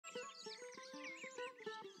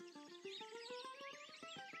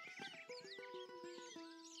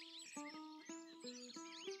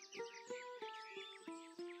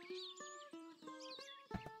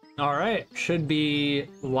All right, should be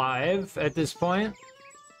live at this point.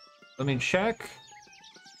 Let me check.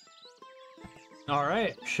 All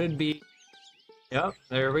right, should be. Yep,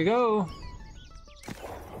 there we go.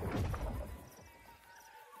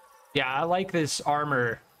 Yeah, I like this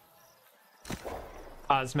armor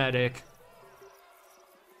cosmetic.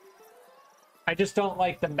 I just don't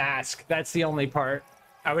like the mask. That's the only part.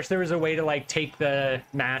 I wish there was a way to like take the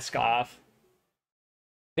mask off.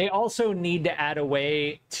 They also need to add a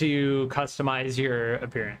way to customize your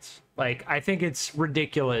appearance. Like, I think it's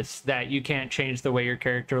ridiculous that you can't change the way your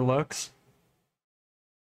character looks.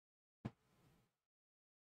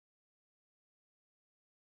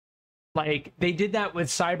 Like, they did that with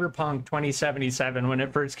Cyberpunk 2077 when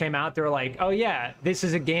it first came out. They were like, oh yeah, this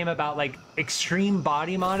is a game about like extreme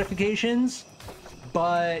body modifications,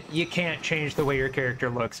 but you can't change the way your character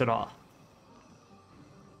looks at all.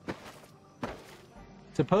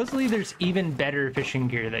 Supposedly there's even better fishing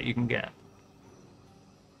gear that you can get.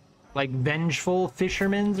 Like vengeful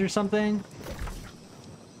fishermen's or something.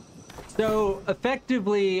 So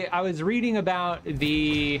effectively, I was reading about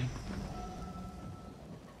the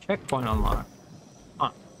checkpoint unlock.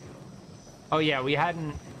 Huh. Oh yeah, we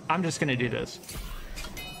hadn't... I'm just gonna do this.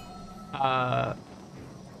 I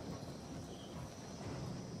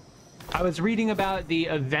was reading about the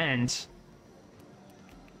event,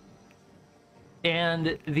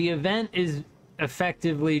 and the event is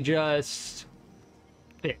effectively just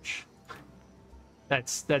fish.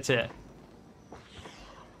 That's it.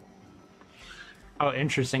 Oh,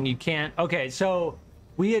 interesting. You can't... Okay, so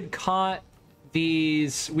we had caught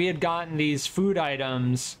these... We had gotten these food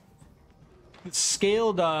items.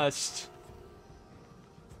 Scale dust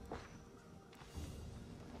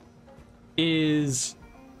is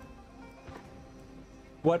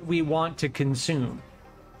what we want to consume.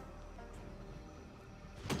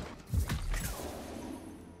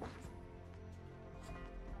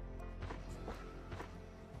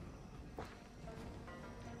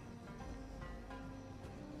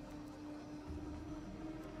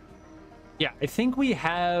 Yeah, I think we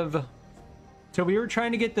have... So we were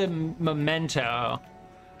trying to get the memento.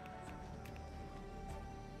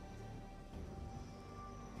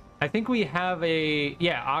 I think we have a...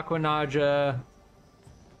 Yeah, Aquanaja.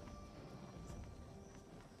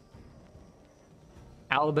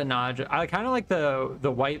 Albinaja. I kind of like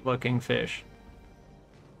the white looking fish.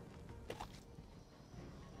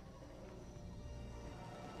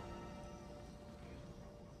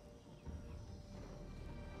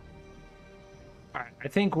 All right, I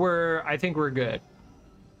think we're good.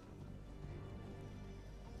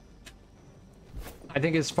 I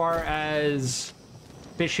think as far as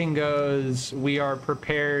fishing goes, we are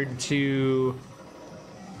prepared to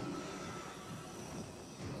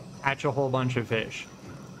catch a whole bunch of fish.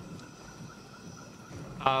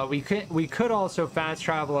 We could also fast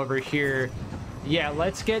travel over here. Yeah,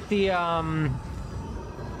 let's get the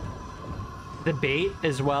bait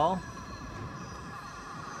as well.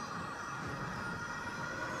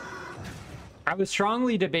 I was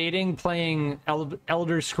strongly debating playing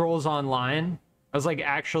Elder Scrolls Online. I was like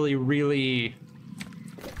actually really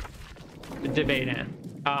debating.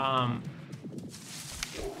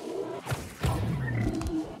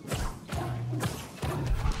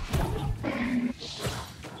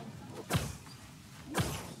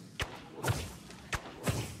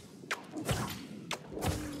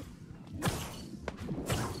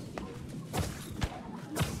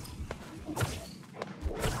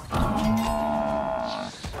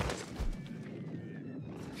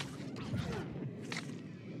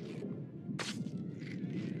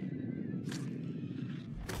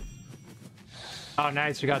 Oh,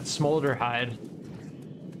 nice. We got Smolder Hide.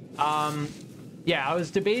 Yeah, I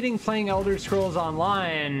was debating playing Elder Scrolls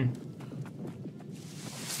Online.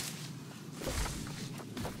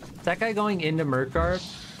 Is that guy going into Mirkgard?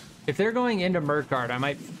 If they're going into Mirkgard, I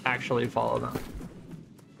might actually follow them.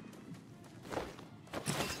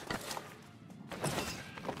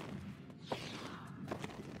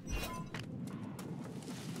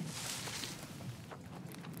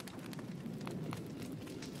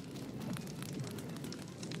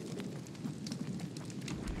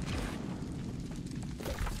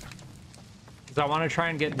 I want to try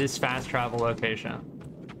and get this fast travel location.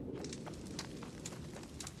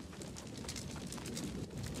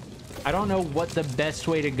 I don't know what the best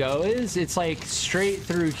way to go is. It's like straight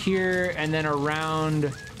through here and then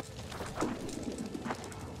around.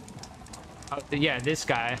 Oh, yeah, this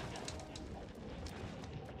guy.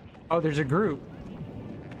 Oh, there's a group.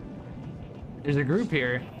 There's a group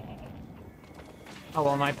here. Oh,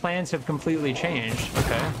 well, my plans have completely changed.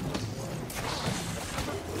 Okay.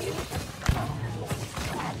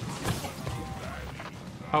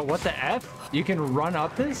 Oh, what the F? You can run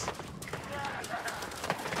up this?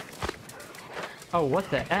 Oh, what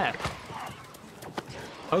the F?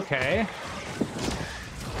 Okay.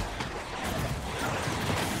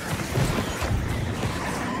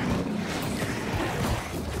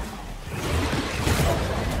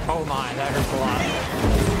 Oh my, that hurts a lot.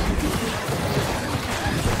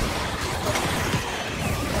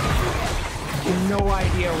 No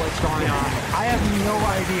idea what's going on. I have no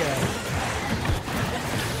idea.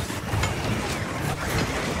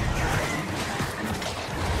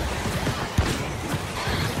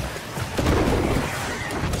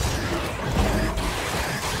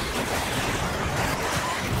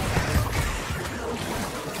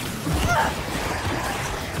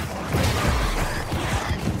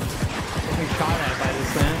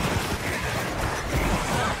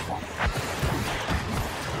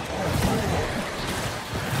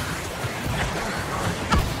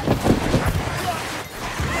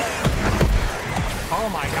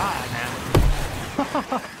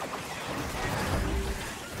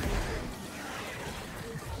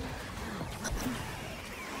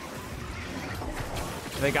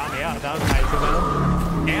 They got me out. That was nice of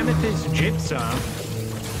them. Amethyst gypsum.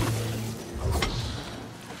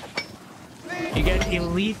 You get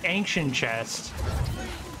elite ancient chest.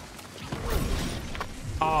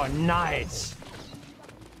 Oh, nice.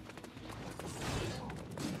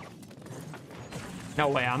 No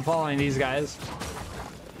way, I'm following these guys.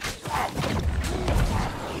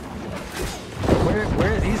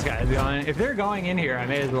 Where are these guys going? If they're going in here, I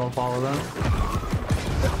may as well follow them.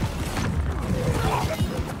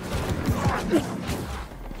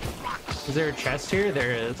 Is there a chest here?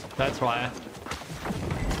 There is. That's why.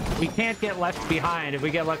 We can't get left behind. If we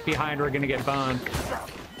get left behind, we're gonna get boned.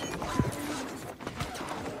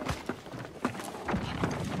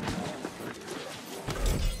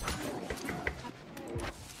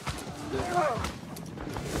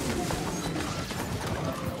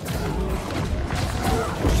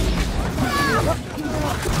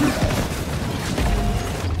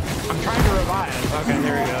 I'm trying to revive. Okay,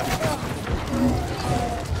 there we go.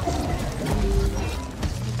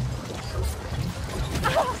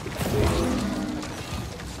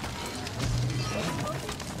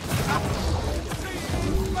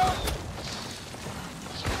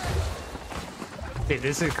 Dude,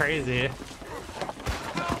 this is crazy.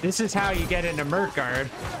 This is how you get into Murkguard.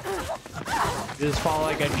 You just follow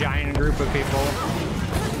like a giant group of people.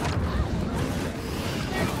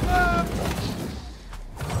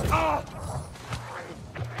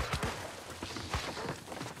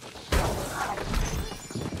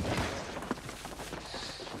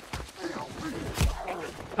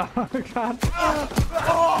 Oh god.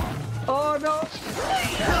 Oh no.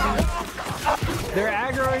 They're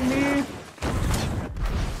aggroing me.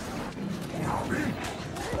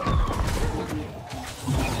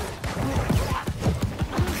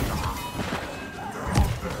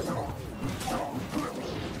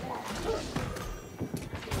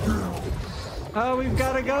 Oh, we've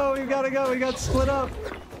got to go. We've got to go. We got split up.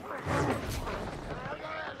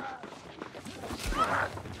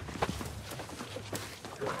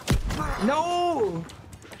 No!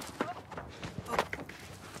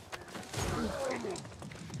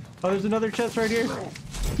 Oh, there's another chest right here.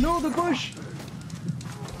 No, the bush!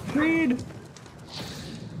 Greed!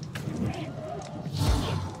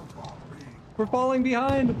 We're falling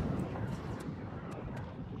behind.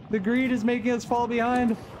 The greed is making us fall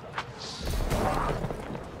behind.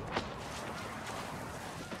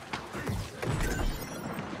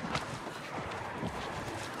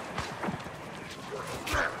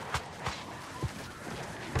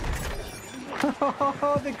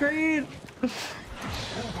 Oh, the greed!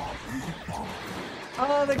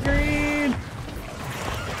 Oh, the greed!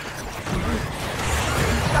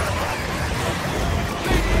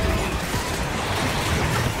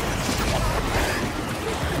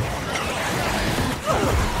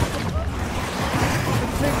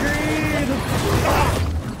 It's the greed!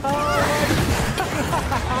 Oh!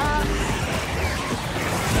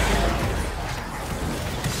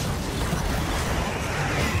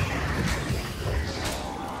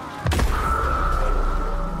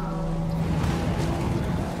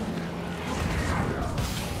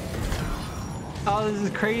 Oh, this is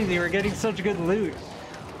crazy. We're getting such good loot.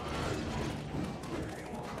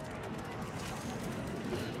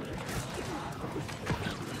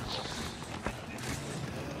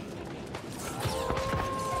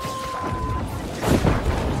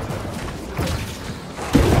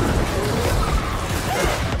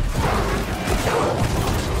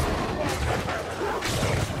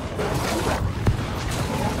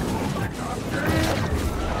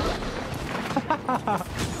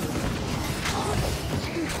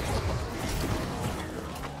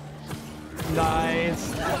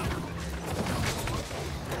 Nice.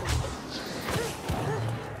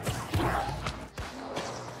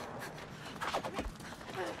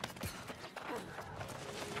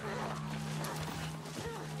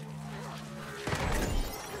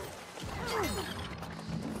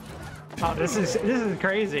 Oh, this is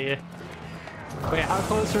crazy. Wait, how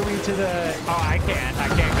close are we to the... Oh, I can't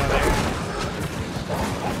go there.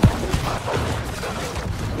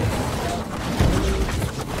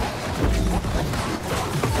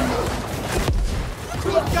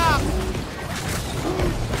 Look up!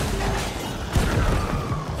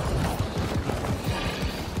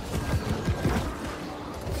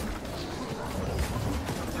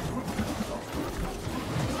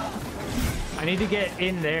 I need to get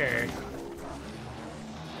in there.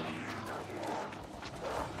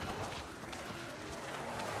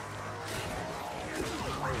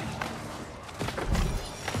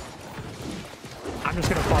 I'm just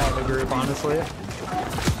gonna follow the group, honestly.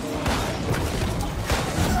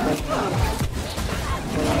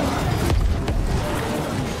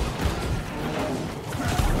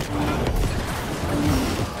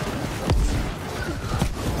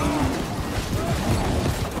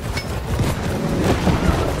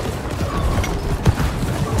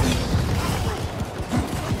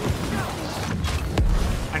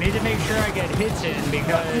 I need to make sure I get hits in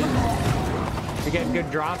because I get good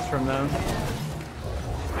drops from them.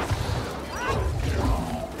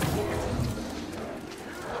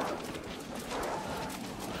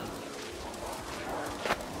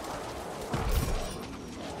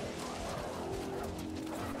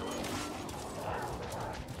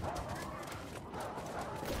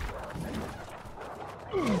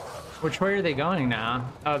 Which way are they going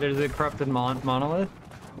now? Oh, there's a corrupted monolith.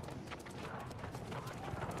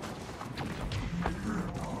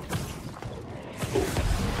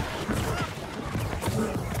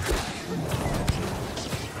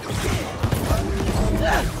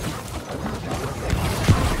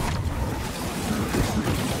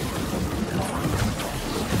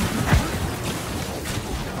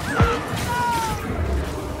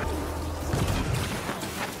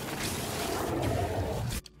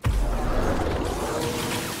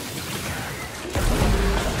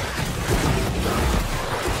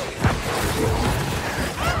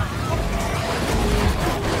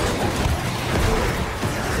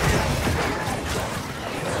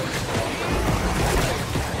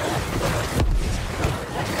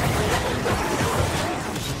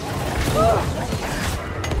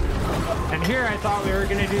 And here I thought we were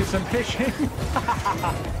gonna do some fishing.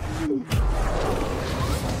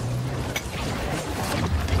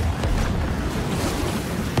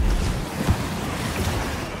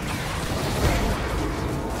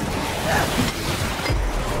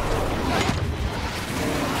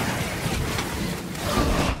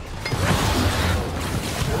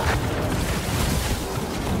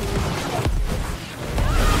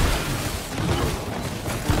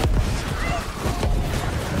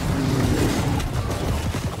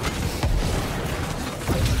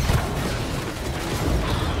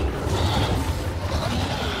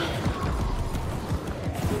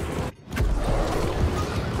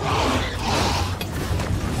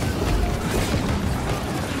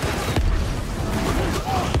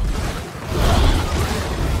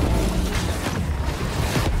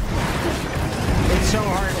 It's so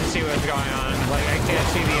hard to see what's going on. Like, I can't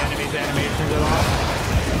see the enemy's animations at all.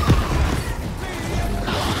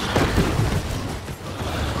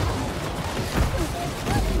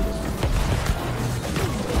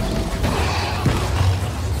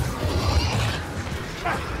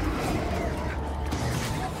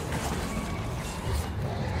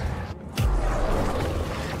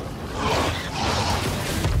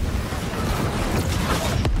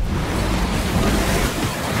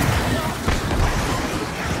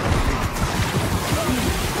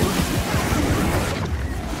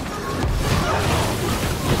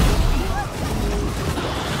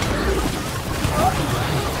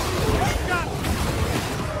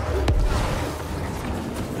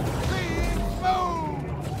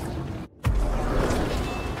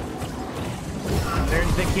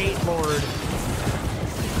 There's the gate lord.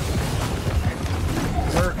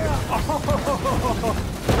 Oh,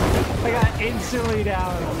 I got instantly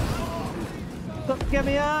down. Get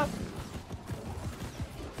me up.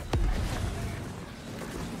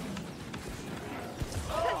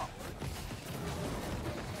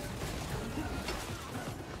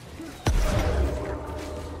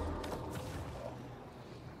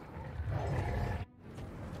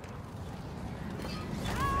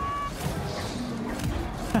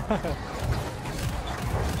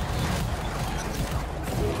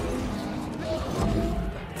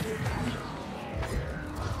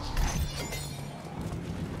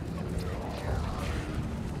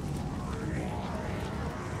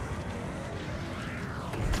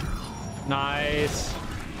 Nice.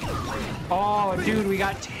 Oh, dude, we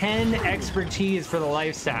got 10 expertise for the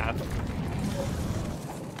life staff.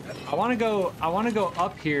 I want to go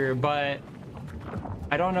up here, but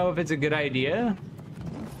I don't know if it's a good idea.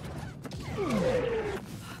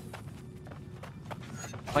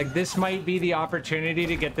 Like, this might be the opportunity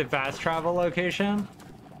to get the fast travel location.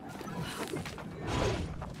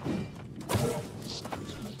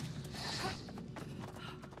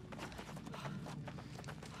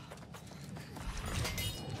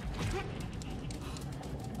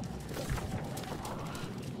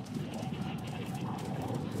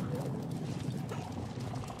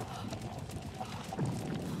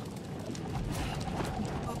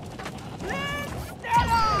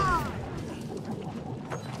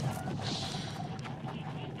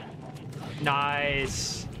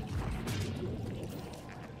 Nice.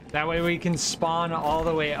 That way we can spawn all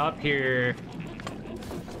the way up here.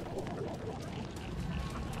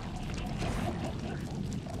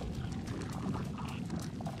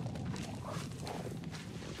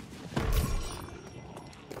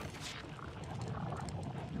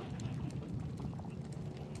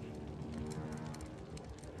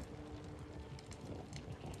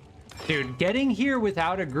 Dude, getting here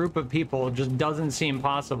without a group of people just doesn't seem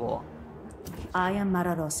possible. I am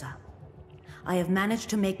Mararosa. I have managed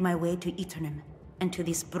to make my way to Aeturnum and to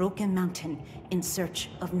this broken mountain in search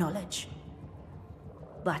of knowledge.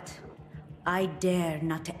 But I dare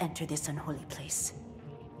not to enter this unholy place.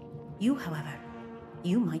 You, however,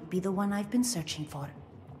 you might be the one I've been searching for.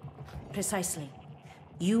 Precisely.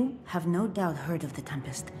 You have no doubt heard of the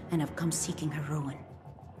Tempest and have come seeking her ruin.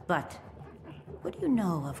 But what do you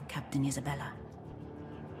know of Captain Isabella?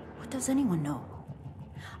 What does anyone know?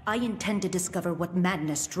 I intend to discover what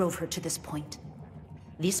madness drove her to this point.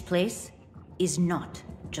 This place is not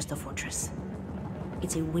just a fortress.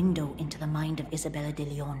 It's a window into the mind of Isabella de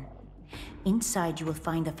Leon. Inside you will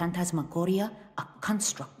find a phantasmagoria, a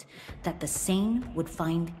construct that the sane would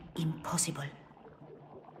find impossible.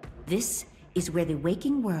 This is where the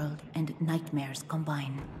waking world and nightmares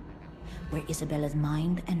combine, where Isabella's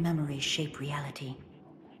mind and memory shape reality.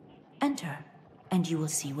 Enter, and you will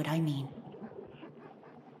see what I mean.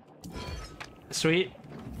 Sweet.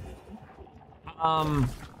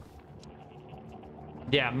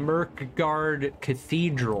 Yeah, Mirkgard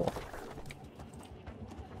Cathedral.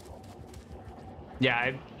 Yeah,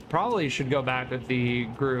 I probably should go back with the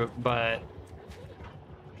group, but...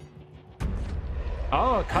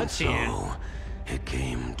 Oh, a cutscene. So, it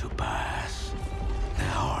came to pass. The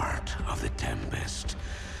heart of the Tempest,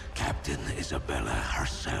 Captain Isabella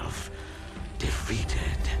herself,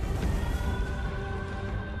 defeated.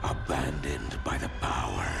 Abandoned by the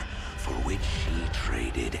power for which she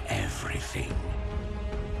traded everything.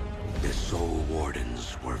 The Soul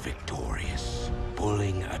Wardens were victorious,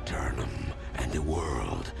 pulling Aeturnum and the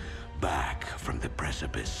world back from the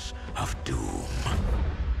precipice of doom.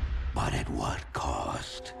 But at what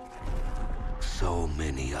cost? So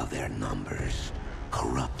many of their numbers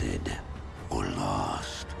corrupted or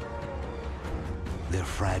lost. Their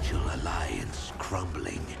fragile alliance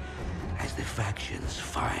crumbling as the factions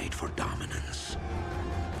fight for dominance.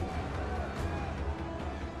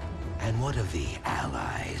 And what of the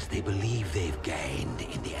allies they believe they've gained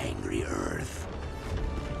in the angry Earth?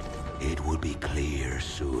 It would be clear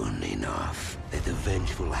soon enough that the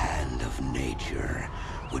vengeful hand of nature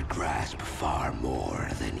would grasp far more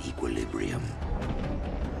than equilibrium.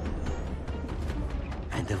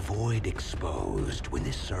 And the void exposed when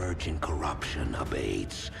the surge in corruption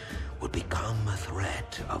abates would become a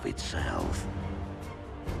threat of itself.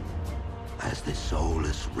 As the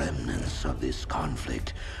soulless remnants of this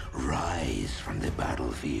conflict rise from the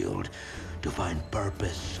battlefield to find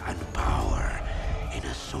purpose and power in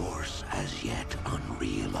a source as yet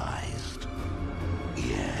unrealized.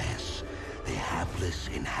 Yes, the hapless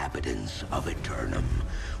inhabitants of Aeturnum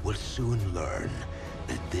will soon learn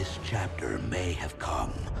that this chapter may have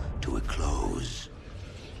come to a close,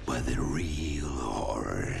 but the real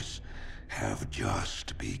horrors have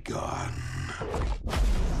just begun.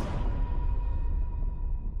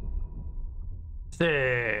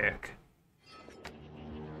 Sick.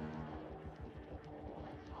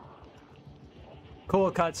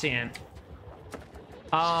 Cool cutscene.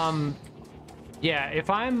 Yeah, if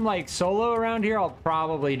I'm like solo around here, I'll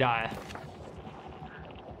probably die.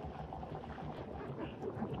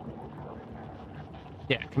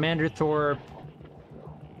 Yeah, Commander Thorpe.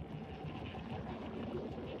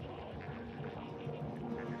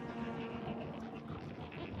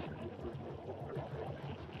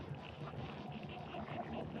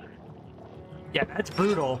 Yeah, that's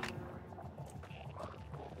brutal.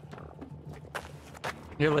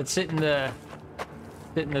 Here, let's sit in the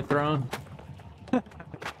throne.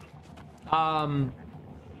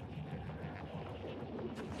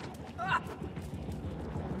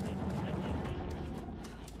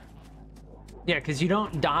 Yeah, because you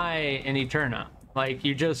don't die in Aeturnum. Like,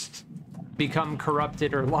 you just become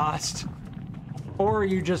corrupted or lost. Or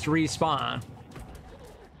you just respawn.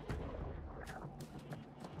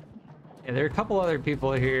 Yeah, there are a couple other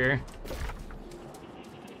people here.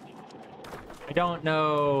 I don't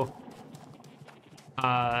know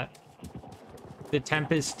the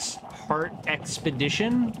Tempest's Heart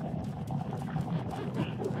Expedition.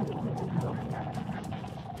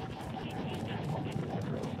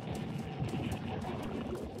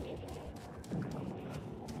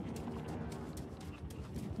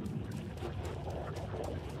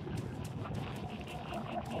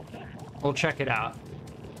 We'll check it out.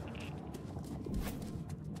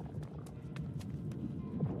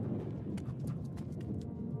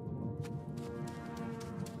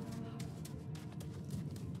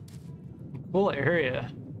 Cool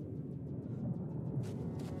area.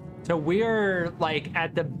 So we're like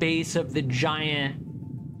at the base of the giant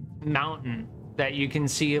mountain that you can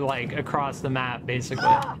see like across the map, basically.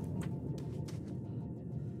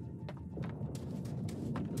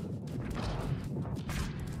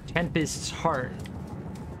 Tempest's Heart.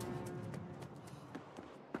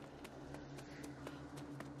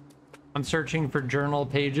 I'm searching for journal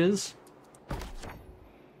pages.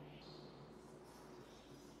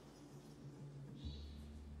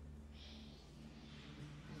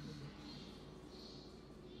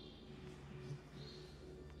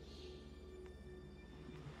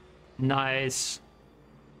 Nice.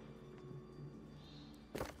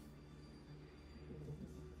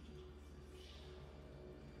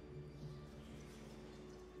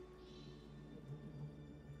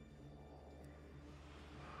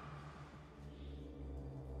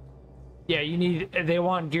 Yeah, you need, they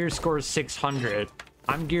want gear score 600.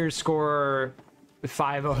 I'm gear score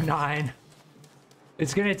 509.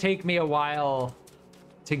 It's gonna take me a while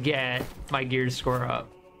to get my gear score up.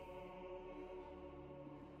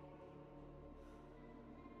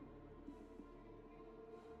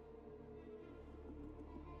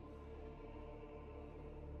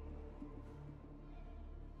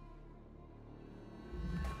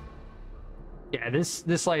 Yeah,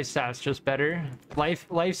 this life staff's just better. Life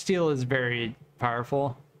steal is very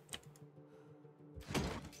powerful.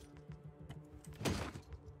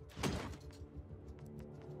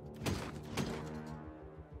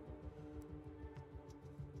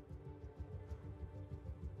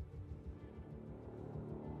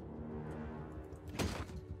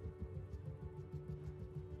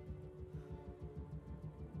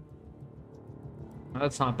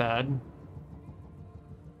 That's not bad.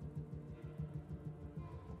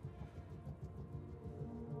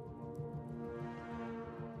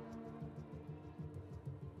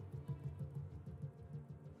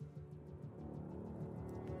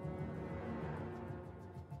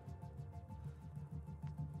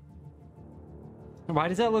 Why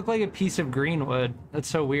does that look like a piece of green wood? That's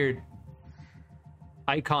so weird.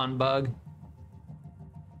 Icon bug.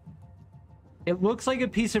 It looks like a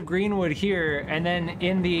piece of green wood here, and then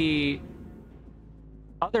in the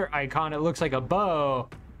other icon, it looks like a bow,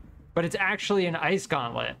 but it's actually an ice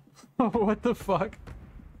gauntlet. What the fuck?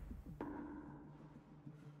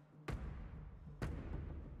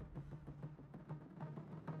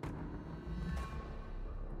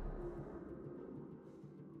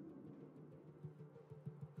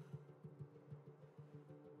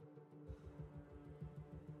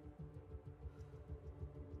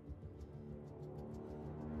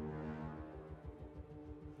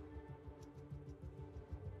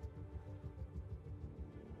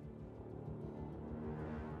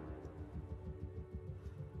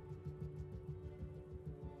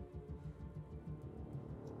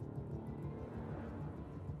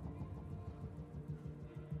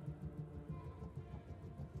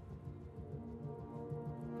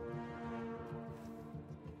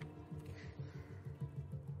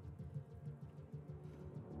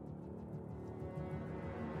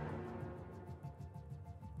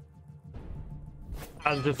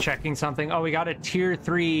 I was just checking something. Oh, we got a tier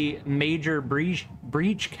 3 major breach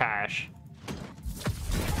cache.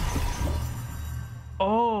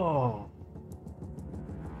 Oh.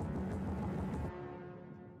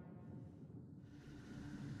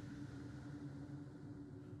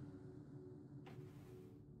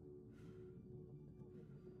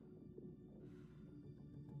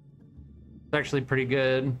 It's actually pretty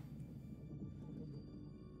good.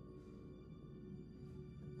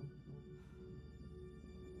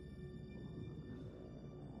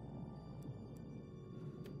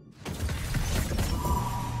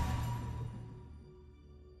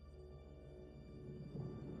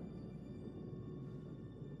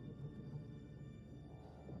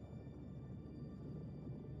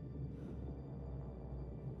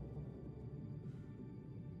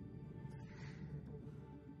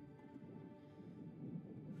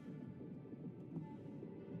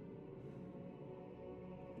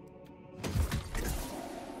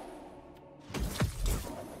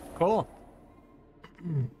 Cool.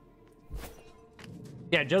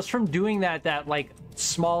 Yeah, just from doing that like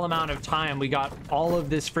small amount of time, we got all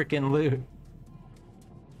of this freaking loot.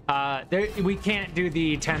 We can't do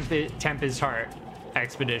the Tempest Heart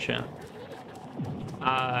expedition.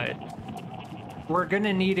 We're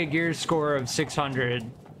gonna need a gear score of 600.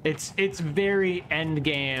 It's very end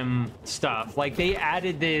game stuff. Like they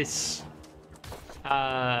added this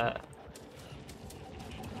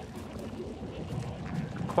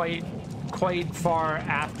quite far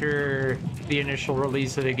after the initial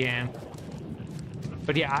release of the game.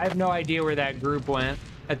 But yeah, I have no idea where that group went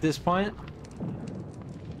at this point.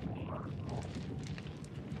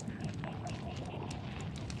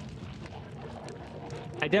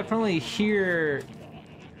 I definitely hear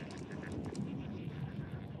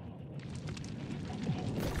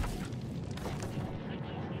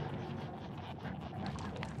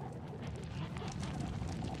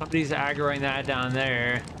somebody's aggroing that down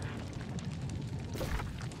there.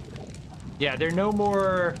 Yeah, they're no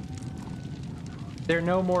more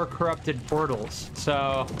corrupted portals.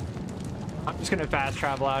 So I'm just gonna fast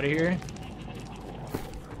travel out of here.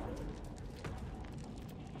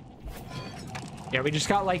 Yeah, we just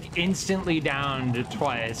got like instantly downed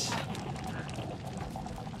twice.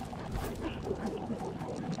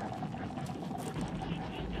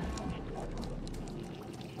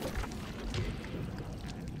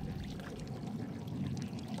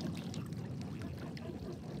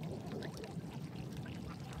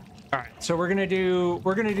 All right, so we're gonna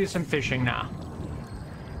do some fishing now.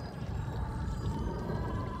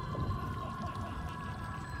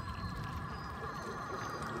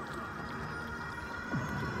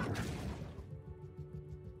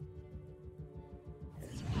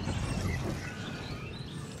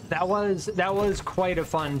 That was quite a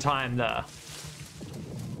fun time though.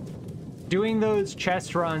 Doing those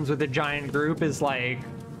chest runs with a giant group is like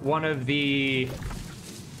one of the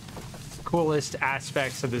coolest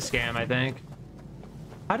aspects of this game, I think.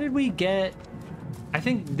 How did we get... I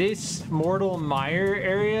think this Mortal Mire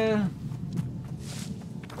area...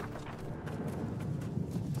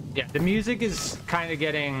 Yeah, the music is kind of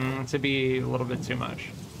getting to be a little bit too much.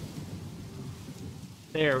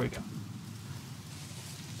 There we go.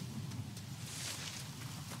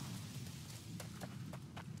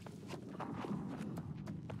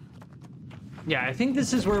 Yeah, I think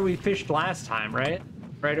this is where we fished last time, right?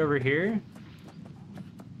 Right over here.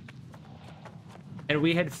 And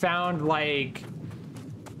we had found like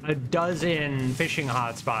a dozen fishing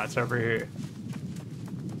hotspots over here.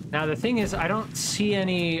 Now the thing is, I don't see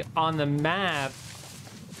any on the map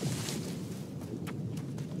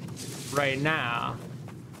right now.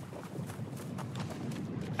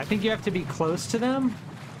 I think you have to be close to them.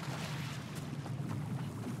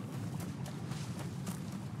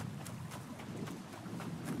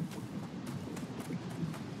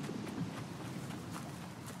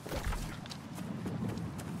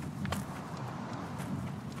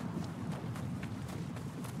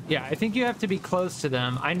 Yeah, I think you have to be close to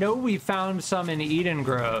them. I know we found some in Eden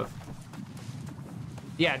Grove.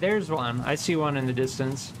 Yeah, there's one. I see one in the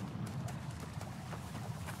distance.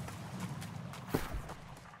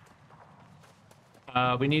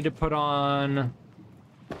 We need to put on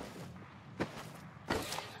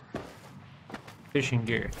fishing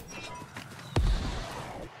gear.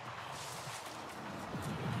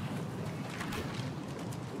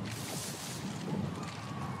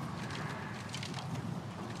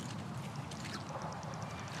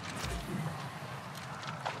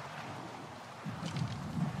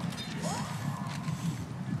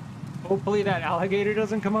 Hopefully that alligator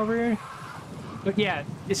doesn't come over here. But yeah,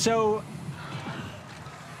 so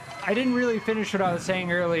I didn't really finish what I was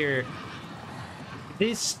saying earlier.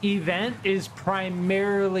 This event is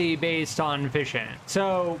primarily based on fishing.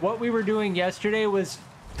 So what we were doing yesterday was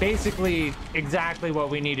basically exactly what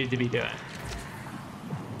we needed to be doing.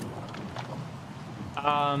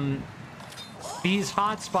 These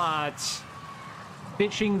hotspots,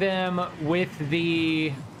 fishing them with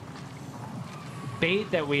the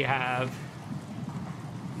bait that we have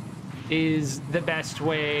is the best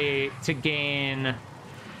way to gain.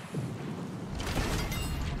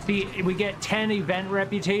 See, we get 10 event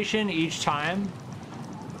reputation each time.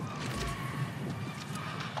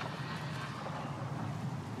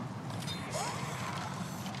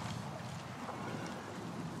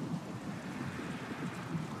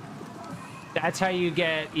 That's how you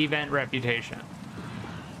get event reputation.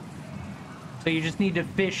 So you just need to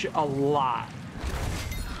fish a lot.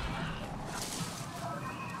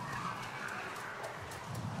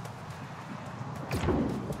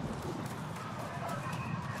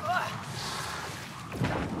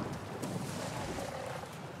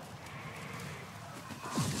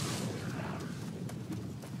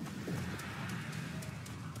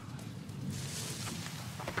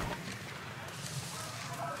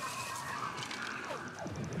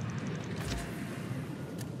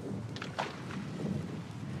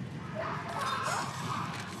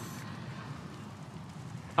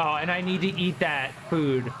 Oh, and I need to eat that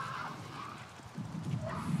food.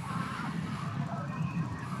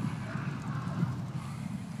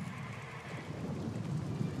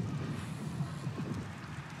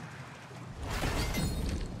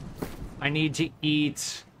 I need to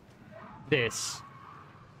eat this.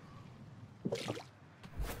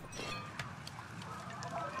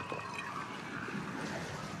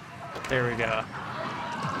 There we go.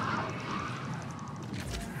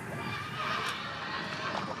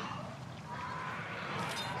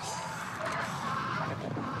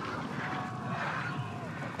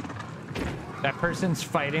 That person's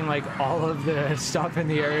fighting like all of the stuff in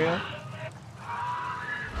the area.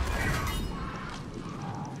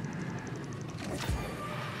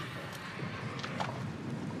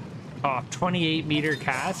 Oh, 28-meter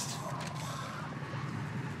cast.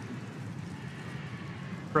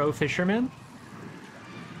 Pro fisherman.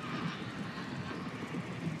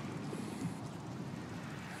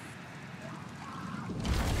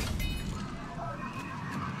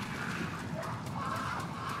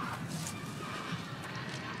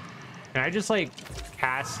 Can I just like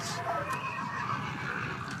cast?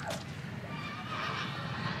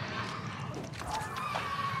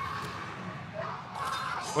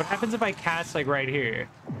 What happens if I cast like right here?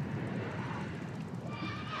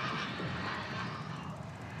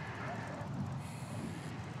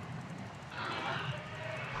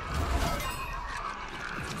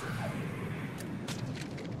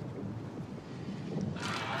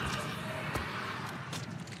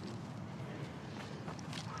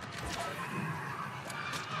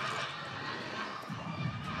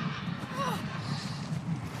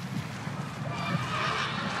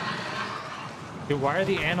 Dude, why are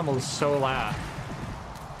the animals so loud?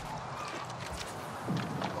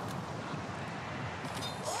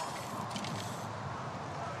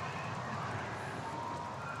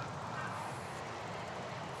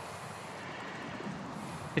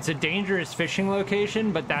 It's a dangerous fishing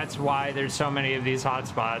location, but that's why there's so many of these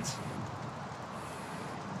hotspots.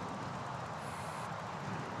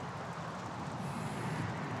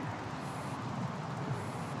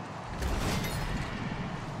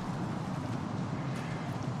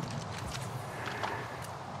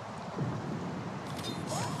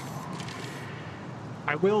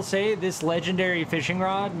 I will say this legendary fishing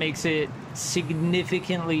rod makes it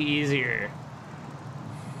significantly easier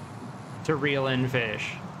to reel in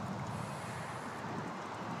fish.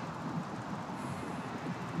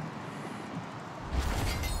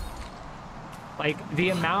 Like, the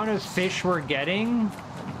amount of fish we're getting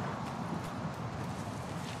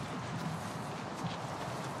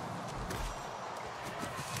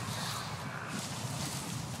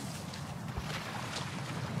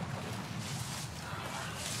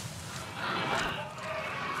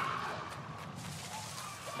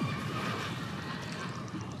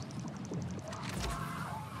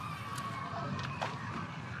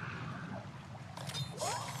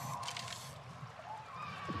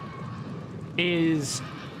is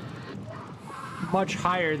much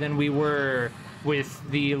higher than we were with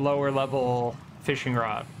the lower level fishing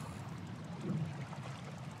rod.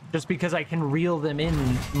 Just because I can reel them in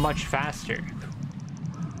much faster.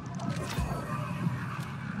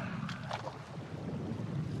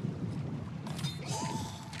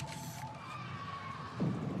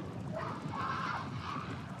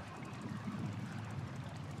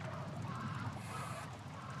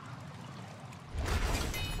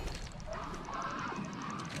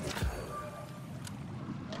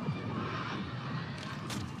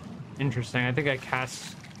 Interesting. I think I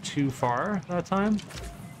cast too far that time.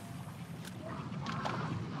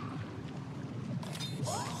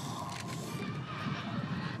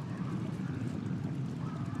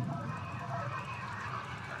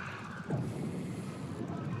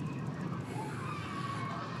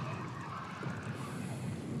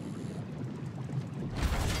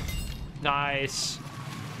 Nice.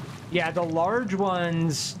 Yeah, the large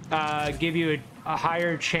ones give you a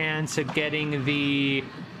higher chance of getting the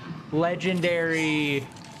legendary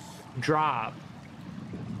drop,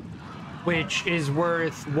 which is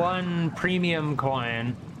worth 1 premium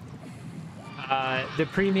coin. The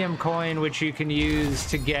premium coin, which you can use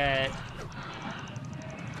to get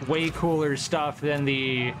way cooler stuff than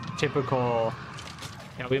the typical.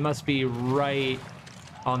 Yeah, we must be right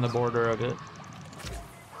on the border of it.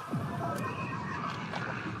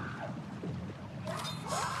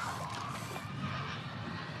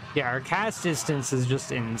 Yeah, our cast distance is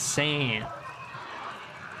just insane.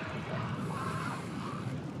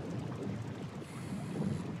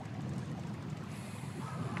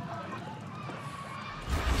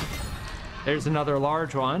 There's another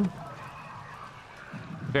large one.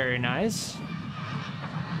 Very nice.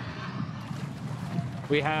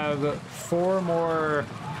 We have 4 more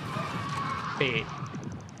bait.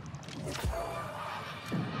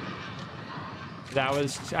 That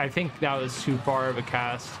was, I think that was too far of a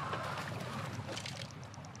cast.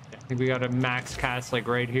 I think we got a max cast like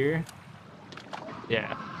right here.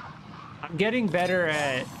 Yeah. I'm getting better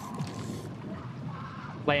at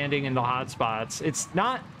landing in the hot spots. It's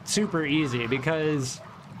not super easy because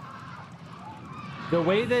the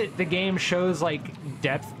way that the game shows like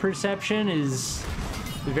depth perception is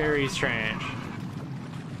very strange.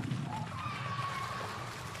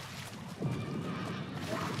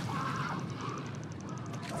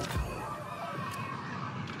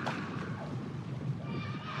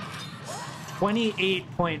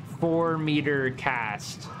 .4-meter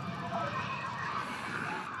cast.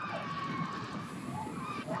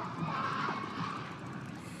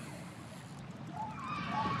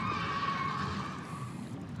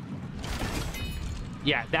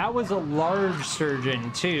 Yeah, that was a large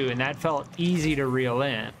sturgeon too, and that felt easy to reel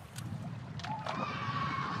in.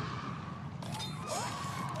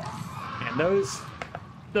 And those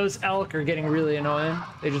elk are getting really annoying.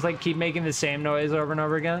 They just like keep making the same noise over and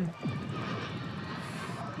over again.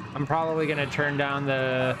 I'm probably gonna turn down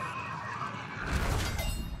the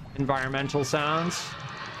environmental sounds.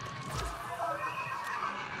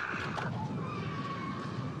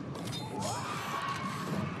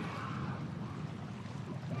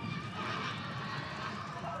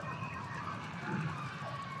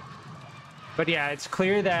 But yeah, it's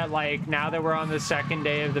clear that like now that we're on the 2nd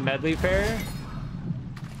day of the Medleyfaire,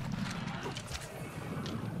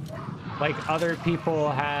 like other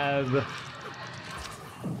people have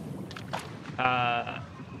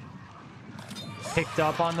picked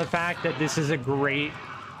up on the fact that this is a great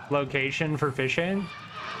location for fishing.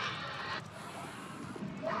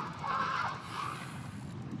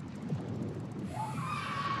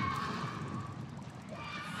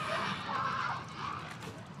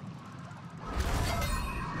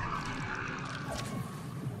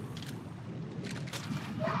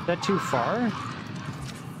 Is that too far?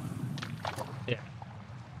 Yeah.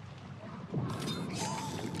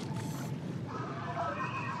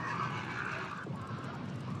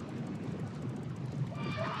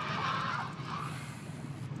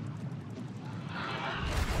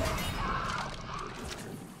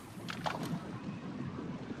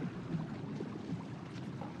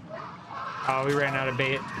 Oh, we ran out of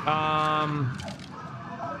bait.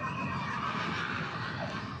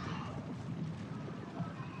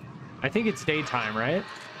 I think it's daytime, right?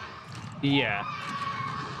 Yeah.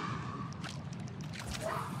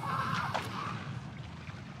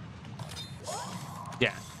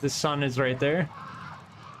 Yeah, the sun is right there.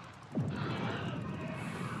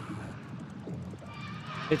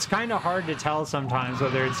 It's kind of hard to tell sometimes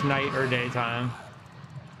whether it's night or daytime.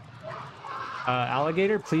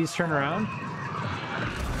 Alligator, please turn around.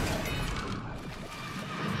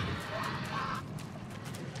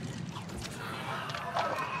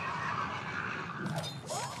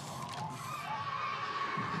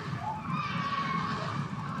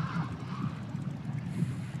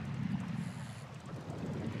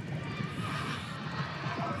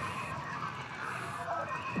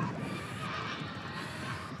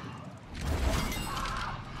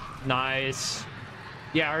 Nice.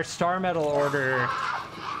 Yeah, our star medal order.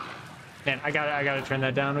 Man, I gotta turn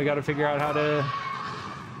that down. We gotta figure out how to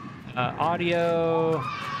audio.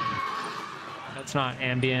 That's not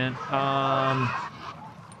ambient.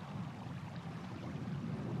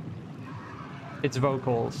 It's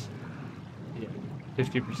vocals. Yeah,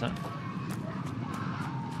 50%.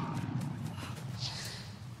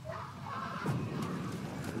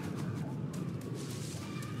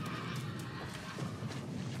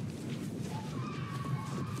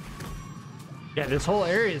 Yeah, this whole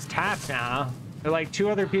area is tapped now. There are like 2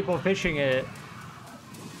 other people fishing it.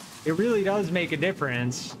 It really does make a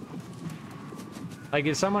difference. Like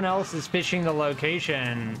if someone else is fishing the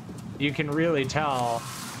location, you can really tell.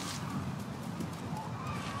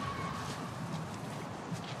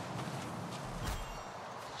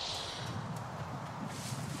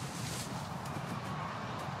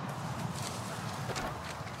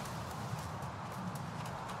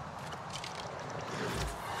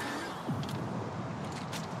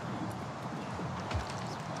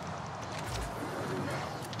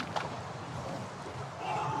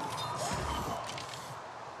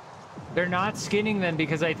 They're not skinning them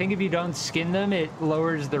because I think if you don't skin them, it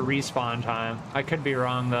lowers the respawn time. I could be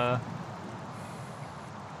wrong, though.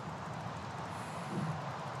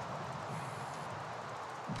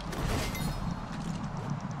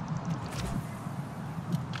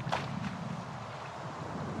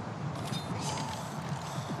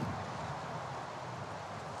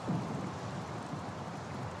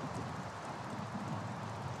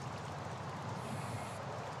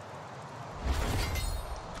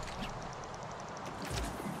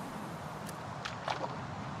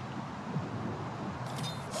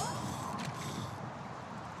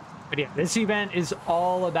 But yeah, this event is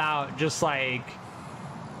all about just like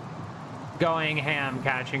going ham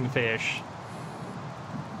catching fish.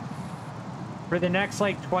 For the next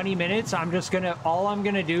like 20 minutes, all I'm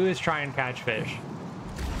gonna do is try and catch fish.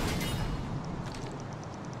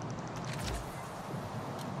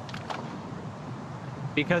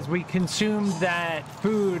 Because we consumed that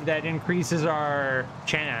food that increases our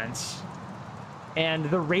chance. And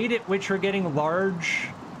the rate at which we're getting large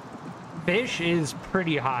fish is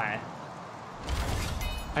pretty high.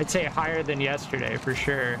 I'd say higher than yesterday for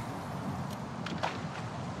sure.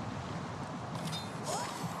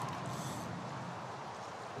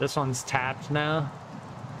 This one's tapped now.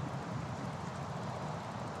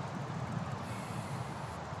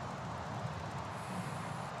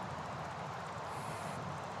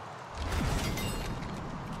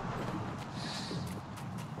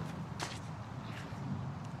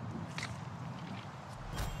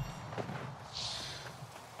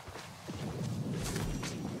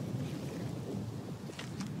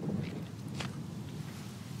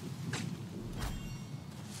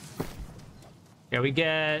 Yeah, we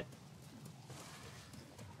get...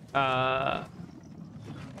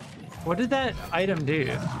 what did that item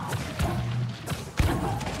do?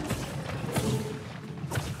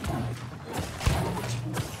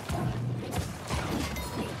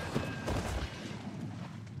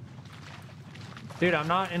 Dude, I'm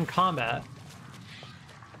not in combat.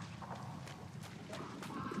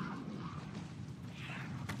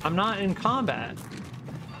 I'm not in combat.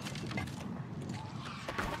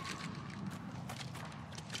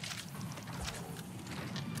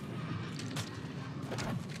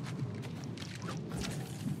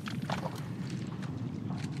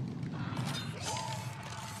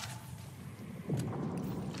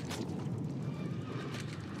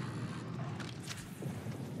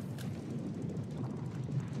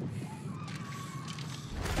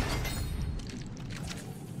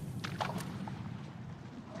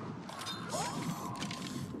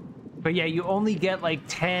 But yeah, you only get like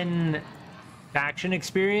 10 faction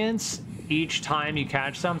experience each time you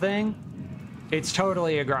catch something. It's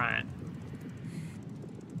totally a grind.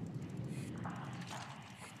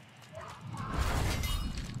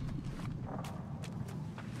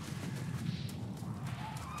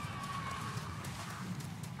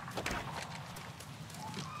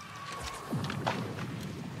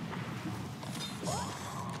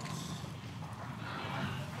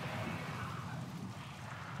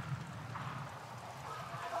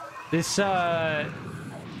 This snail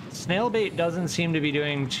bait doesn't seem to be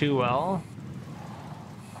doing too well.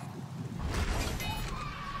 I'm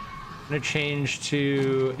gonna change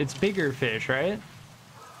to, it's bigger fish, right?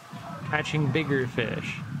 Catching bigger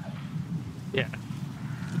fish. Yeah.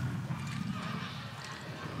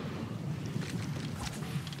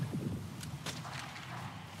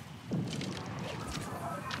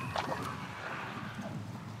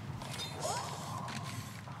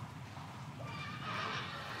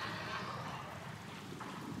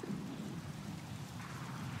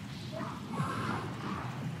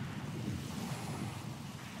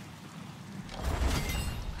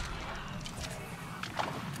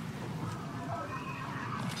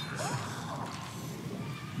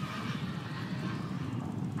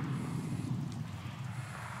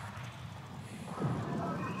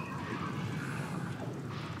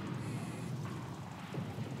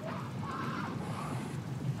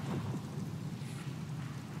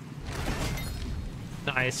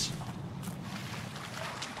 Nice.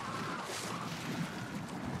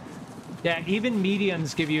 Yeah, even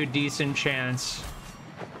mediums give you a decent chance.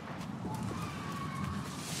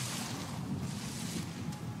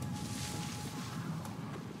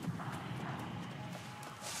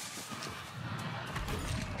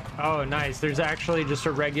 Oh, nice. There's actually just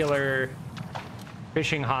a regular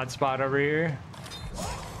fishing hotspot over here.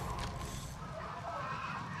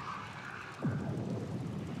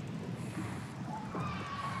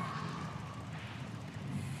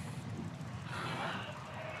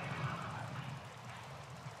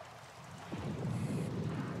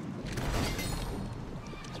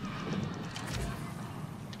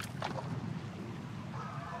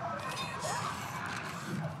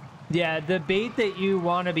 Yeah, the bait that you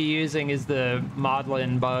want to be using is the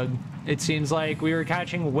maudlin bug. It seems like we were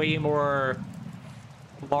catching way more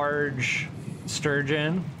large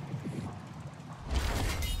sturgeon.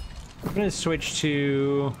 I'm gonna switch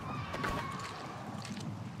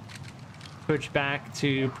back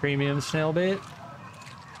to premium snail bait.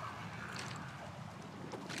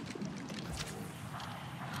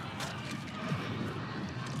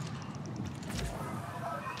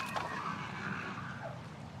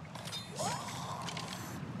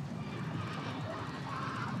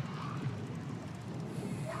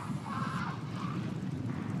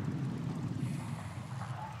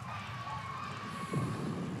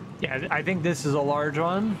 Yeah, I think this is a large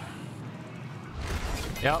one.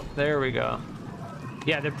 Yep, there we go.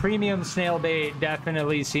 Yeah, the premium snail bait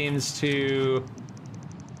definitely seems to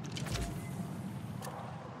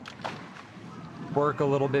work a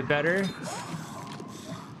little bit better.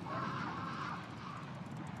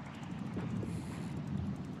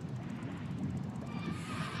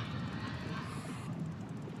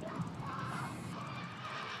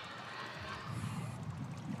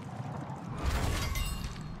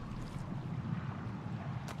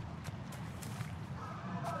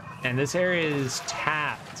 And this area is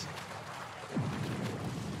tapped.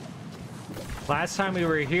 Last time we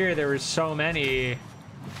were here, there were so many.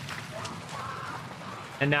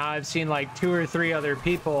 And now I've seen like 2 or 3 other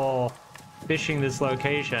people fishing this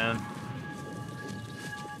location.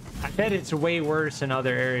 I bet it's way worse in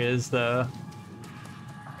other areas though.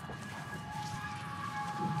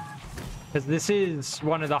 Because this is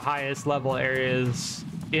one of the highest level areas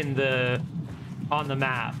on the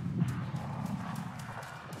map.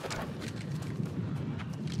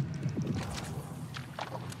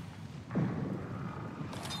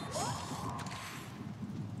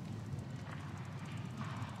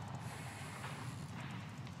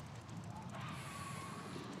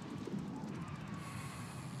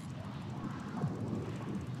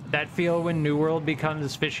 That feel when New World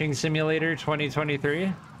becomes Fishing Simulator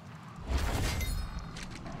 2023?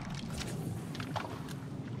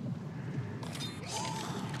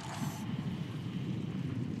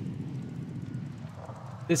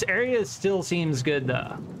 This area still seems good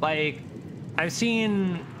though. Like, I've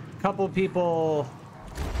seen a couple people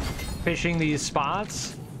fishing these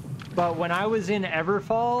spots, but when I was in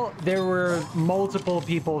Everfall, there were multiple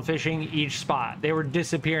people fishing each spot. They were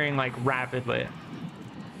disappearing like rapidly.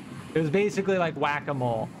 It was basically like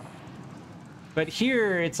whack-a-mole. But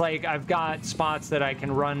here, it's like I've got spots that I can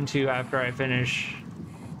run to after I finish.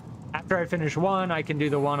 After I finish one, I can do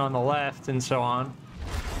the one on the left and so on.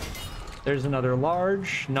 There's another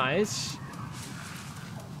large. Nice.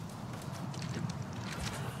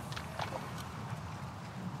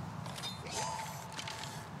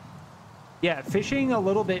 Yeah, fishing a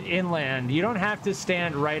little bit inland. You don't have to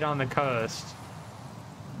stand right on the coast.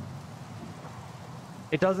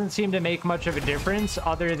 It doesn't seem to make much of a difference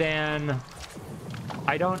other than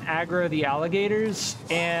I don't aggro the alligators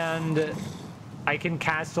and I can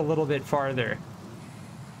cast a little bit farther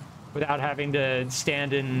without having to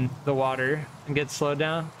stand in the water and get slowed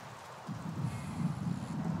down.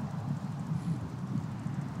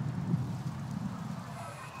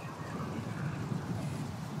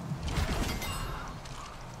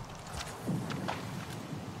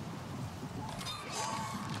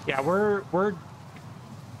 Yeah, we're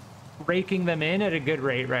raking them in at a good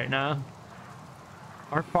rate right now.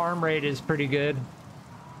 Our farm rate is pretty good.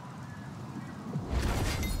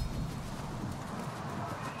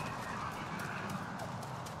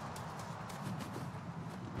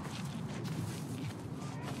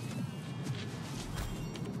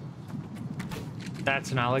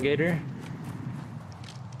 That's an alligator.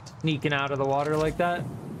 Sneaking out of the water like that. I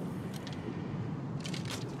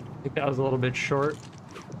think that was a little bit short.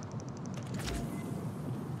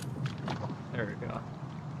 There we go.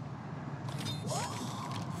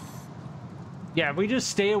 Yeah, if we just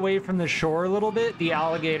stay away from the shore a little bit, the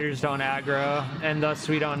alligators don't aggro, and thus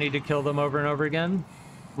we don't need to kill them over and over again,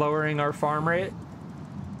 lowering our farm rate.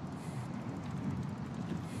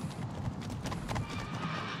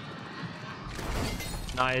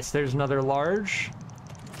 Nice, there's another large.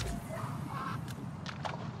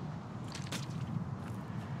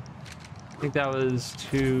 I think that was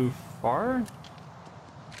too far.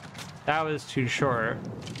 That was too short.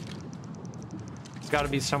 It's got to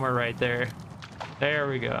be somewhere right there. There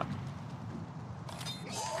we go.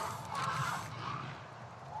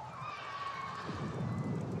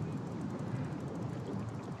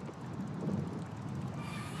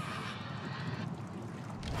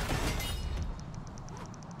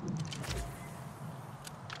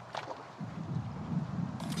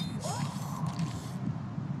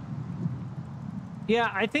 Yeah,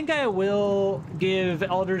 I think I will give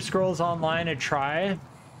Elder Scrolls Online a try.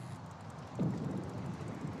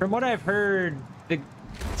 From what I've heard,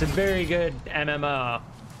 it's a very good MMO.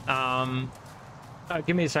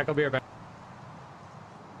 Give me a sec, I'll be right back.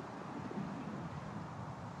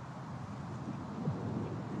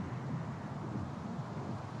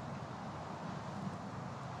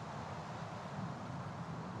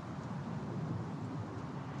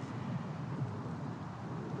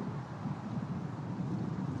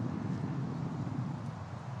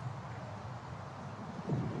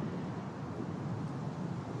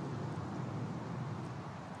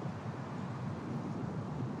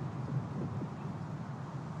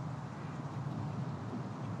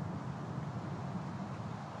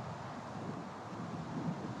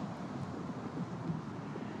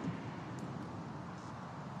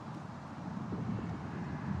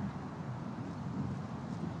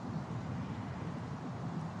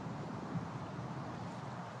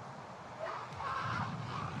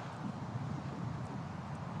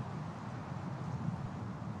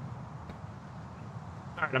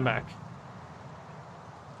 All right, I'm back.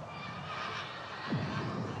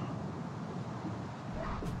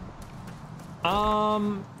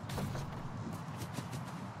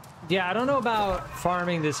 Yeah, I don't know about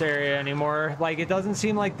farming this area anymore. Like, it doesn't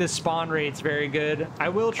seem like the spawn rate's very good. I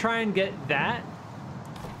will try and get that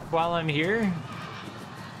while I'm here.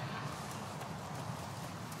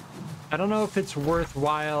 I don't know if it's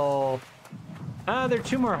worthwhile. Ah, there are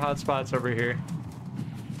 2 more hotspots over here.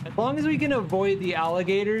 As long as we can avoid the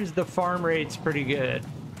alligators, the farm rate's pretty good.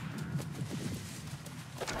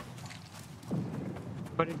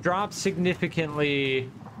 But it drops significantly.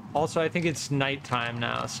 Also, I think it's nighttime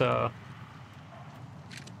now, so...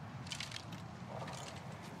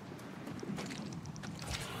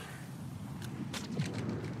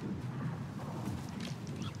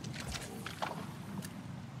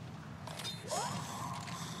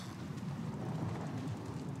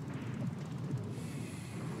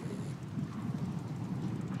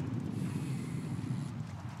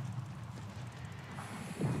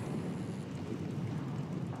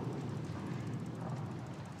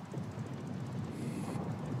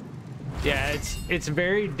 Yeah, it's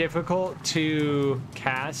very difficult to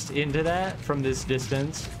cast into that from this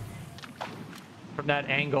distance. From that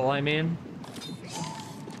angle, I mean.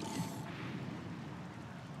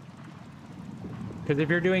 Because if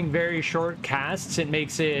you're doing very short casts, it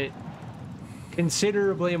makes it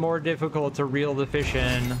considerably more difficult to reel the fish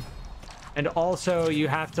in. And also, you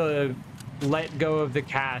have to let go of the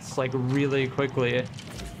cast, like, really quickly.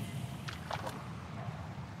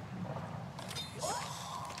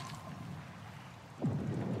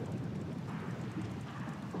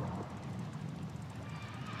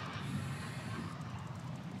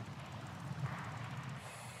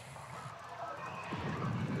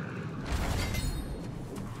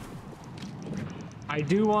 I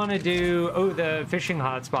do want to do... Oh, the fishing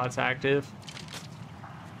hotspot's active.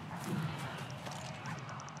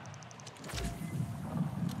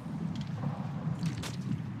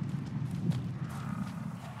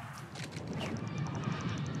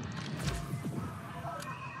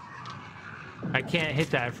 I can't hit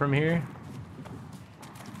that from here.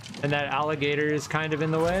 And that alligator is kind of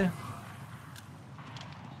in the way.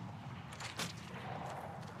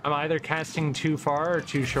 I'm either casting too far or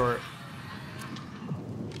too short.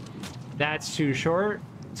 That's too short,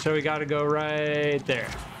 so we gotta go right there.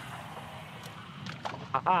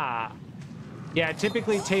 Aha! Yeah, it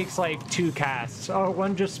typically takes like 2 casts. Oh,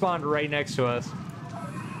 one just spawned right next to us.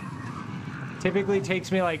 Typically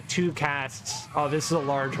takes me like 2 casts. Oh, this is a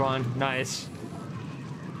large one. Nice.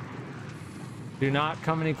 Do not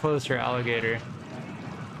come any closer, alligator.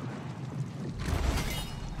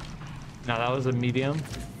 No, that was a medium.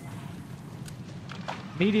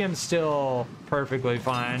 Medium's still perfectly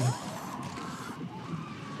fine.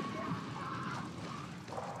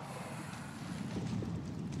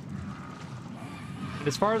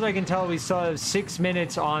 As far as I can tell, we still have 6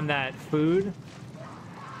 minutes on that food.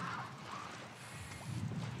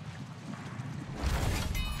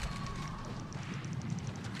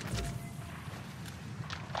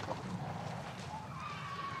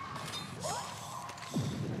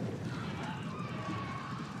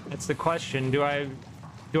 That's the question. Do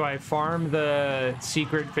I farm the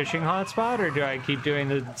secret fishing hotspot, or do I keep doing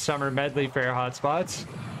the summer Medleyfaire hotspots?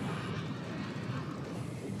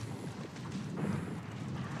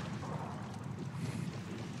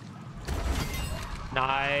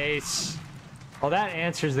 Nice. Well, that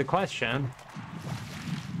answers the question.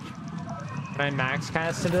 Can I max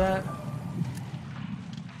cast into that?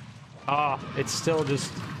 Oh, it's still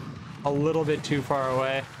just a little bit too far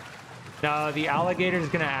away. No, the alligator's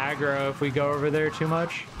gonna aggro if we go over there too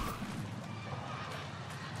much.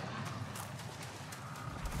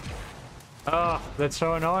 Oh, that's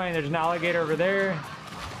so annoying. There's an alligator over there.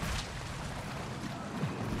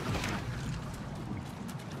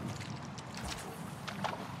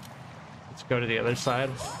 Go to the other side.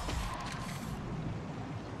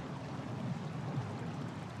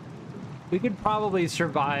 We could probably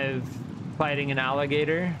survive fighting an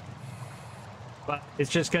alligator, but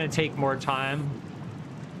it's just going to take more time.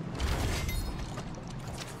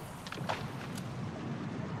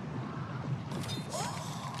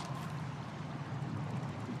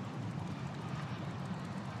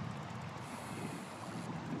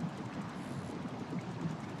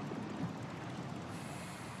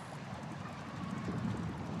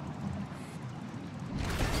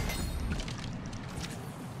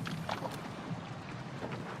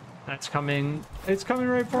 It's coming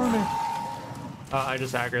right for me. I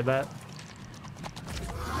just aggroed that.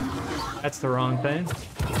 That's the wrong thing.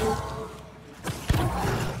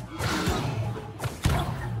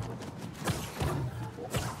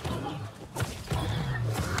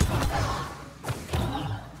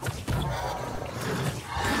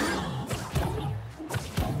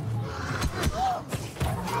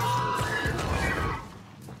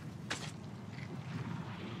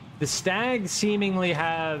 The stags seemingly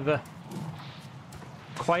have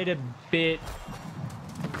quite a bit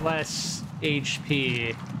less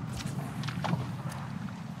HP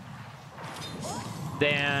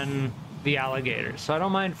than the alligators, so I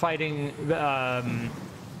don't mind fighting the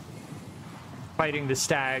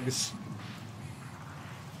stags.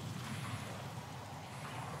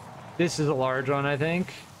 This is a large one, I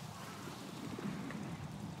think.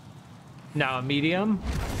 No, a medium.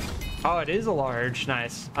 Oh, it is a large.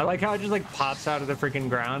 Nice. I like how it just like pops out of the freaking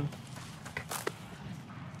ground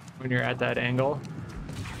when you're at that angle.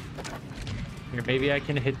 Here, maybe I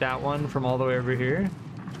can hit that one from all the way over here.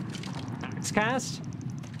 Axe cast.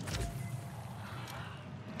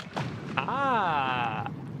 Ah,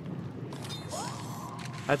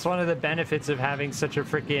 that's one of the benefits of having such a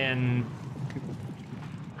freaking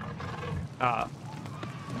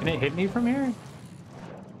can it hit me from here?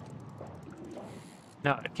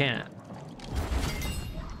 No, it can't.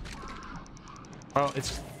 Oh,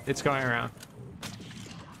 it's going around.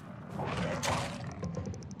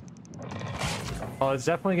 Well, it's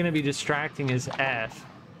definitely going to be distracting as F.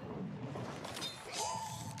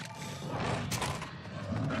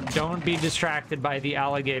 Don't be distracted by the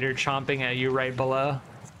alligator chomping at you right below.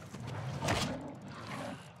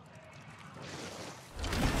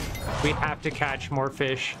 We have to catch more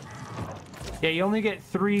fish. Yeah, you only get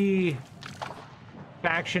 3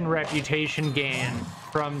 faction reputation gain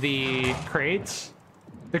from the crates.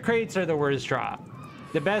 The crates are the worst drop.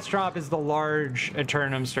 The best drop is the large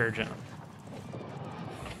Aeturnum Sturgeon.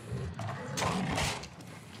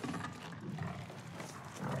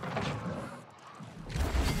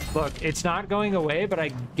 Look, it's not going away, but I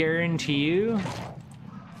guarantee you,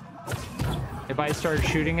 if I start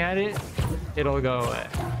shooting at it, it'll go away.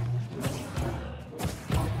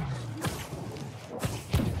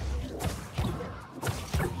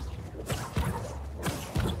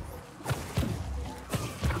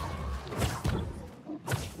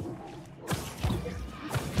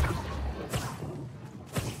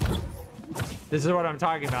 This is what I'm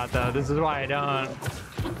talking about, though. This is why I don't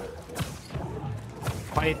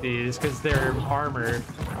fight these, because they're armored.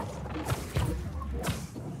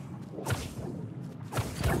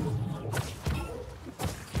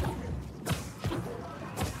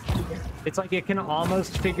 It's like it can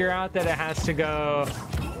almost figure out that it has to go...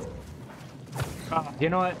 Oh, you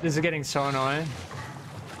know what? This is getting so annoying.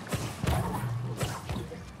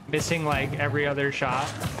 Missing like every other shot.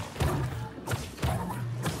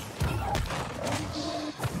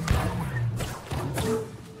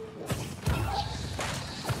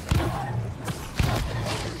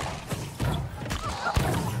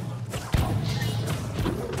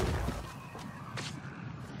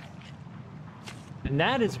 And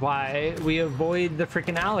that is why we avoid the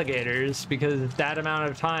freaking alligators, because that amount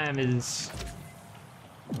of time is...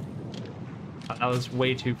 Oh, that was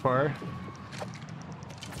way too far.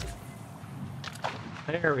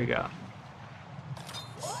 There we go.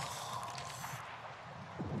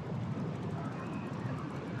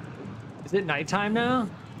 Is it nighttime now?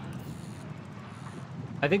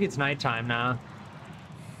 I think it's nighttime now.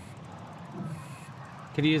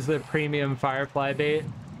 Could use the premium firefly bait.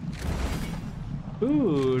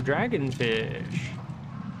 Ooh, dragonfish.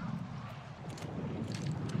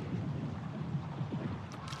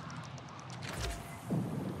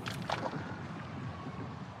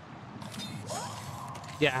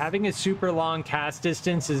 Yeah, having a super long cast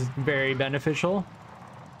distance is very beneficial.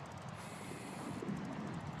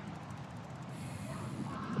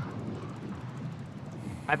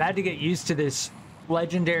 I've had to get used to this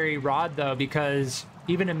legendary rod though, because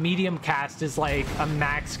even a medium cast is like a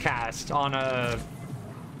max cast on a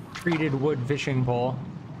treated wood fishing pole.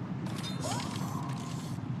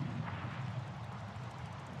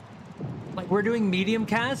 Like we're doing medium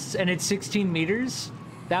casts and it's 16 meters.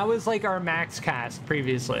 That was like our max cast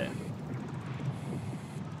previously.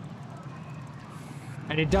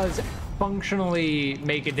 And it does functionally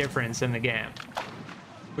make a difference in the game,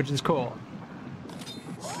 which is cool.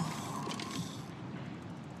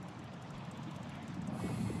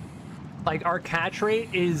 Like our catch rate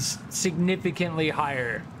is significantly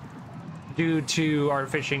higher due to our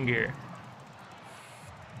fishing gear.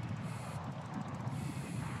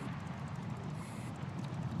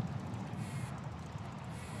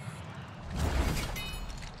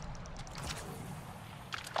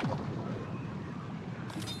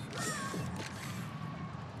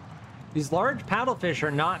 These large paddlefish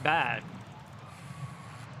are not bad.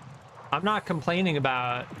 I'm not complaining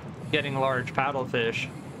about getting large paddlefish.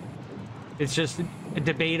 It's just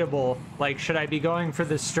debatable. Like, should I be going for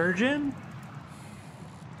the sturgeon?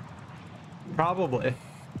 Probably.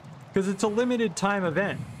 Because it's a limited time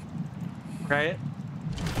event. right?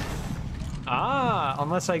 Ah,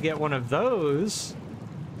 unless I get one of those.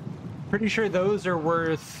 Pretty sure those are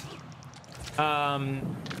worth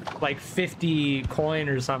like 50 coin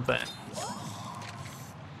or something.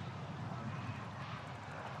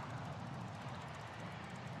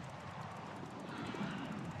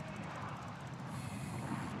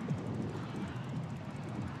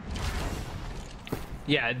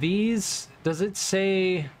 Yeah, these, does it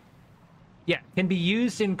say? Yeah, can be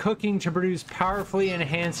used in cooking to produce powerfully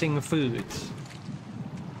enhancing foods.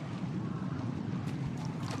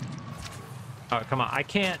 Oh, come on. I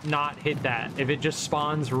can't not hit that if it just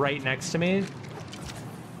spawns right next to me.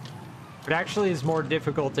 It actually is more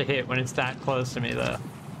difficult to hit when it's that close to me, though.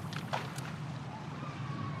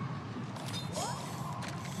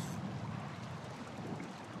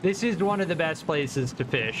 This is one of the best places to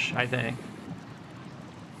fish, I think,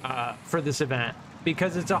 for this event.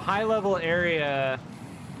 Because it's a high-level area,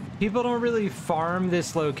 people don't really farm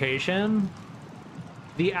this location.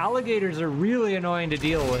 The alligators are really annoying to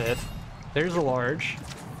deal with. There's a large.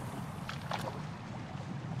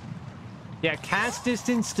 Yeah, cast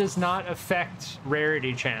distance does not affect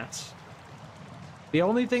rarity chance. The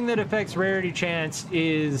only thing that affects rarity chance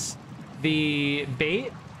is the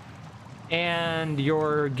bait and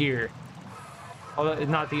your gear. Although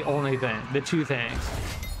it's not the only thing, the two things.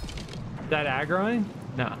 Is that aggroing?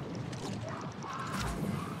 No.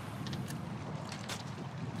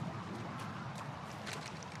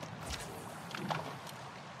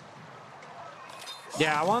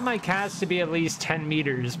 Yeah, I want my cast to be at least 10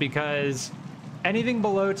 meters because anything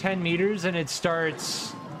below 10 meters and it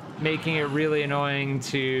starts making it really annoying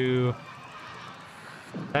to...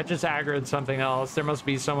 That just aggroed something else. There must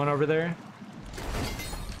be someone over there.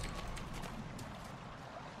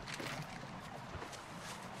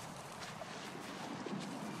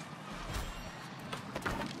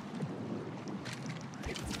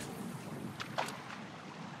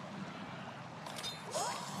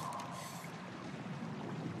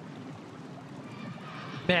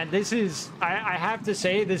 Man, this is, I have to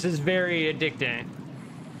say, this is very addicting.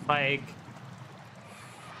 Like,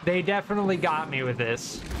 they definitely got me with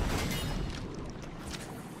this.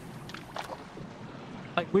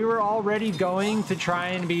 Like, we were already going to try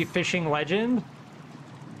and be fishing legend.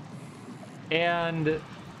 And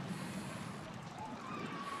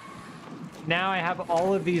now I have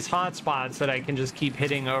all of these hotspots that I can just keep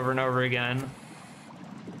hitting over and over again.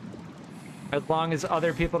 As long as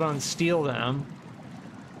other people don't steal them.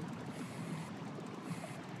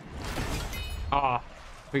 Ah,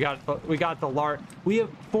 we got the large. We have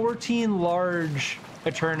 14 large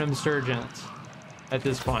Aeturnum Sturgeons at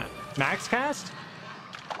this point. Max cast?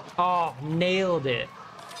 Oh, nailed it.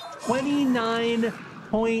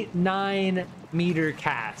 29.9 meter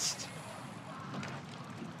cast.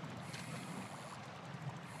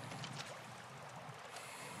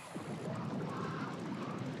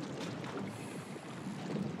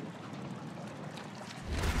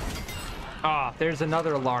 Ah, there's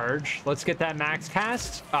another large. Let's get that max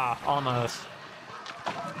cast. Ah, almost.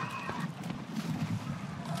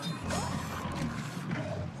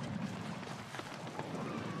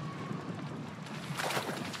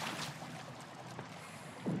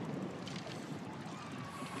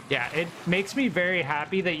 Yeah, it makes me very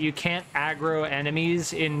happy that you can't aggro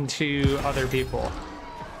enemies into other people.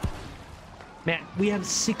 Man, we have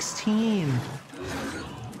 16.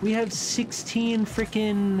 We have 16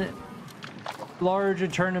 freaking large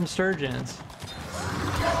Aeturnum Sturgeons.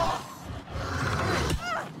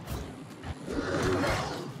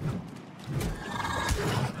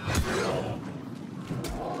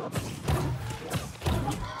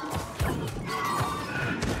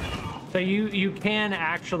 So you can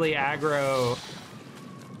actually aggro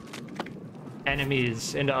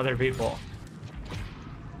enemies into other people.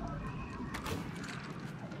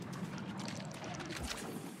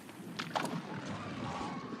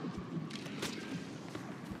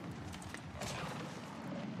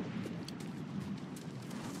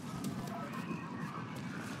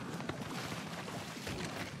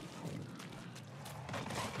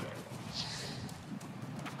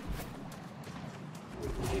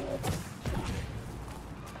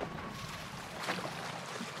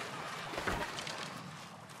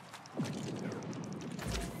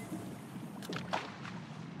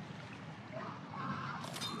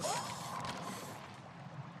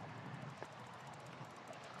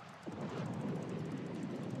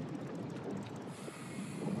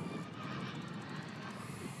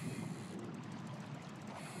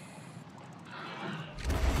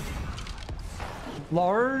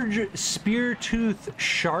 Large spear-tooth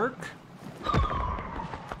shark.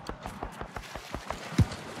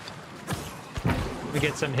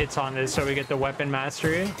 get some hits on this so we get the weapon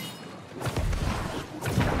mastery.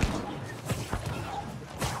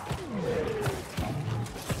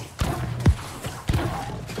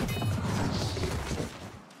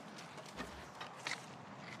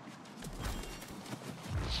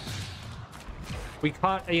 We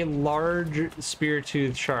caught a large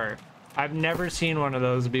spear-toothed shark. I've never seen one of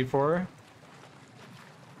those before.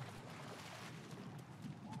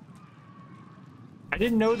 I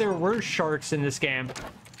didn't know there were sharks in this game.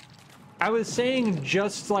 I was saying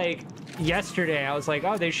just like yesterday, I was like,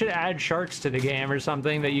 oh, they should add sharks to the game or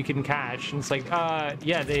something that you can catch. And it's like,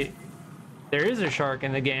 yeah, there is a shark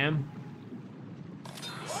in the game.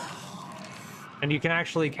 And you can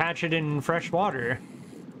actually catch it in fresh water.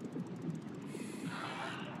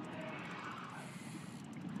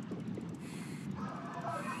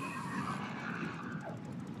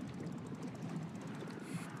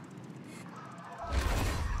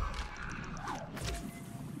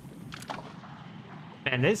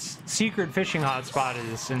 And this secret fishing hotspot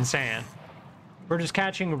is insane. We're just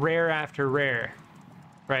catching rare after rare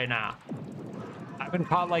right now. I haven't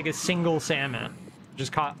caught like a single salmon.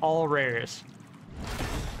 Just caught all rares.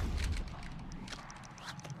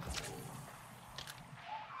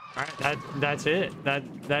 All right, that's it. That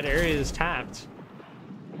area is tapped.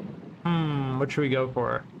 What should we go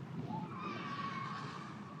for?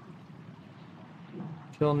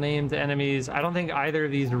 Kill named enemies. I don't think either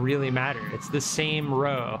of these really matter. It's the same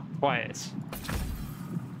row twice.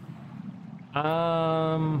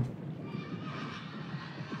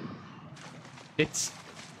 It's...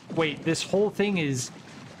 Wait, this whole thing is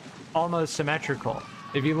almost symmetrical,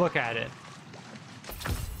 if you look at it.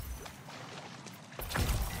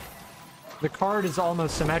 The card is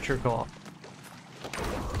almost symmetrical.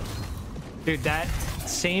 Dude, that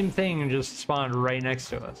same thing just spawned right next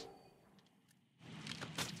to us.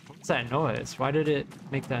 What's that noise? Why did it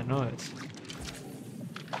make that noise?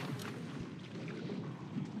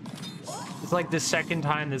 It's like the second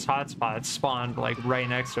time this hotspot spawned like right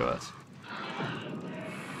next to us.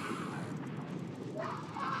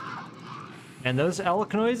 And those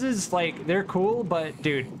elk noises, like, they're cool, but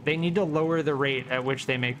dude, they need to lower the rate at which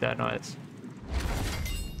they make that noise.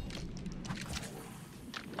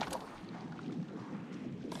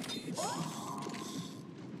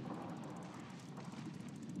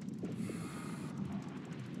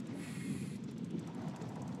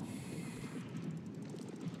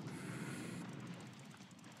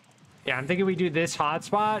 Yeah, I'm thinking we do this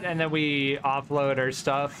hotspot and then we offload our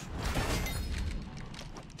stuff.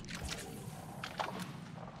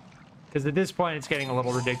 Because at this point, it's getting a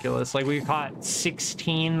little ridiculous. Like, we caught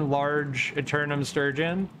 16 large Aeturnum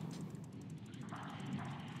Sturgeon.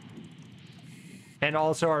 And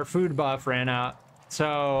also our food buff ran out.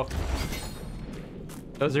 So,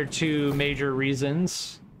 those are two major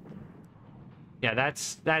reasons. Yeah,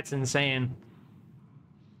 that's insane.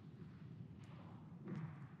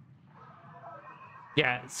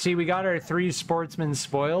 Yeah, see, we got our 3 sportsman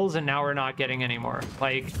spoils, and now we're not getting any more.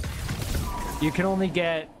 Like, you can only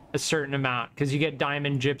get a certain amount because you get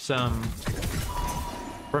diamond gypsum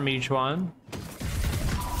from each one.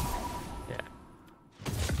 Yeah.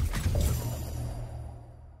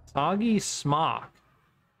 Soggy smock.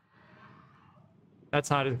 That's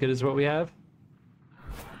not as good as what we have.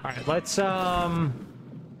 All right, let's well,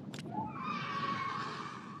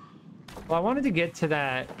 I wanted to get to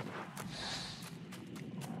that.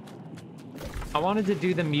 I wanted to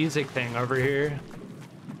do the music thing over here.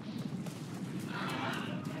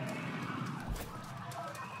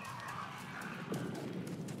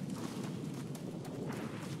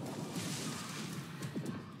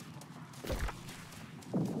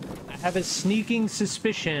 I have a sneaking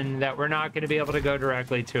suspicion that we're not going to be able to go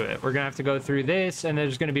directly to it. We're going to have to go through this, and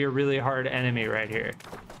there's going to be a really hard enemy right here.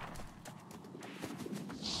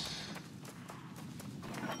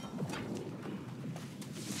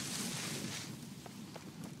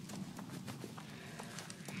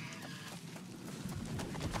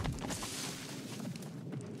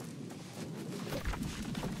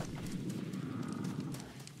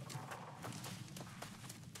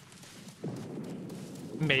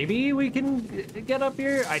 Maybe we can get up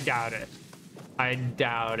here? I doubt it. I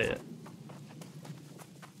doubt it.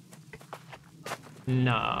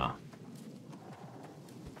 Nah.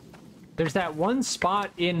 There's that one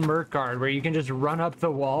spot in Mirkgard where you can just run up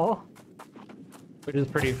the wall, which is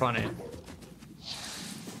pretty funny.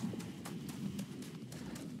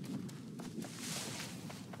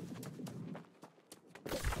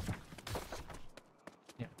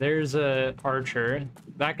 Yeah, there's a archer.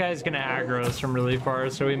 That guy's gonna aggro us from really far,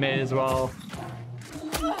 so we may as well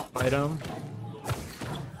fight him.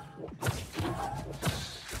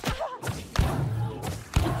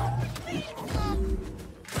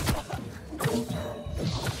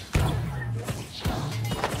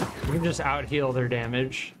 can just out heal their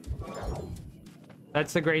damage.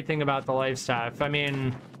 That's the great thing about the life staff. I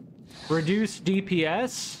mean, reduce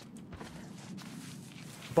DPS,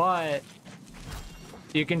 but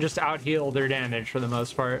you can just out heal their damage for the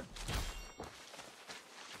most part.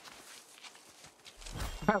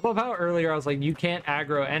 I love how earlier I was like, you can't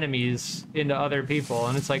aggro enemies into other people,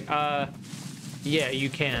 and it's like, yeah, you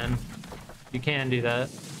can. You can do that.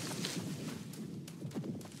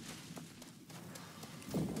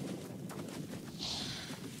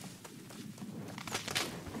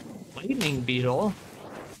 Lightning beetle.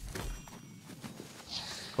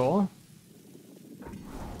 Cool.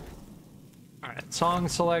 Alright, song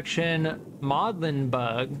selection, maudlin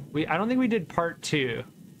bug. I don't think we did part 2.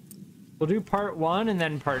 We'll do part 1 and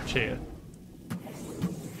then part 2.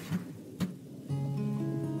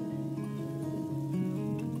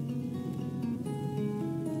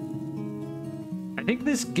 I think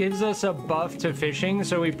this gives us a buff to fishing,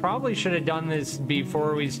 so we probably should have done this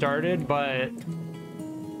before we started, but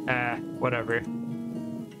whatever.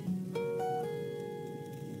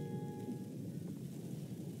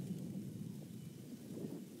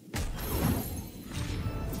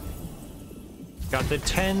 Got the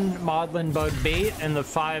 10 maudlin bug bait and the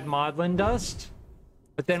 5 maudlin dust,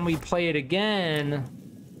 but then we play it again.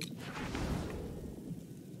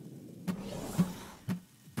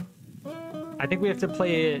 I think we have to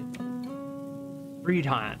play it 3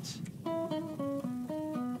 times.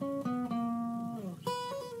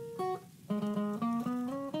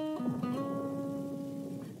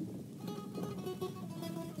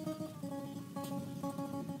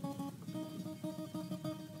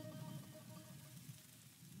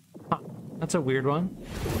 Huh, that's a weird one.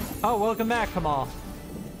 Oh, welcome back, Kamal.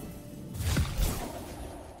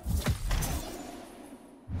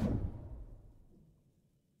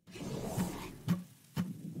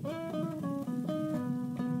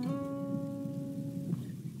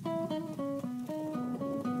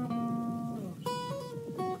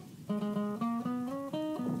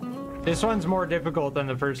 This one's more difficult than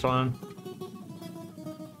the first one.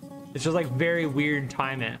 It's just like very weird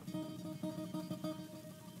timing.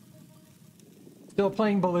 Still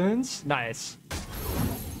playing balloons? Nice.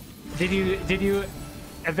 Did you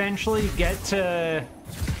eventually get to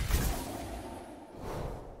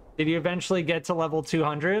level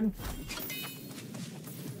 200?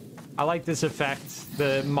 I like this effect,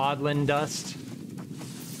 the maudlin dust.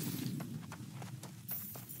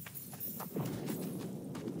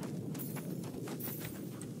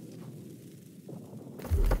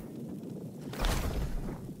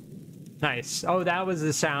 Nice. Oh, that was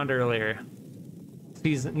the sound earlier.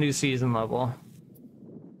 New season level.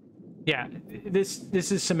 Yeah, this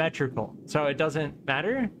is symmetrical, so it doesn't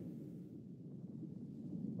matter.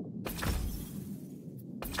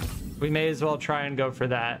 We may as well try and go for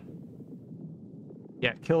that.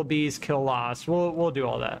 Yeah, kill bees, kill lost. We'll do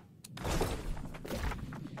all that.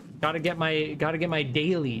 Gotta get my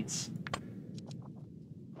dailies.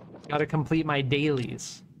 Gotta complete my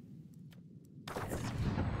dailies.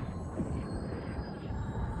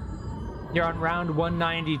 You're on round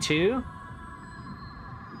 192.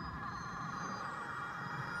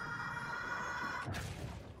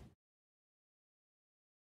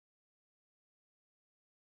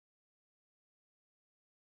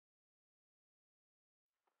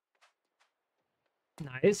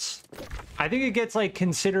 Nice. I think it gets like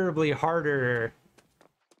considerably harder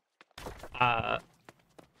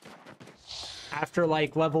after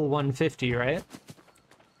like level 150, right?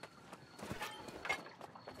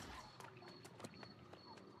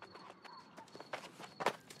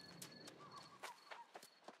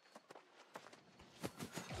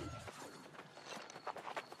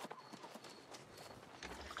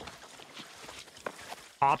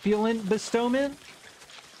 Opulent bestowment?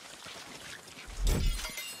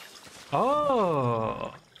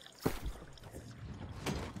 Oh.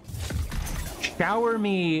 Shower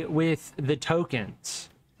me with the tokens.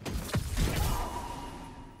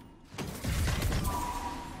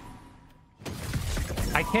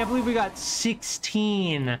 I can't believe we got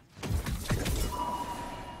 16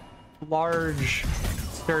 large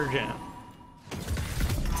sturgeon.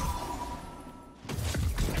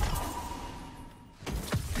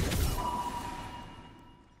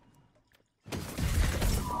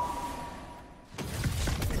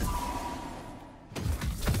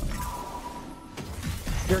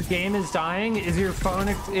 Your game is dying? Is your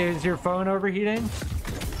phone overheating?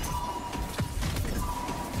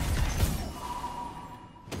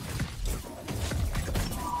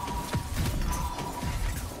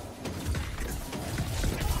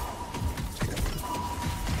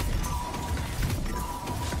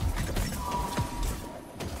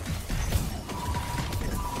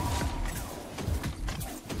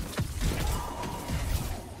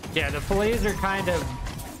 Yeah, the fillets are kind of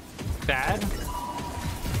bad.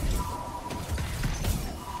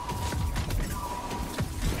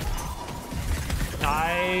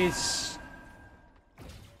 Nice.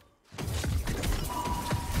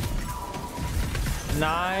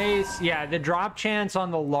 Nice. Yeah, the drop chance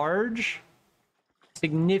on the large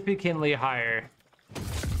significantly higher.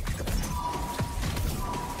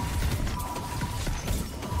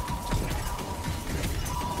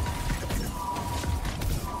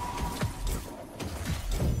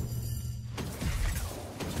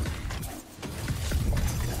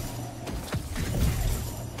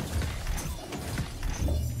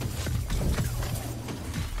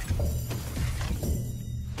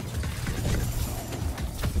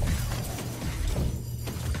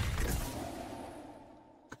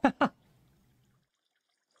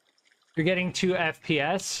 You're getting 2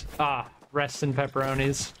 FPS. Ah, rest in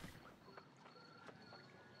pepperonis.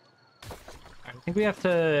 I think we have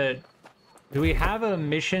to... Do we have a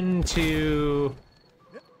mission to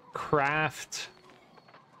craft...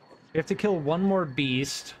 We have to kill one more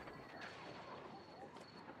beast.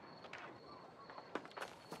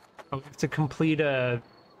 Oh, we have to complete a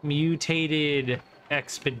mutated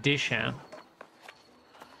expedition.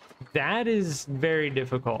 That is very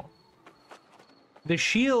difficult. The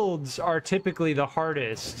shields are typically the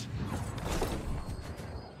hardest.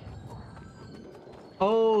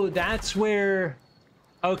 Oh, that's where...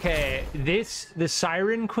 Okay, the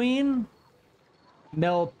Siren Queen,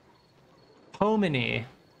 Melpomene,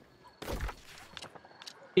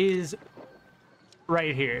 is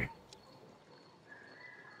right here.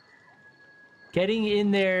 Getting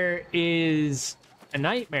in there is a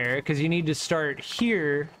nightmare because you need to start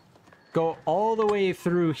here, go all the way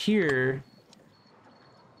through here,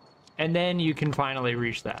 and then you can finally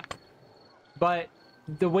reach that. But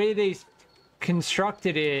the way they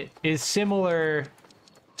constructed it is similar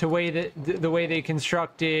to the way they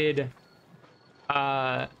constructed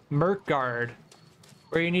Mirkgard,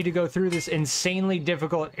 where you need to go through this insanely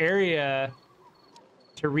difficult area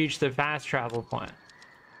to reach the fast travel point.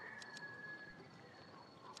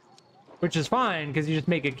 Which is fine, because you just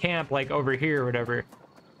make a camp, like, over here or whatever.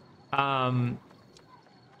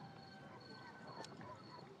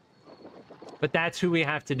 But that's who we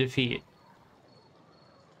have to defeat.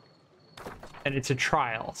 And it's a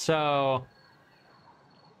trial, so...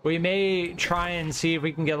 We may try and see if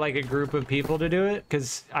we can get, like, a group of people to do it,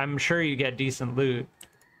 because I'm sure you get decent loot.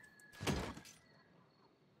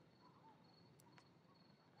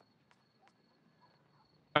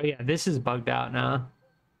 Oh yeah, this is bugged out now.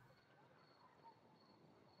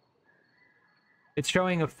 It's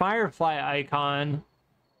showing a firefly icon,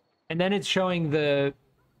 and then it's showing the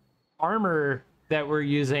armor that we're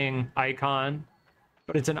using icon,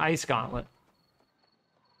 but it's an ice gauntlet.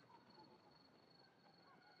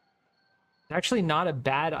 It's actually not a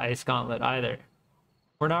bad ice gauntlet either.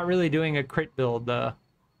 We're not really doing a crit build though.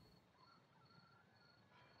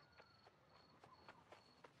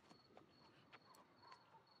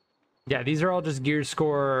 Yeah, these are all just gear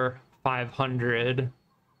score 500.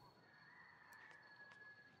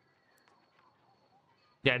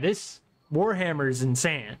 Yeah, this Warhammer is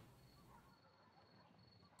insane.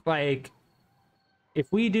 Like,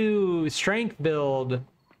 if we do strength build,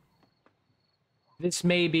 this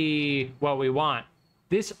may be what we want.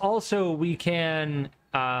 This also we can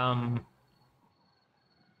put on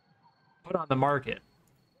the market.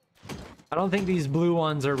 I don't think these blue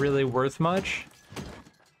ones are really worth much.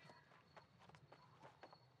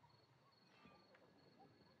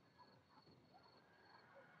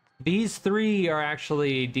 These 3 are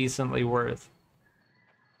actually decently worth.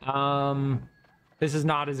 This is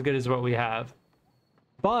not as good as what we have.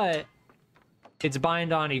 But it's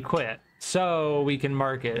bind on equip, so we can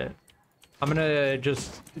market it. I'm gonna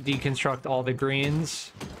just deconstruct all the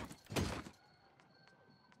greens.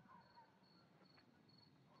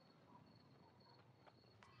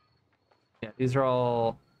 Yeah, these are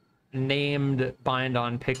all named bind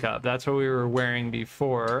on pickup. That's what we were wearing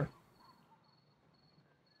before.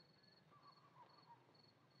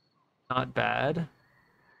 Not bad.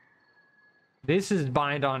 This is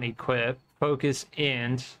bind on equip, focus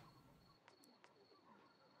int.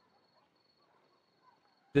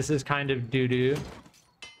 This is kind of doo-doo.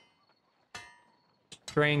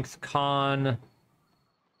 Strength con,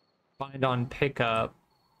 bind on pickup.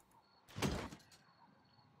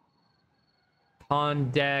 Con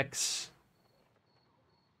dex,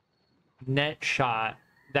 net shot.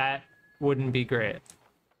 That wouldn't be great.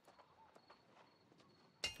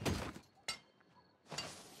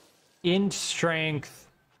 Int strength.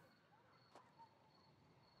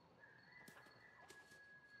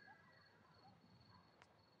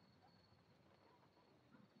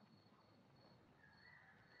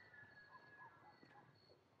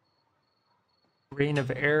 Rain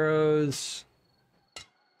of arrows.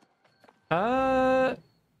 That's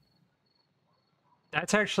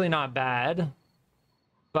actually not bad,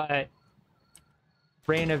 but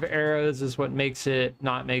rain of arrows is what makes it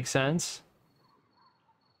not make sense.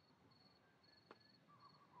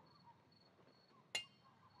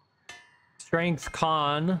 Strength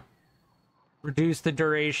con. Reduce the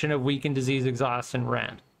duration of weakened, disease, exhaust, and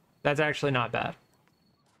rend. That's actually not bad.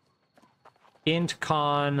 Int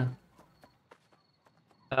con.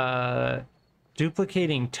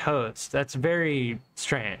 Duplicating toast. That's very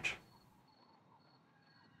strange.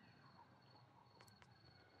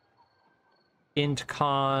 Int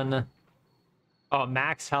con. Oh,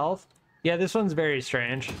 max health. Yeah, this one's very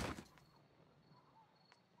strange.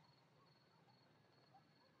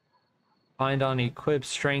 Find on equip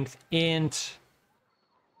strength int.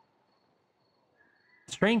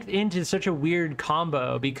 Strength int is such a weird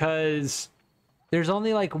combo because there's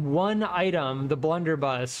only like one item, the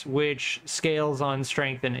blunderbuss, which scales on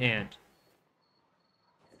strength and int.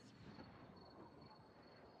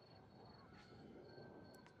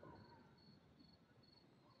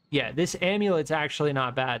 Yeah, this amulet's actually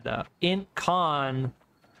not bad though. Int con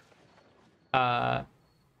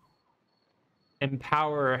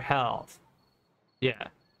empower health. Yeah.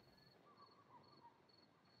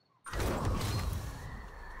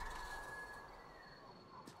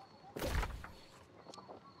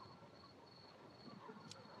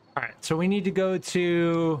 Alright, so we need to go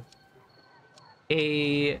to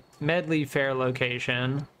a Medleyfaire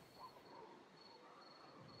location.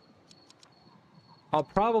 I'll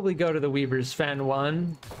probably go to the Weaver's Fen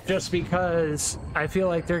one, just because I feel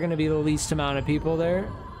like they're going to be the least amount of people there.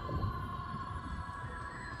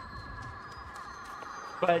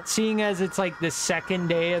 But seeing as it's like the second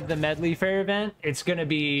day of the Medleyfaire event, it's going to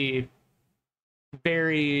be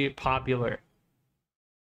very popular.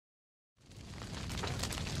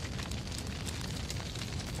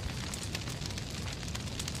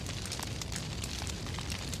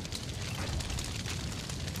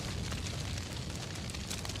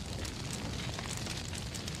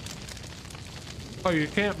 Oh, you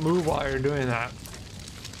can't move while you're doing that.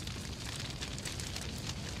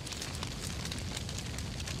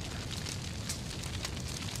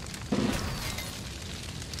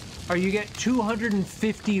 Oh, you get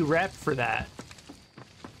 250 rep for that.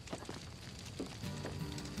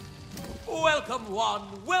 Welcome one,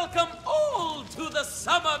 welcome all to the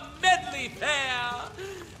Summer Medleyfaire.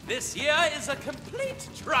 This year is a complete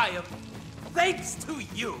triumph, thanks to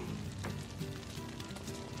you.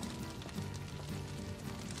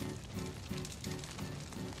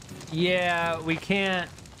 Yeah, we can't.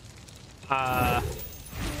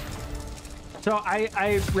 So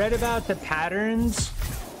I read about the patterns.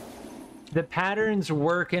 The patterns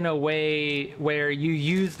work in a way where you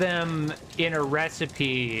use them in a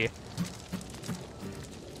recipe.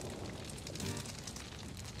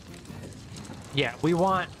 Yeah,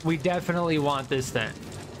 we definitely want this thing.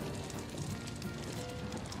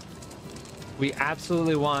 We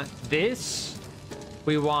absolutely want this.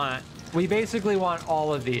 We basically want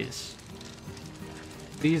all of these.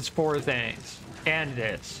 These 4 things. And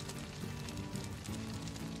this.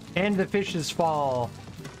 And the Fish's Fall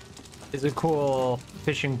is a cool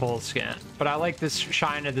fishing pole skin. But I like this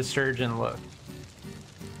Shine of the Sturgeon look.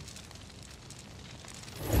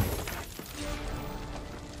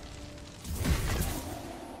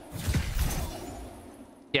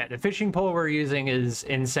 Yeah, the fishing pole we're using is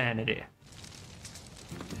insanity.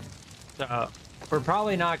 So we're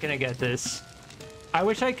probably not going to get this. I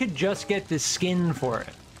wish I could just get the skin for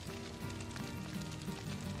it.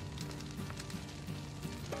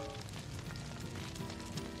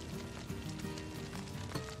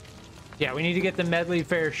 Yeah, we need to get the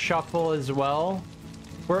Medleyfaire shuffle as well.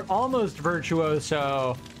 We're almost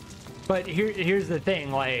virtuoso, but here's the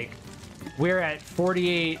thing, like, we're at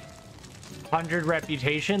 4,800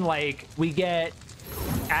 reputation. Like, we get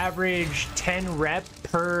average 10 rep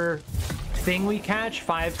per thing we catch,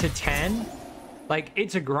 5 to 10. Like,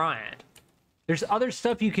 it's a grind. There's other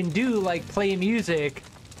stuff you can do, like play music,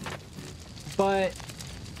 but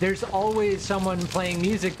there's always someone playing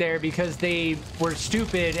music there because they were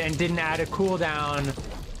stupid and didn't add a cooldown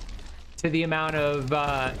to the amount of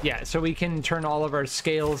yeah, so we can turn all of our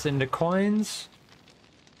scales into coins.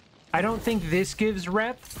 I don't think this gives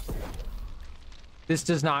rep. This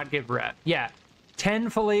does not give rep. Yeah, 10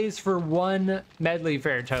 fillets for 1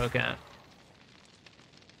 Medleyfaire token,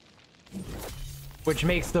 which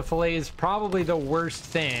makes the fillets probably the worst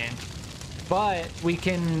thing. But we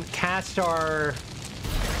can cast our...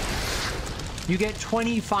 You get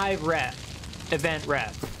 25 rep, event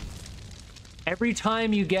rep. Every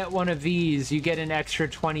time you get one of these, you get an extra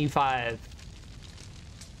 25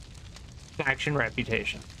 faction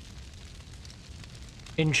reputation.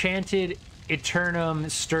 Enchanted Aeturnum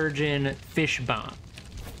Sturgeon Fishbone,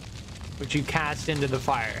 which you cast into the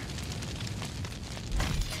fire.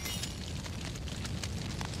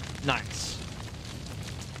 Nice.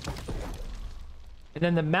 And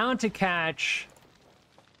then the mount to catch,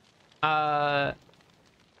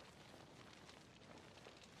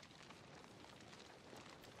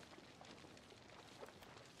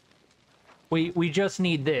 we just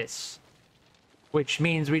need this, which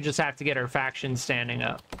means we just have to get our faction standing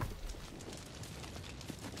up.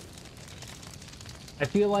 I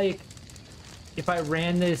feel like if I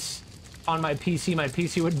ran this on my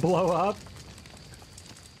PC would blow up.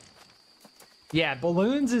 Yeah,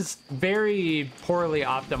 balloons is very poorly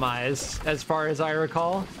optimized as far as I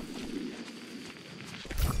recall.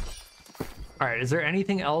 All right, is there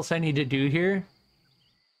anything else I need to do here?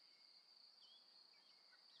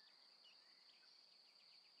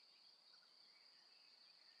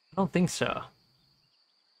 I don't think so.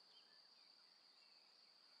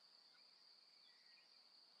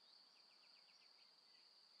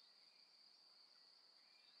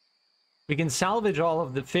 We can salvage all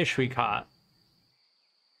of the fish we caught.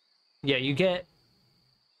 Yeah, you get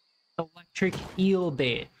electric eel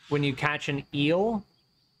bait when you catch an eel,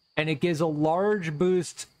 and it gives a large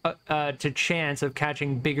boost to chance of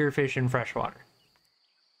catching bigger fish in freshwater.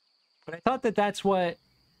 But I thought that that's what...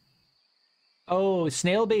 Oh,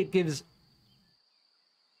 snail bait gives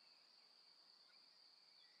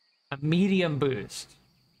a medium boost.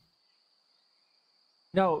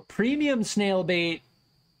 No, premium snail bait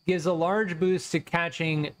gives a large boost to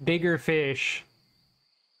catching bigger fish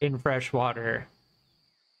in freshwater.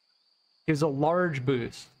 Gives a large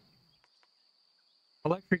boost.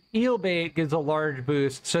 Electric eel bait gives a large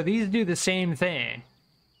boost. So these do the same thing.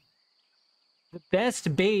 The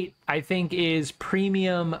best bait, I think, is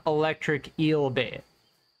premium electric eel bait.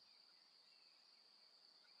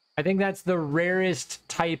 I think that's the rarest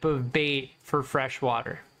type of bait for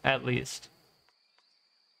freshwater, at least.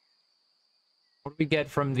 What do we get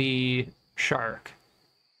from the shark?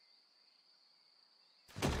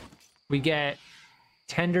 We get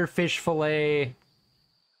tender fish fillet.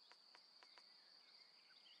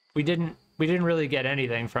 We didn't really get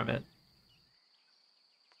anything from it.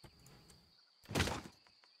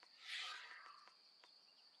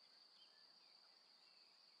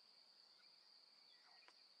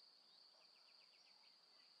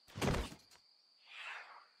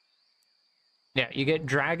 Yeah, you get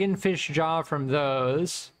dragonfish jaw from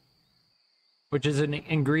those, which is an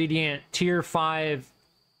ingredient tier 5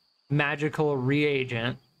 magical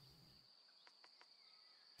reagent.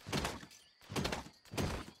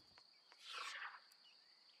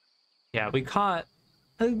 Yeah, we caught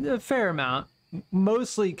a fair amount,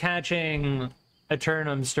 mostly catching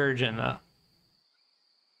Aeturnum Sturgeon, though.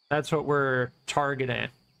 That's what we're targeting.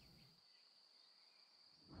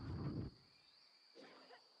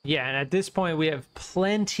 Yeah, and at this point we have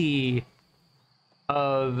plenty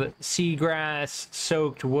of seagrass,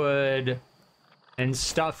 soaked wood, and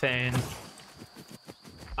stuffing.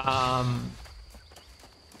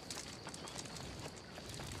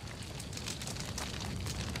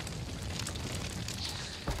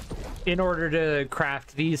 In order to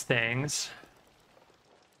craft these things.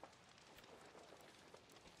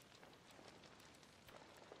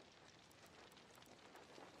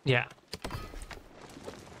 Yeah.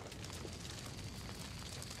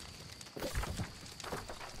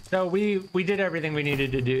 So we did everything we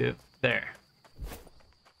needed to do there.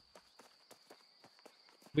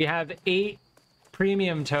 We have 8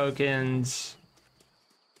 premium tokens.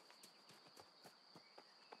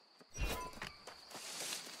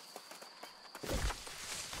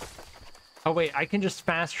 Oh wait, I can just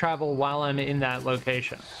fast travel while I'm in that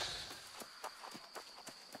location.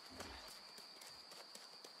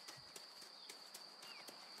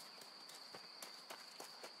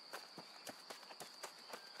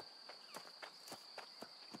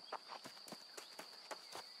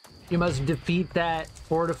 You must defeat that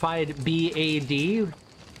fortified BAD.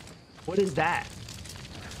 What is that?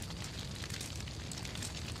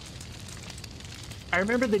 I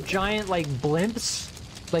remember the giant, like, blimps.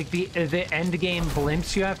 Like, the end game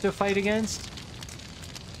blimps you have to fight against.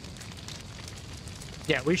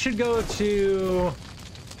 Yeah, we should go to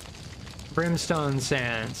Brimstone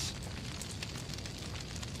Sands.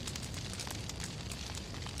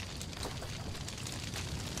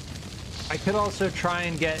 I could also try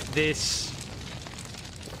and get this.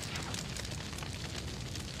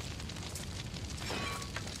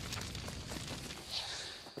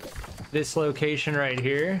 this location right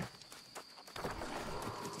here.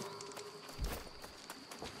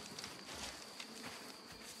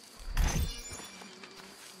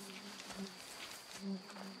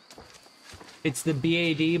 It's the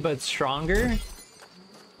BAD, but stronger.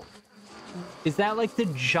 Is that like the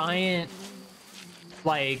giant,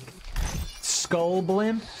 like, skull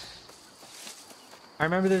blimp? I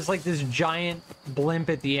remember there's like this giant blimp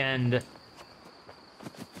at the end.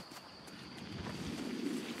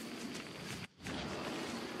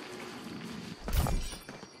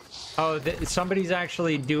 Oh, somebody's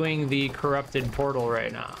actually doing the corrupted portal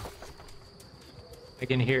right now. I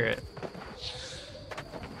can hear it.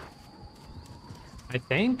 I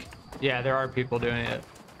think? Yeah, there are people doing it.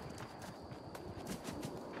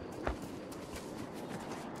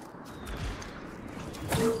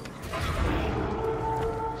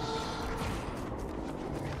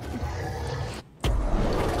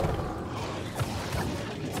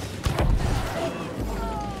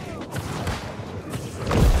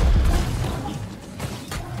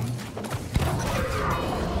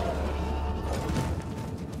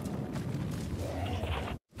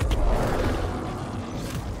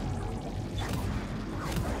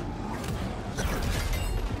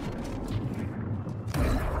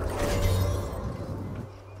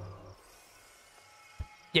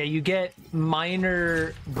 Yeah, you get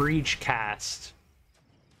minor breach cast.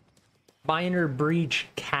 Minor breach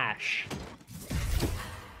cache.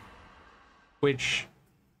 Which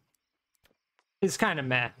is kind of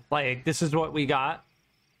meh. Like, this is what we got.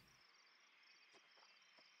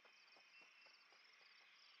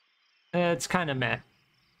 It's kind of meh.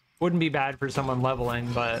 Wouldn't be bad for someone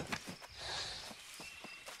leveling, but...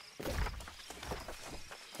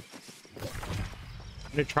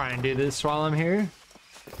 I'm gonna try and do this while I'm here.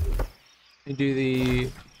 Do the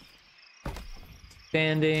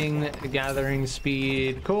standing, gathering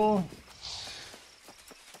speed. Cool.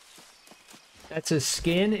 That's a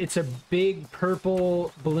skin. It's a big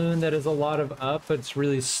purple balloon that has a lot of up, but it's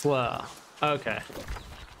really slow. Okay.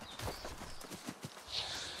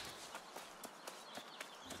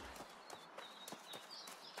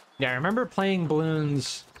 Yeah, I remember playing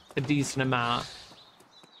balloons a decent amount.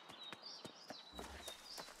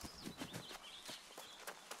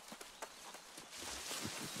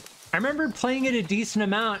 I remember playing it a decent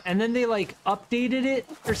amount, and then they, like, updated it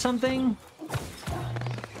or something.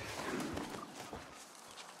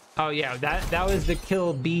 Oh, yeah, that was the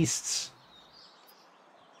kill beasts.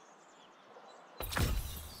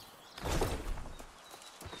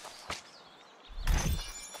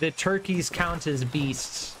 The turkeys count as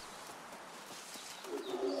beasts.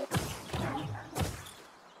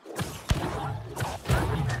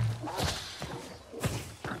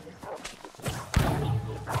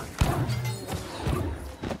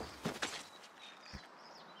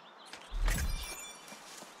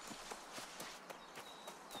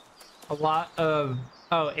 A lot of...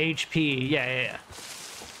 Oh, HP. Yeah.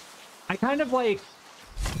 I kind of, like...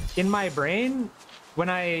 In my brain, when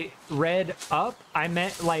I read up, I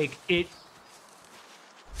meant, like, it...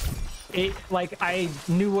 Like, I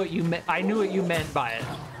knew what you meant. I knew what you meant by it.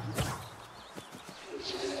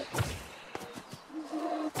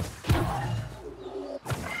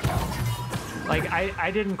 Like,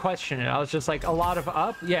 I didn't question it. I was just like, a lot of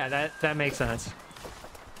up? Yeah, that makes sense.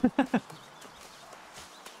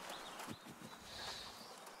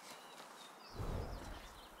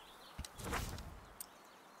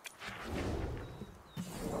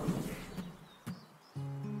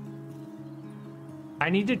 I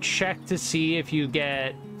need to check to see if you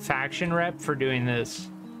get faction rep for doing this.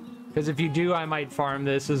 Because if you do, I might farm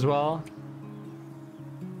this as well.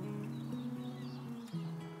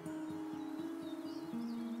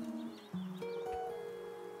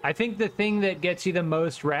 I think the thing that gets you the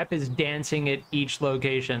most rep is dancing at each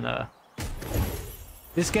location, though.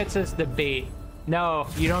 This gets us the bait. No,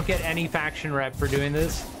 you don't get any faction rep for doing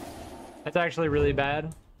this. That's actually really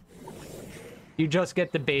bad. You just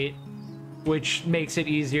get the bait, which makes it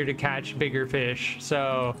easier to catch bigger fish.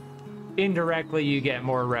 So indirectly, you get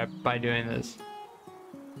more rep by doing this.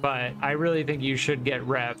 But I really think you should get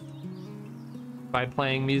rep by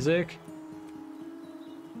playing music.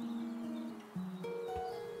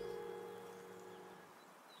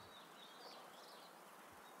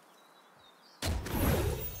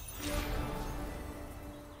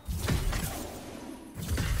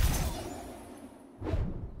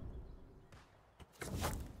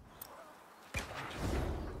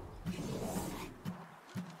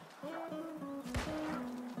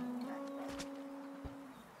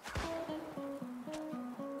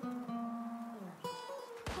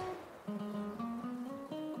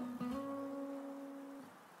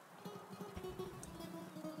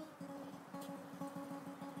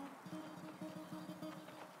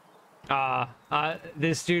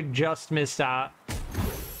 This dude just missed out.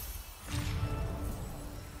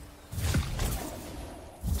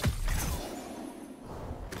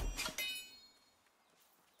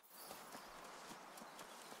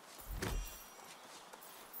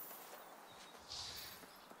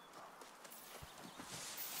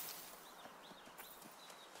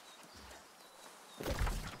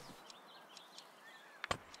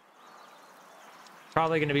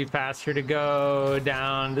 Probably going to be faster to go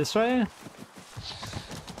down this way.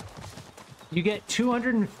 You get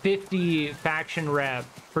 250 faction rep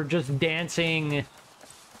for just dancing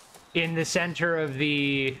in the center of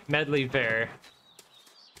the Medleyfaire.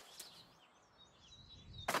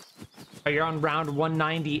 Oh, you're on round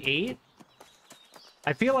 198?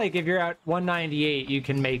 I feel like if you're at 198, you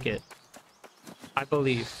can make it. I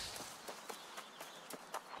believe.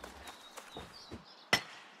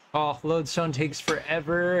 Oh, lodestone takes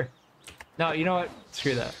forever. No, you know what?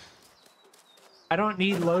 Screw that. I don't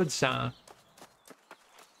need lodestone.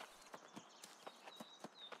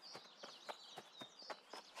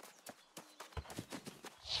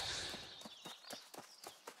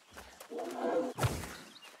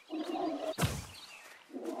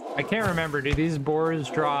 I can't remember. Do these boars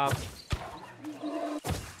drop?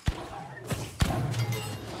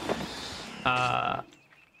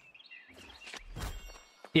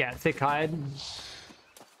 Yeah, thick hide.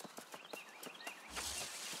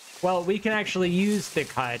 Well, we can actually use thick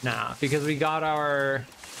hide now because we got our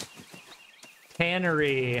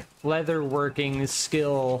tannery leatherworking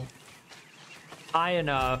skill high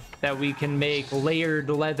enough that we can make layered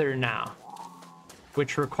leather now,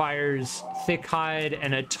 which requires thick hide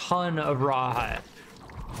and a ton of rawhide.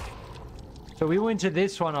 So we went to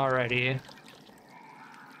this one already.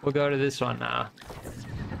 We'll go to this one now.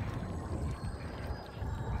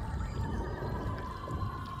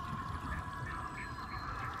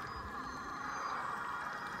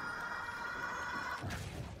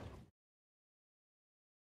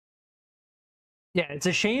 Yeah, it's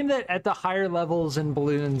a shame that at the higher levels in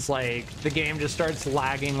balloons, like, the game just starts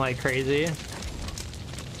lagging like crazy.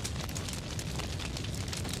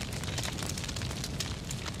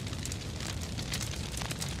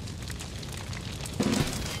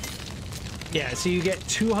 Yeah, so you get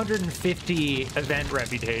 250 event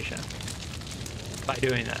reputation by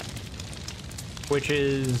doing that, which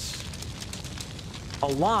is a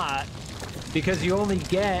lot because you only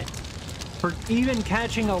get, for even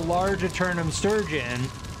catching a large Aeturnum Sturgeon,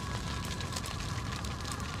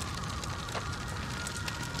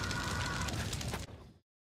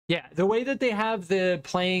 yeah, the way that they have the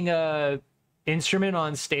playing a instrument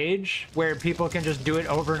on stage where people can just do it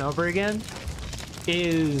over and over again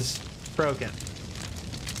is broken.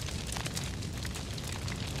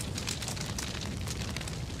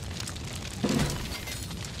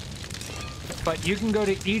 But you can go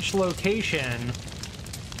to each location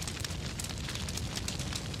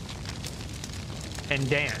and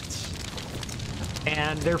dance,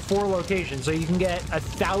 and there are 4 locations, so you can get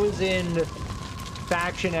 1,000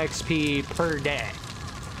 faction XP per day.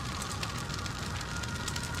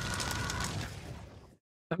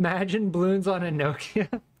 Imagine balloons on a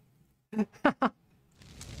Nokia.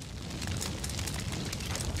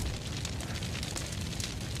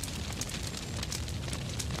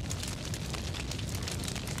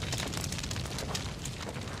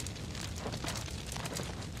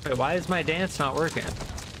 Wait, why is my dance not working?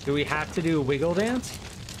 Do we have to do a wiggle dance?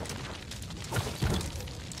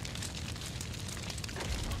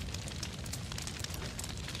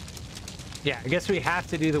 Yeah, I guess we have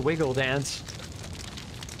to do the wiggle dance.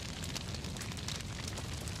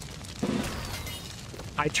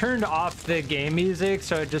 I turned off the game music,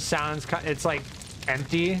 so it just sounds, it's like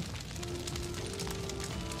empty.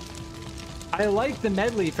 I like the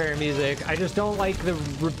Medleyfaire music. I just don't like the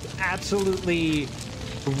absolutely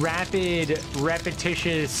rapid,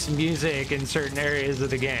 repetitious music in certain areas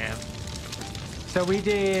of the game. So we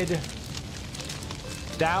did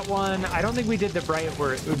that one. I don't think we did the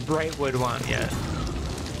Brightwood one yet.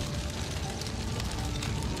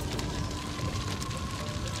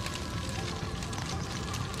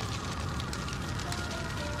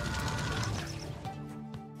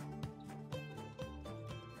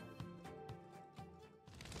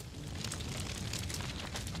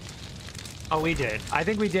 Oh, we did. I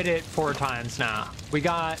think we did it 4 times now. We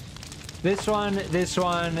got this one, this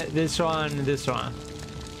one, this one, this one.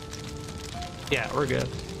 Yeah, we're good.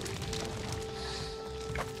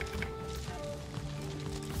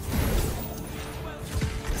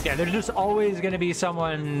 Yeah, there's just always going to be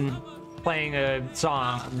someone playing a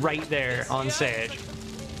song right there on stage.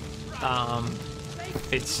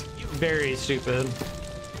 It's very stupid.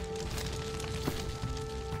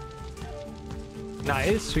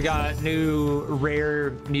 Nice. We got new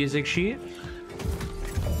rare music sheet.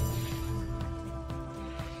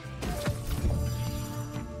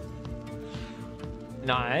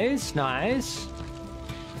 Nice, nice.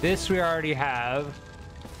 This we already have.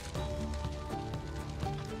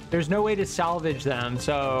 There's no way to salvage them,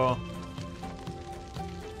 so...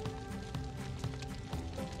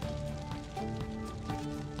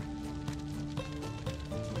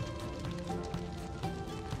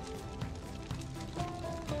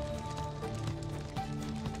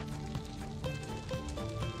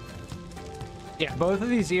 Yeah, both of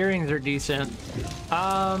these earrings are decent.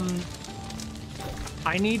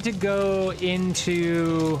 I need to go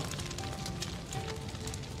into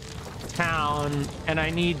town and I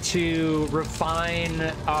need to refine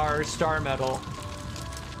our star metal.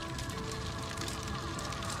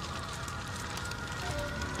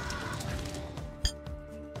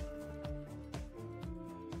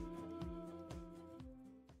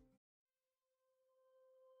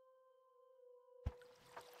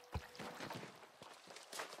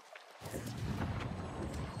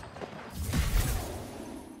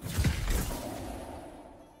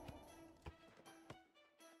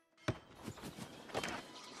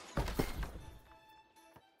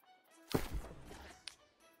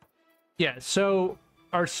 Yeah, so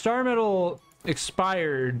our star metal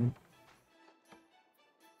expired.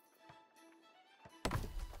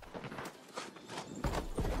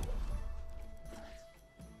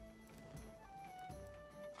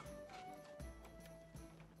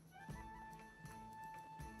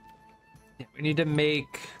 Yeah, we need to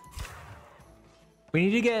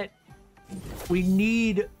we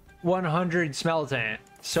need 100 smelting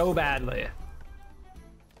so badly.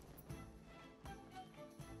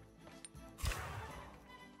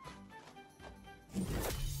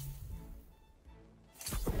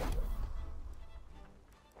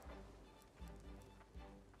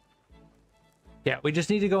 Yeah, we just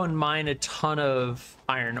need to go and mine a ton of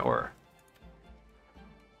iron ore.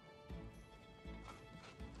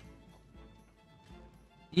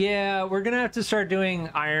 Yeah, we're gonna have to start doing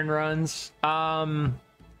iron runs. And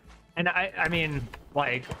I mean,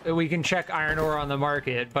 like, we can check iron ore on the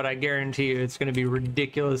market, but I guarantee you it's gonna be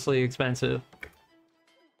ridiculously expensive.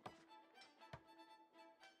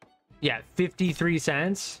 Yeah, 53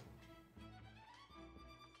 cents.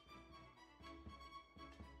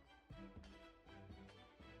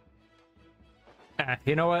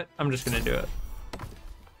 You know what? I'm just gonna do it.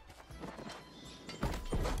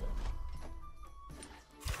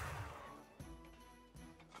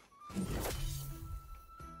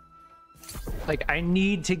 Like, I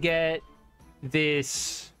need to get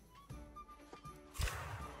this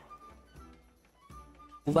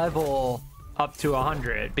level up to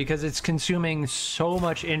 100 because it's consuming so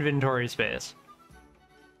much inventory space.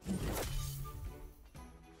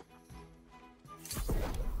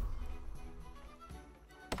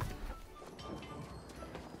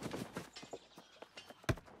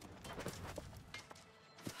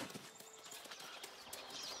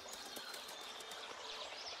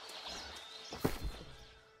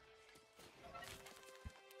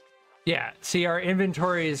 Yeah, see, our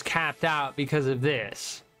inventory is capped out because of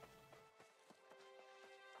this.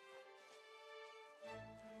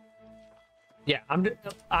 Yeah,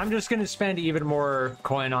 I'm just gonna spend even more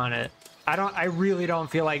coin on it. I really don't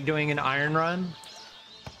feel like doing an iron run.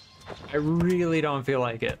 I really don't feel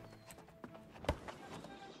like it.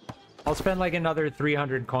 I'll spend like another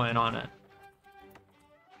 300 coin on it.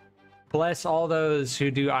 Bless all those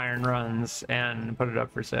who do iron runs and put it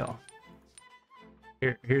up for sale.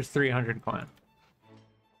 Here's 300 coin.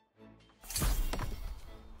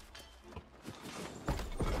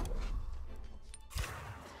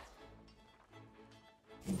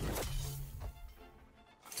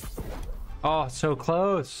 Oh, so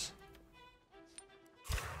close.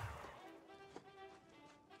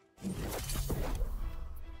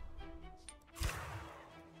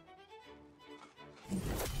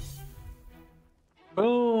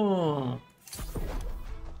 Boom.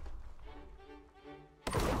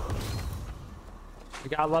 We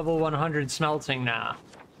got level 100 smelting now.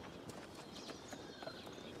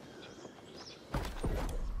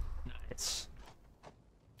 Nice.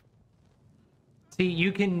 See,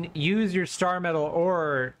 you can use your star metal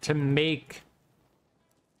ore to make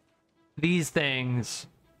these things.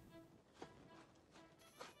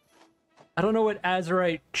 I don't know what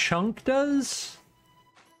azurite chunk does.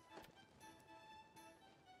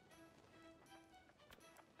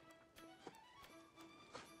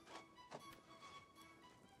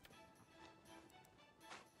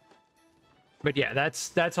 But yeah,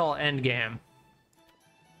 that's all end game.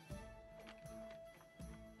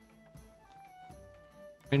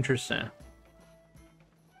 Interesting.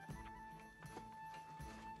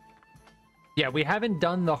 Yeah, we haven't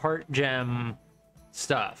done the heart gem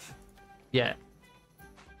stuff yet.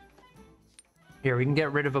 Here, we can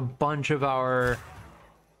get rid of a bunch of our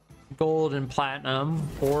gold and platinum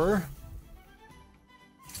ore.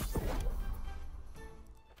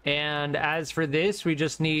 And as for this, we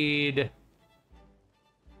just need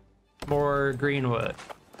more greenwood.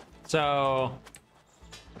 So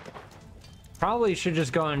probably should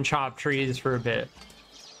just go and chop trees for a bit.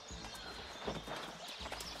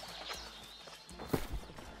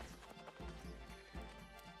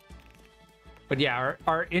 But yeah,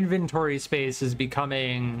 our inventory space is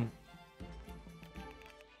becoming...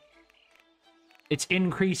 It's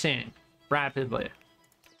increasing rapidly.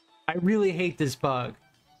 I really hate this bug.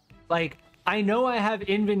 Like, I know I have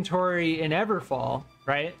inventory in Everfall,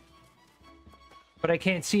 right? But I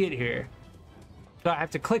can't see it here. So I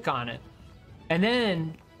have to click on it.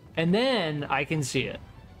 And then I can see it.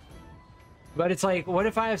 But it's like, what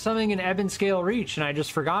if I have something in Ebb and Scale Reach and I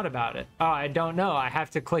just forgot about it? Oh, I don't know. I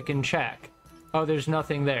have to click and check. Oh, there's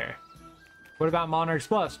nothing there. What about Monarch's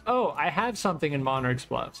Bluffs? Oh, I have something in Monarch's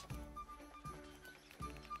Bluffs.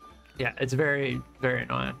 Yeah, it's very, very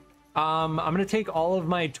annoying. I'm gonna take all of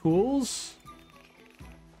my tools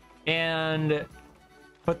and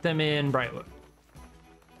put them in Brightwood.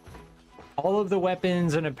 All of the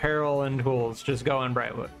weapons and apparel and tools just go in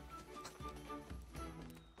Brightwood.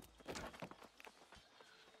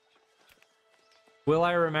 Will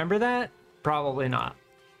I remember that? Probably not.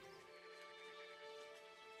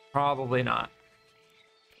 Probably not.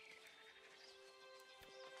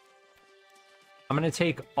 I'm gonna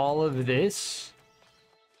take all of this.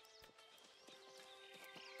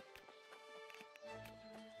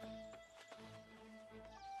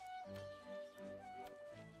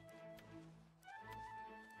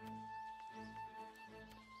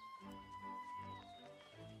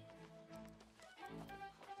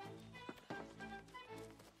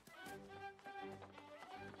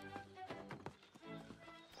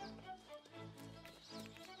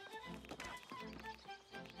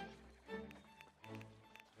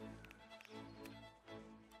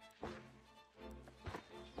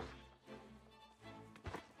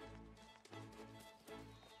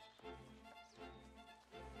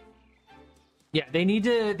 Yeah, they need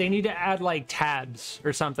to add like tabs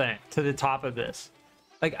or something to the top of this.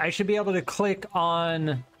 Like I should be able to click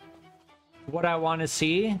on what I want to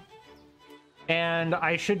see, and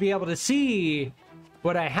I should be able to see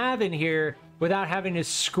what I have in here without having to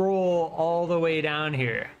scroll all the way down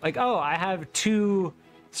here. Like, oh, I have 2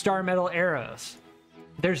 star metal arrows.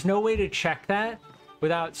 There's no way to check that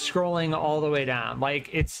without scrolling all the way down. Like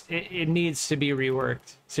it needs to be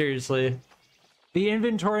reworked. Seriously. The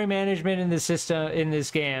inventory management in the system in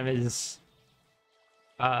this game is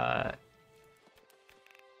very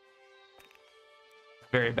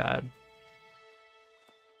bad.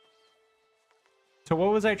 So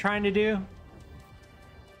what was I trying to do?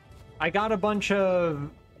 I got a bunch of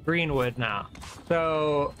greenwood now.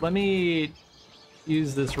 So let me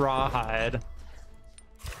use this rawhide.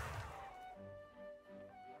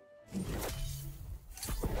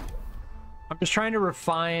 I'm just trying to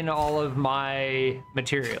refine all of my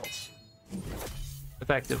materials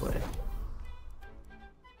effectively.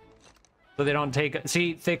 So they don't take...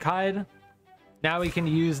 See, thick hide? Now we can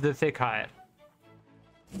use the thick hide.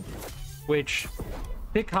 Which,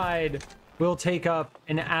 thick hide will take up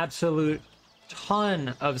an absolute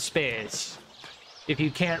ton of space if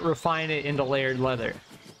you can't refine it into layered leather.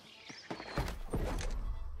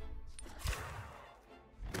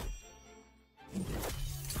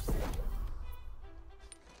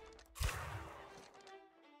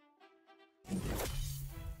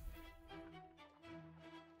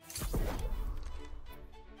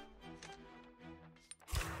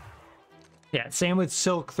 Yeah, same with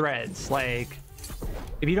silk threads. Like,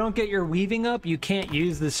 if you don't get your weaving up, you can't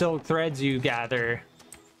use the silk threads you gather.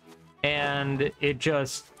 And it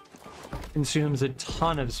just consumes a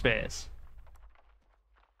ton of space.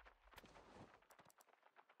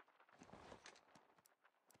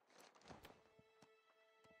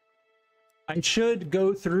 I should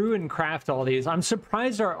go through and craft all these. I'm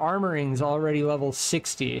surprised our armoring's already level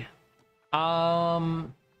 60.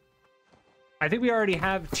 I think we already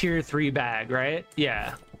have tier 3 bag, right?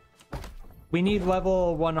 Yeah. We need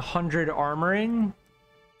level 100 armoring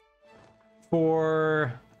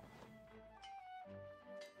for...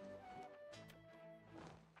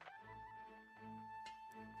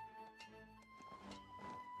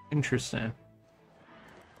 Interesting.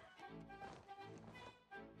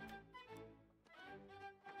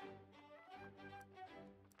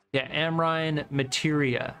 Yeah, amrine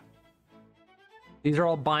materia. These are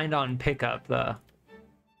all bind on pickup though.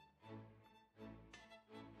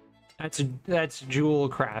 That's jewel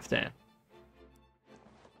crafting.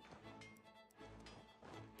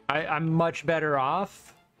 I'm much better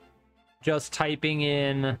off just typing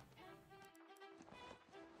in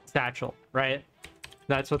satchel, right?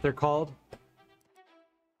 That's what they're called.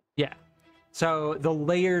 Yeah. So the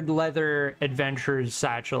layered leather adventurer's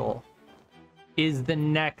satchel is the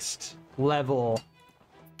next level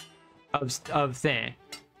of thing.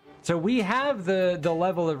 So we have the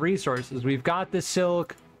level of resources. We've got the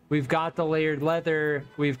silk, we've got the layered leather,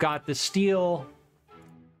 we've got the steel.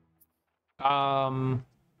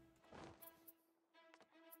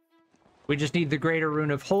 We just need the greater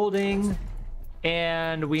rune of holding,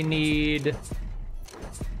 and we need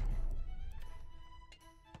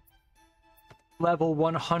level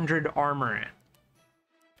 100 armoring.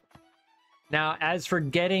 Now, as for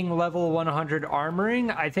getting level 100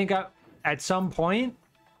 armoring, I think at some point,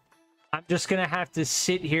 I'm just gonna have to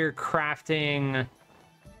sit here crafting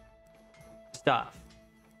stuff.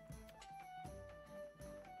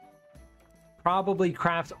 Probably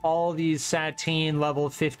craft all these Satine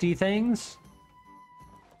level 50 things.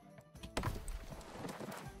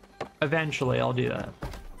 Eventually, I'll do that.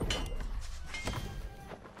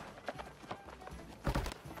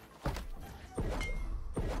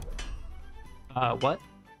 What?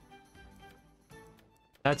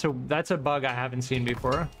 That's a bug I haven't seen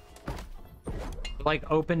before. Like,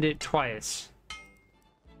 opened it twice.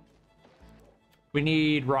 We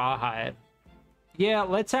need rawhide. Yeah,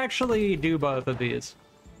 let's actually do both of these.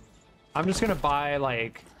 I'm just gonna buy,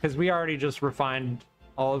 like, because we already just refined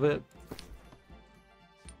all of it.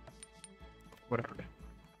 Whatever.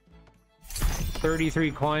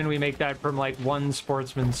 33 coin, we make that from, like, one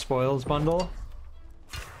sportsman spoils bundle.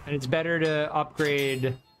 And it's better to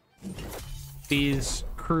upgrade these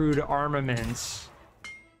crude armaments.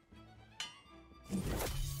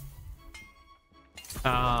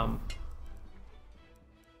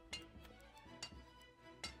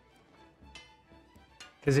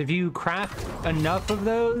 Because if you craft enough of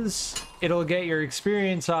those, it'll get your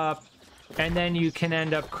experience up, and then you can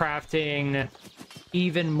end up crafting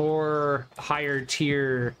even more higher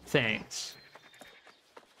tier things.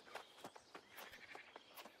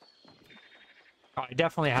 Oh, I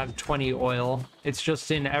definitely have 20 oil. It's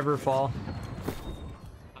just in Everfall.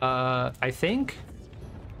 I think.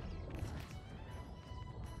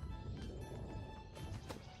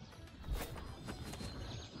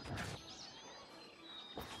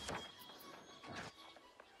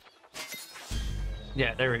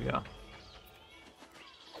 Yeah, there we go.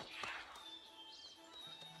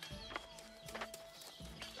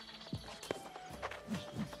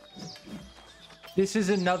 This is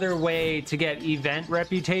another way to get event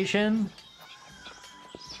reputation.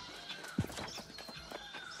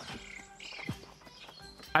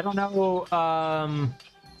 I don't know,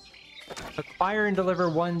 acquire and deliver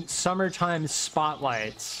 1 summertime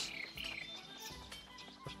spotlights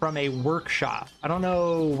from a workshop. I don't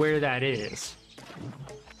know where that is.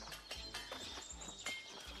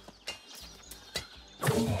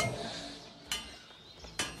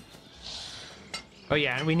 Oh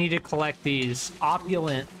yeah, and we need to collect these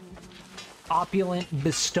opulent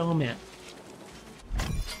bestowment.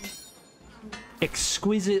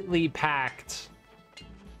 Exquisitely packed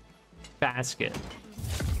basket.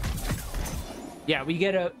 Yeah, we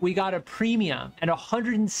got a premium and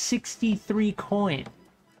 163 coin.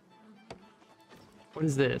 What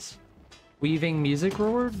is this? Weaving music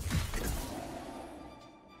reward?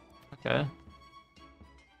 Okay.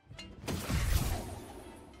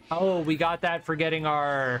 Oh, we got that for getting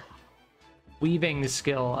our weaving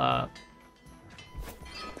skill up.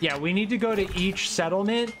 Yeah, we need to go to each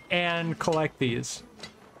settlement and collect these.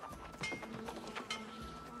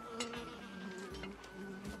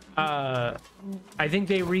 I think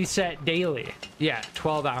they reset daily. Yeah,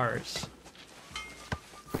 12 hours.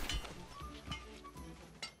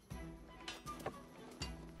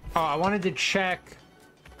 Oh, I wanted to check.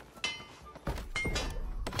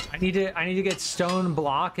 I need to get stone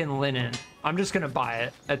block and linen. I'm just gonna buy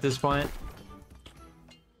it at this point.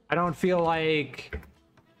 I don't feel like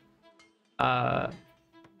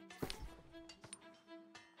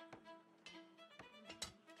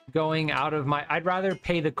going out of my... I'd rather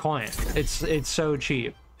pay the coin. It's so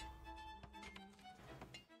cheap.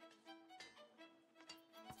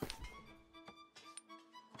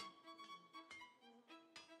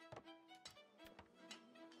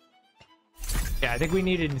 Yeah, I think we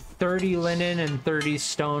needed 30 linen and 30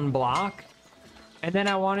 stone block. And then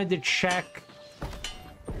I wanted to check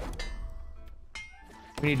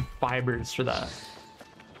We need fibers for that.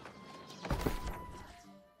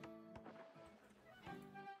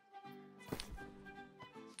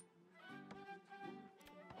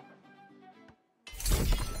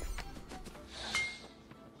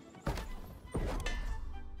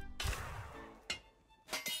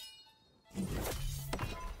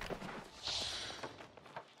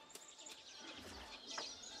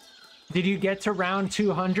 Did you get to round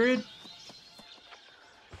 200?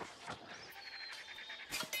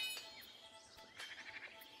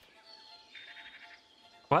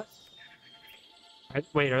 What?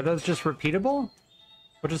 Wait, are those just repeatable?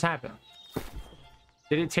 What just happened?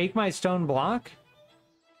 Did it take my stone block?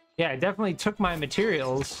 Yeah, it definitely took my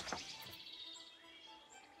materials.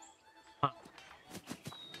 Huh.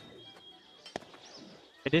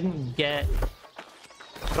 I didn't get...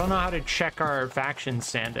 I don't know how to check our faction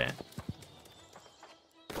standing.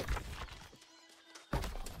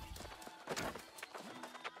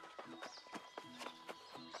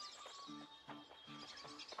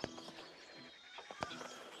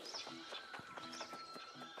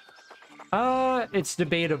 It's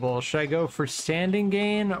debatable. Should I go for standing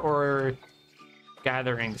gain or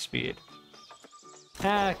gathering speed?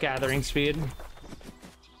 Gathering speed.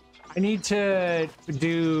 I need to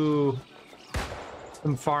do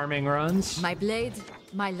some farming runs. My blade,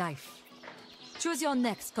 my life. Choose your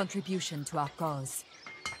next contribution to our cause.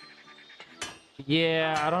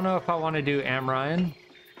 Yeah, I don't know if I want to do Amrine.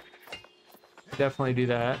 Definitely do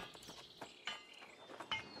that.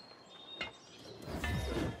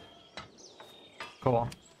 Cool. All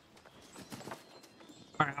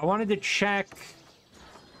right, I wanted to check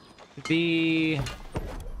the...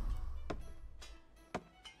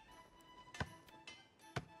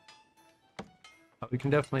 Oh, we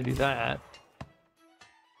can definitely do that.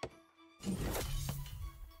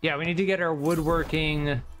 Yeah, we need to get our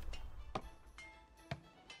woodworking...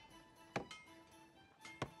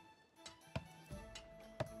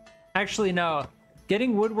 Actually, no.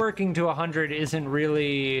 Getting woodworking to 100 isn't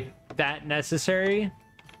really that necessary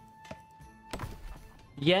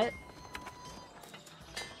yet.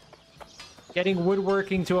 Getting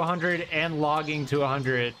woodworking to 100 and logging to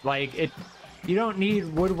 100, like, it, you don't need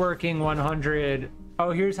woodworking 100.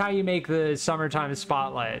 Oh, here's how you make the summertime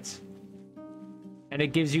spotlights. And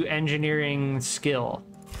it gives you engineering skill.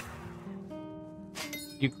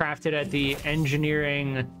 You craft it at the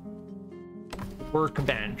engineering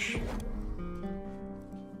workbench.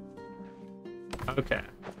 Okay.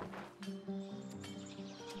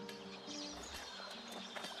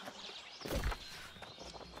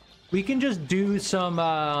 We can just do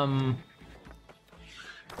some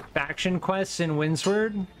faction quests in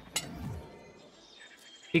Windsward,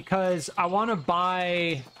 because I want to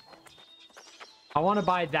buy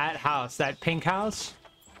that house, that pink house.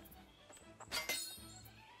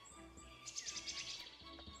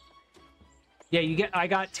 Yeah, I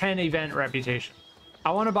got 10 event reputation.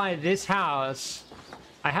 I want to buy this house.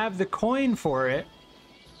 I have the coin for it,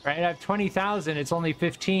 right? I have 20,000. It's only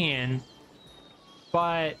 15,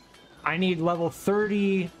 but I need level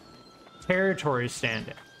 30 territory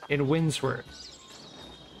standing in Windsward.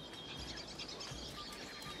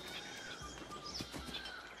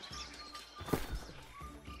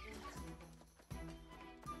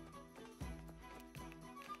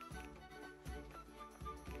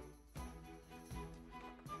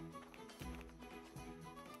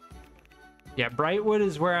 Yeah, Brightwood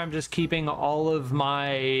is where I'm just keeping all of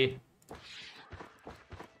my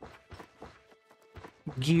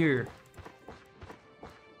gear.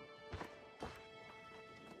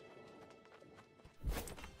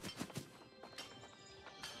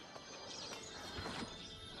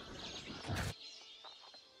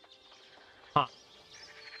 Huh.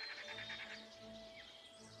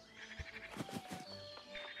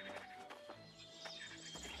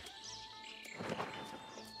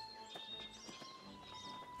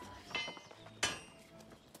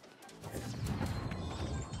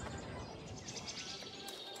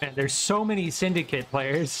 Man, there's so many Syndicate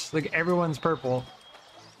players. Like, everyone's purple.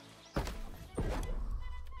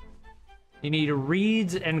 You need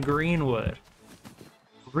reeds and greenwood.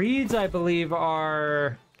 Reeds, I believe,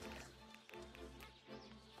 are...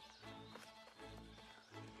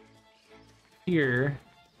 here.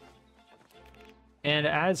 And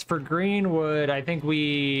as for greenwood, I think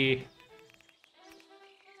we...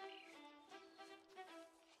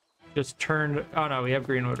 just turned... Oh, no, we have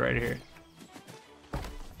greenwood right here.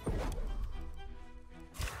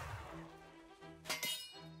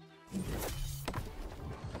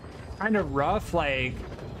 Kind of rough, like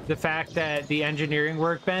the fact that the engineering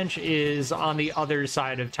workbench is on the other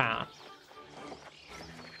side of town.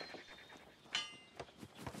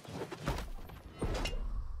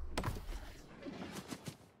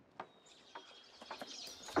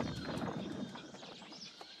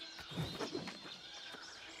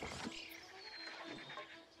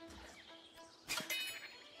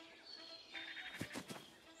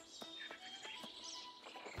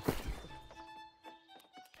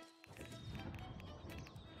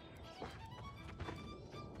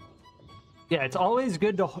 Yeah, it's always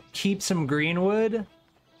good to keep some green wood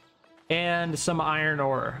and some iron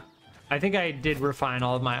ore. I think I did refine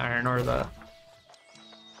all of my iron ore though.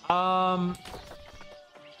 I'm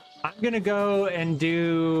gonna go and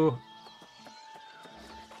do...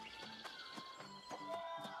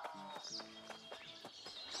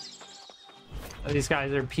 Oh, these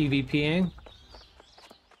guys are PvPing.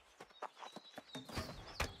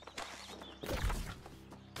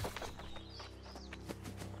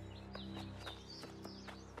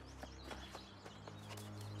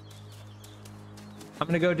 I'm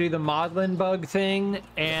gonna go do the maudlin bug thing,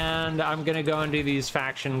 and I'm gonna go and do these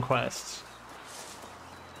faction quests.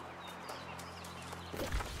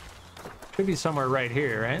 Should be somewhere right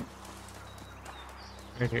here, right?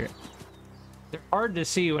 Right here. They're hard to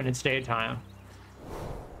see when it's daytime.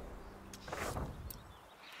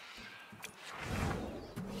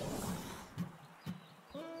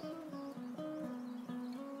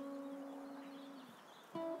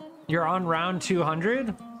 You're on round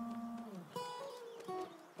 200?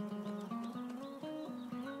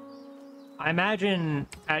 I imagine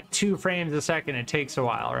at 2 frames a second it takes a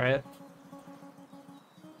while, right?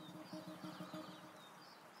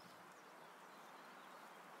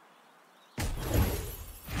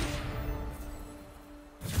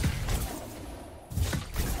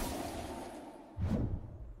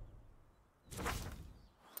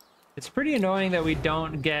 It's pretty annoying that we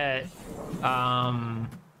don't get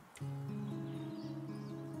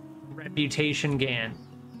reputation gain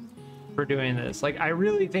for doing this. Like, I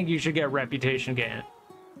really think you should get reputation gain.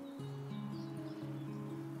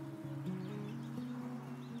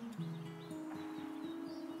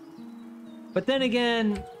 But then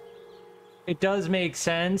again, it does make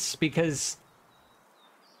sense because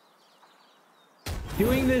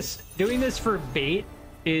doing this for bait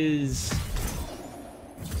is,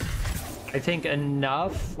 I think,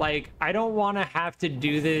 enough. Like, I don't want to have to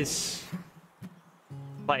do this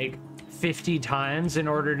like 50 times in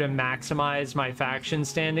order to maximize my faction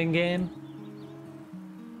standing game.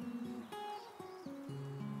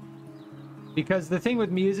 Because the thing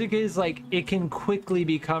with music is, like, it can quickly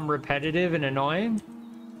become repetitive and annoying.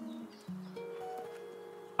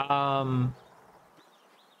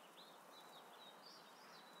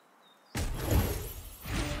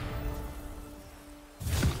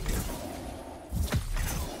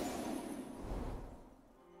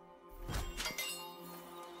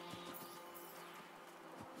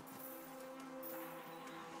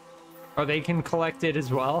 Oh, they can collect it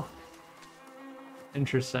as well?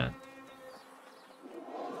 Interesting.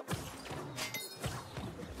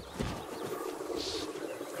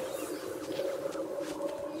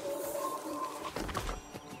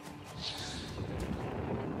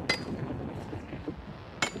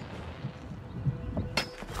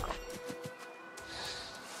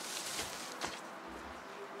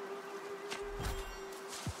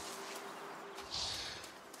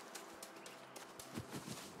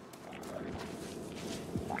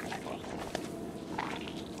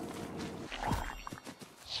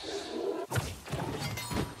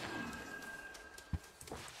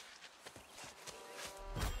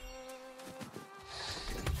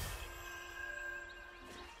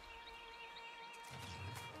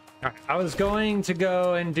 I was going to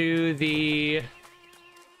go and do the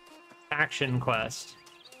action quest.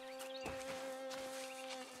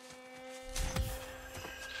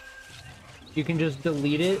 You can just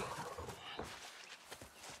delete it.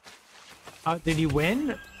 Did he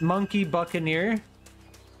win? Monkey Buccaneer?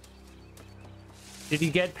 Did he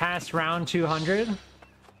get past round 200?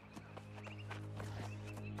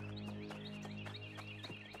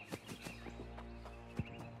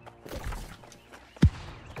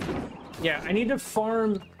 Yeah, I need to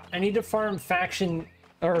farm faction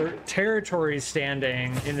or territory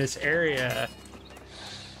standing in this area.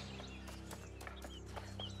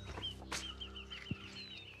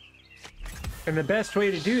 And the best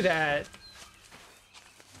way to do that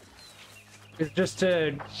is just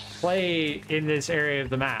to play in this area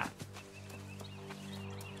of the map.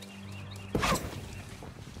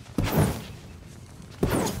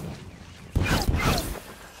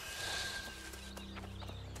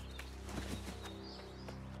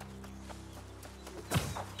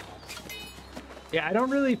 Yeah, I don't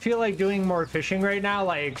really feel like doing more fishing right now.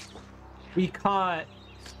 Like, we caught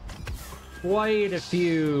quite a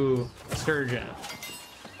few sturgeon.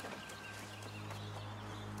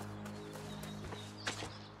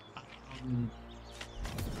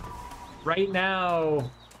 Right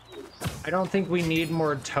now, I don't think we need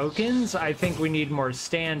more tokens. I think we need more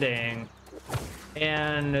standing.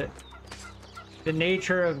 And the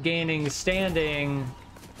nature of gaining standing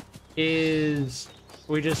is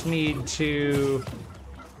We just need to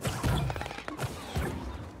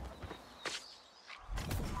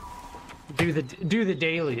do the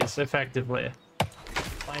dailies effectively.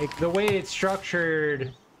 Like the way it's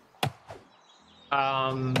structured,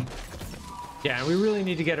 yeah, we really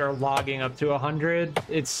need to get our logging up to 100.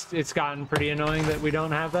 It's gotten pretty annoying that we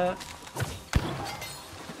don't have that.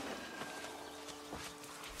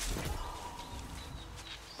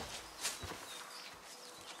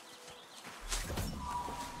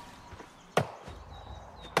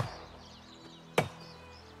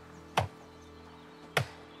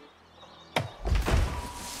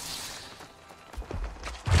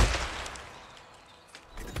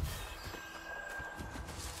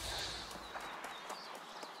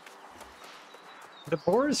 The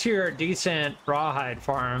boars here are decent rawhide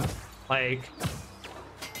farm. Like,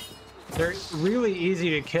 they're really easy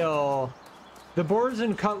to kill. The boars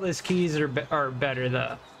and cutlass keys are better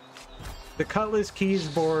though. The cutlass keys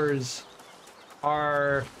boars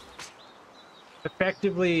are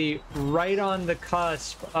effectively right on the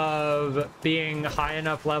cusp of being high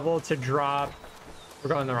enough level to drop.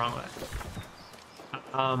 We're going the wrong way.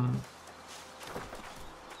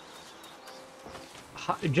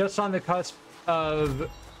 Just on the cusp of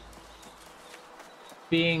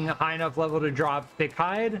being high enough level to drop thick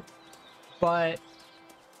hide, but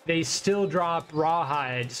they still drop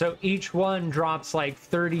rawhide, so each one drops like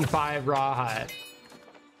 35 rawhide.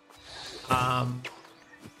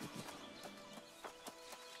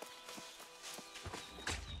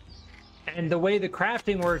 And the way the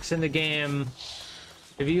crafting works in the game,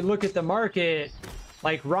 if you look at the market,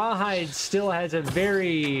 like rawhide still has a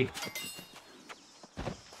very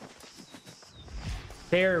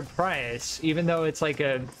fair price, even though it's like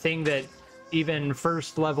a thing that even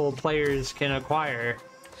first level players can acquire,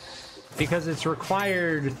 because it's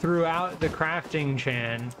required throughout the crafting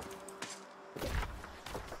chain.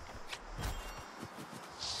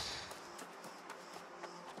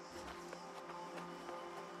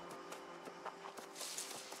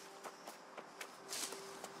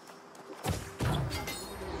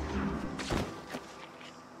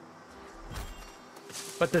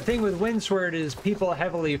 But the thing with Windsword is people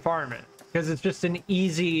heavily farm it, because it's just an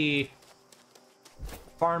easy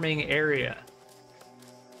farming area.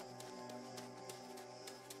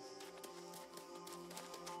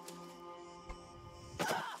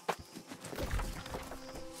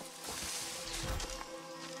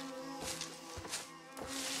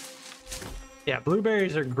 Yeah,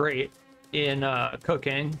 blueberries are great in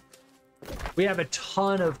cooking. We have a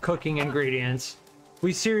ton of cooking ingredients.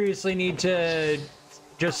 We seriously need to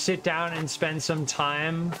just sit down and spend some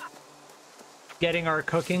time getting our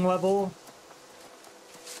cooking level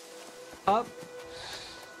up.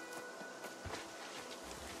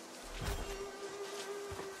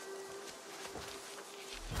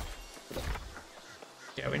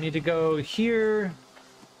 Yeah, we need to go here.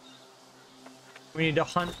 We need to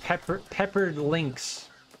hunt peppered lynx.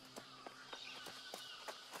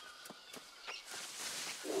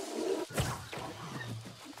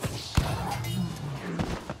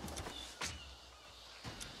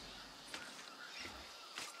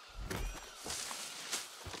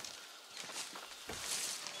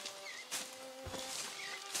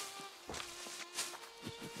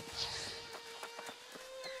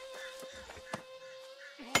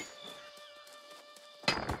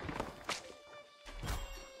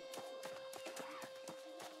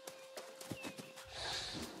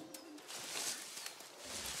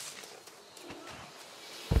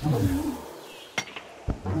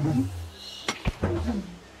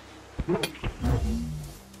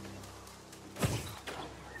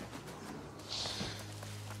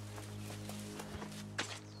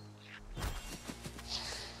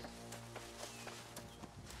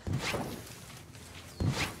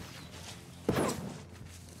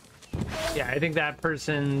 Yeah, I think that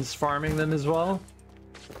person's farming them as well.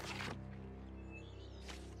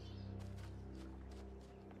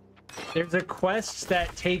 There's a quest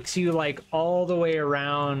that takes you like all the way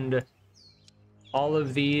around all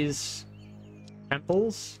of these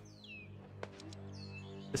temples.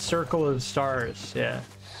 The Circle of Stars, yeah.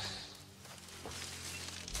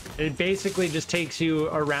 It basically just takes you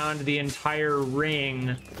around the entire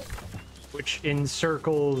ring, which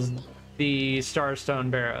encircles the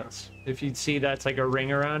Starstone Barrows. If you'd see, that's like a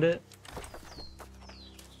ring around it.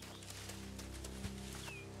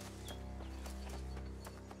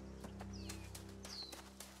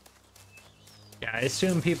 Yeah, I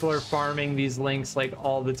assume people are farming these links like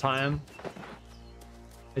all the time.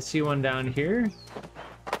 I see one down here.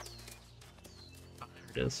 Oh, there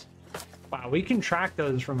it is. Wow, we can track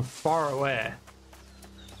those from far away.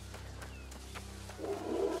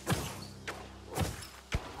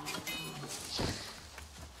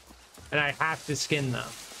 and I have to skin them.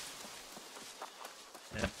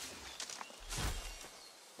 Yeah.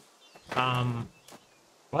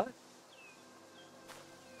 What?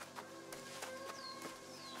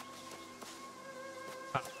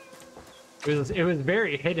 Oh. It was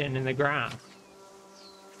very hidden in the ground.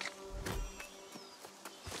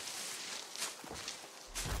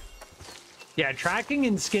 Yeah, tracking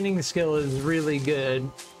and skinning skill is really good.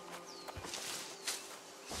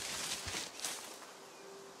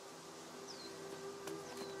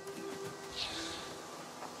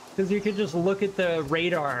 Because you could just look at the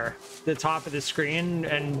radar, the top of the screen,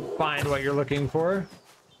 and find what you're looking for.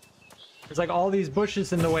 There's like all these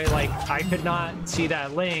bushes in the way, like I could not see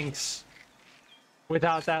that lynx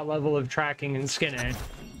without that level of tracking and skinning.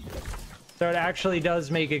 So it actually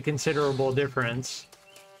does make a considerable difference.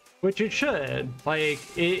 Which it should. Like,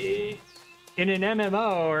 in an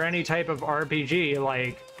MMO or any type of RPG,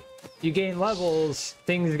 like, you gain levels,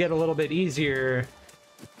 things get a little bit easier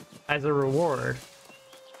as a reward.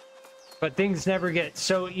 But things never get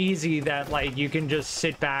so easy that, like, you can just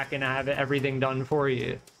sit back and have everything done for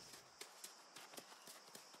you.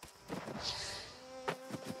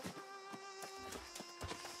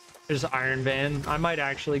 There's Iron Van. I might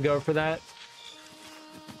actually go for that.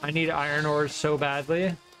 I need iron ore so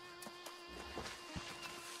badly.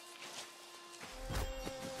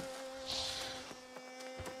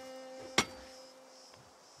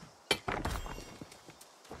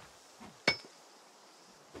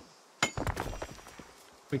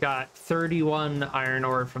 We got 31 iron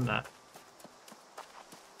ore from that.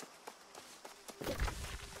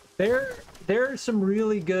 There are some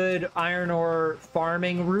really good iron ore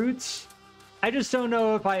farming routes. I just don't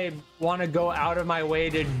know if I want to go out of my way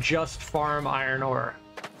to just farm iron ore.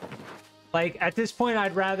 Like, at this point,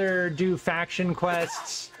 I'd rather do faction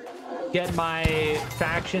quests, get my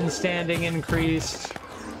faction standing increased,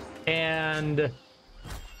 and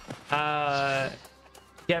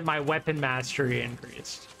get my weapon mastery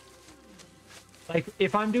increased. Like,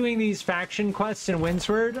 if I'm doing these faction quests in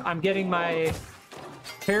Windsward, I'm getting my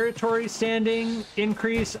territory standing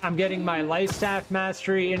increase, I'm getting my life staff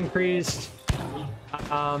mastery increased.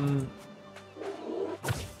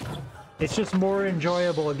 It's just more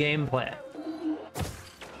enjoyable gameplay.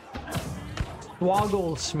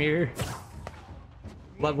 Swoggle smear.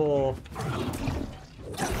 Level...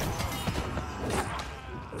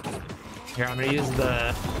 Here, I'm gonna use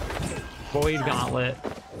the Void Gauntlet.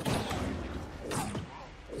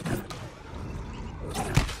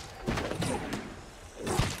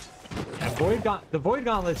 Yeah, the Void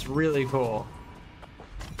Gauntlet's really cool.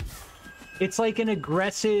 It's like an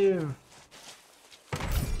aggressive...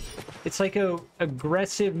 It's like a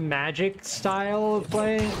aggressive magic style of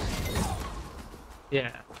play.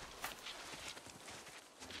 Yeah.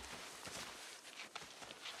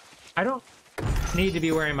 I don't need to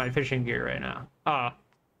be wearing my fishing gear right now. Oh,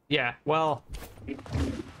 yeah, well,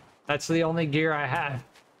 that's the only gear I have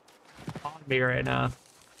on me right now.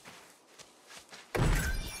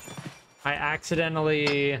 I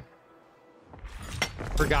accidentally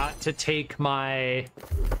forgot to take my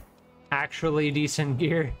actually decent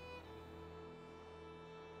gear.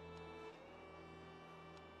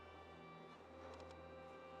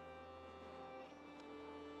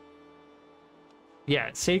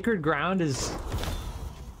 Yeah, Sacred Ground is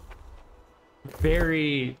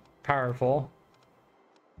very powerful.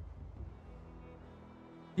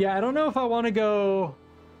 Yeah, I don't know if I want to go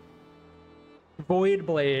Void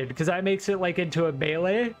Blade, because that makes it like into a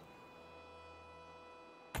melee.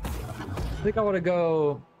 I think I want to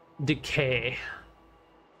go Decay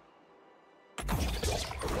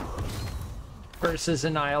versus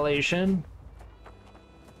Annihilation.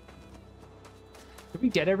 Did we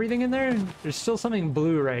get everything in there? There's still something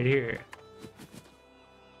blue right here.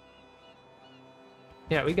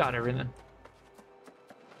 Yeah, we got everything.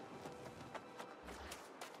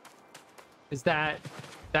 Is that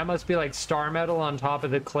must be like star metal on top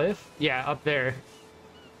of the cliff? Yeah, up there.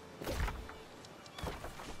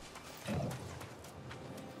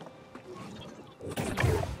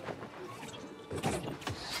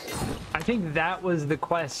 I think that was the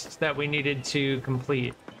quest that we needed to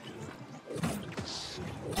complete.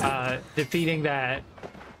 Defeating that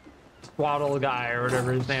Swaddle guy or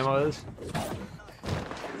whatever his name was.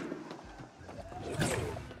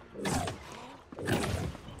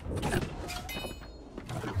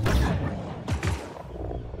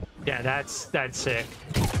 Yeah, that's sick.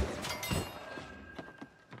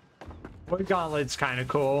 Void Gauntlet's kind of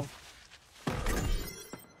cool.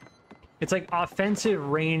 It's like offensive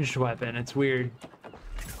ranged weapon. It's weird.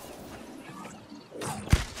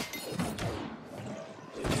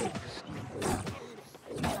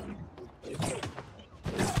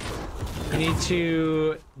 need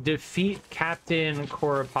to defeat Captain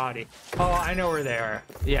Korapati. Oh, I know where they are.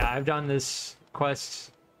 Yeah, I've done this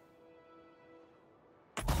quest.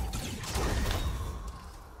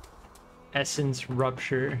 Essence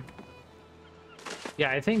Rupture. Yeah,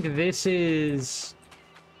 I think this is...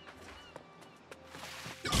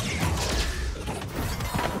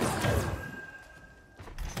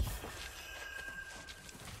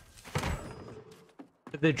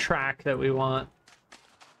 the track that we want.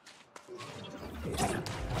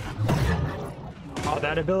 Oh,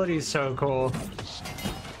 that ability is so cool.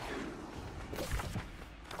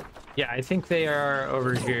 Yeah, I think they are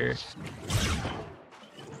over here.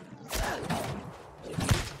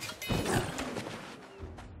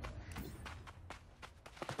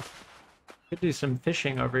 Could do some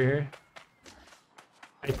fishing over here.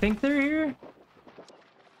 I think they're here.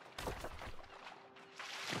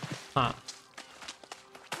 Huh.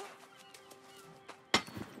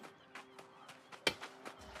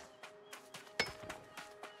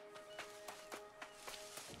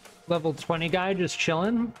 Level 20 guy just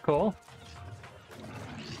chilling. Cool.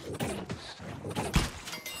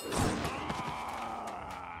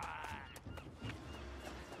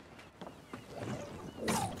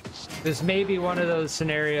 This may be one of those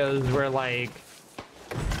scenarios where, like,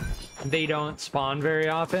 they don't spawn very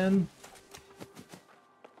often.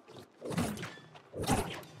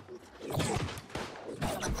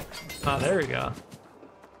 Oh, there we go.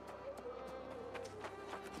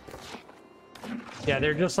 Yeah,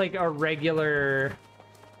 they're just like a regular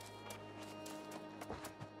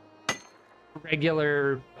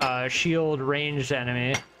shield ranged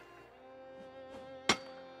enemy.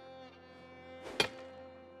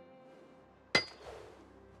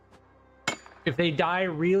 If they die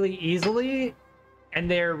really easily and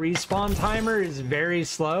their respawn timer is very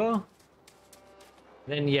slow,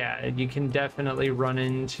 then yeah, you can definitely run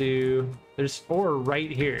into... There's 4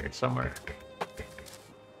 right here somewhere. I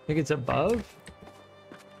think it's above.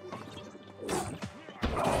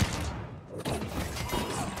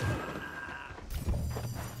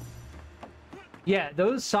 Yeah,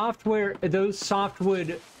 those softwood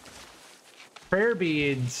prayer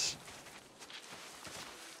beads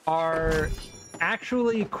are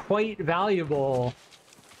actually quite valuable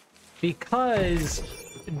because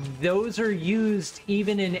those are used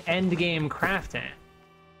even in endgame crafting.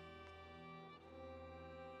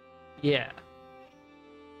 Yeah.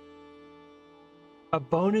 A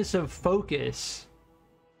bonus of focus.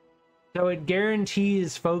 So it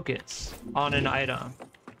guarantees focus on an item.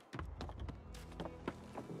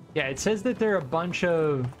 Yeah, it says that there are a bunch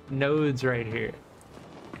of nodes right here.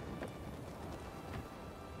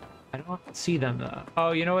 I don't see them though.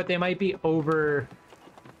 Oh, you know what? They might be over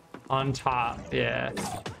on top. Yeah.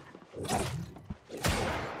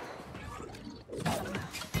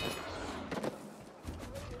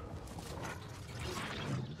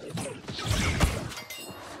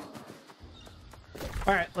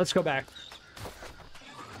 All right, let's go back.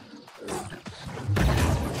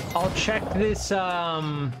 I'll check this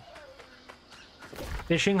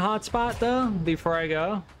fishing hotspot though before I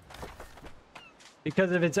go.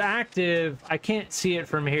 Because if it's active, I can't see it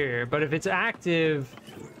from here, but if it's active,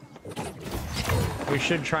 we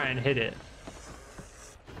should try and hit it.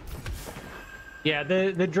 Yeah,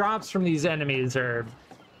 the drops from these enemies are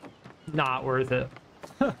not worth it.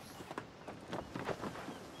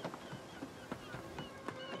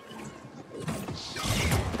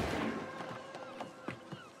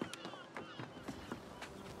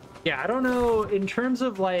 Yeah, I don't know, in terms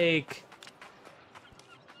of like...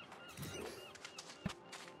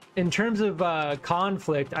 In terms of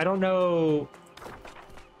conflict, I don't know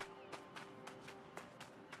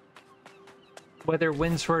whether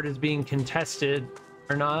Windsword is being contested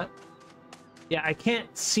or not. Yeah, I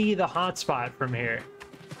can't see the hotspot from here.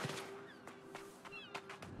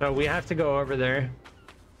 So we have to go over there.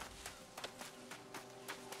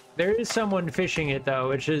 There is someone fishing it though,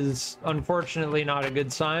 which is unfortunately not a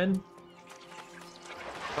good sign.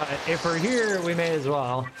 But if we're here, we may as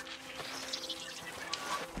well.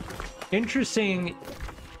 Interesting,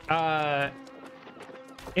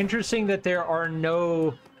 interesting that there are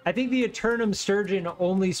no... I think the Aeturnum Sturgeon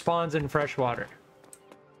only spawns in freshwater.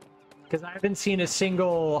 Because I haven't seen a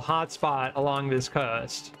single hotspot along this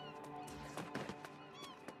coast.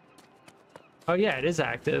 Oh yeah, it is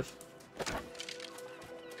active.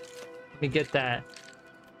 Let me get that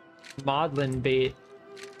modeling bait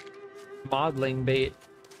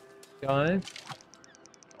going.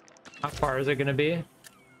 How far is it going to be?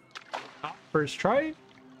 First try.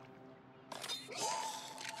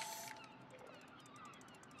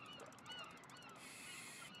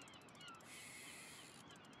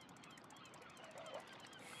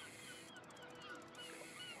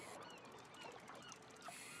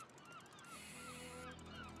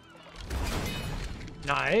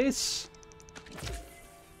 Nice.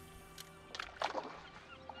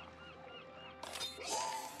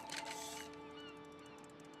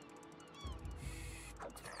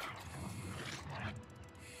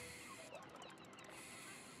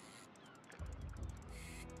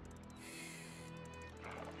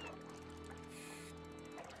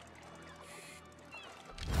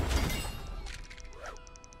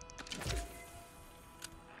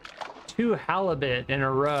 Two halibut in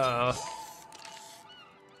a row.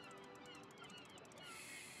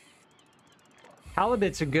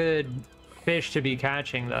 Halibut's a good fish to be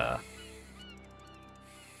catching, though.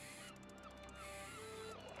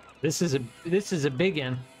 This is a big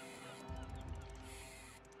one.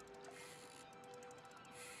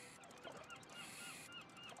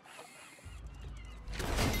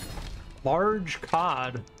 Large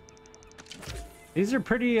cod. These are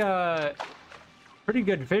pretty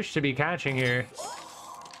good fish to be catching here.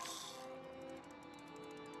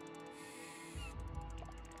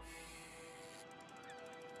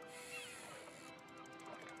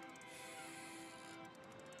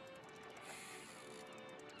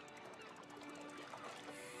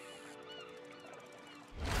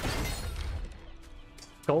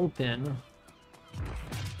 Sculpin.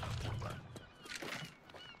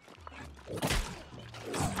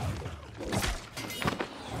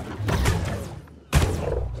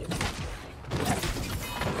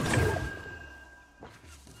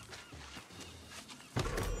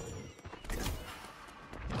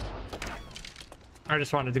 I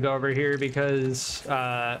just wanted to go over here because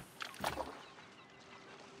I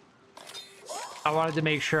wanted to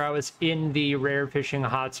make sure I was in the rare fishing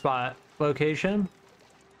hotspot location.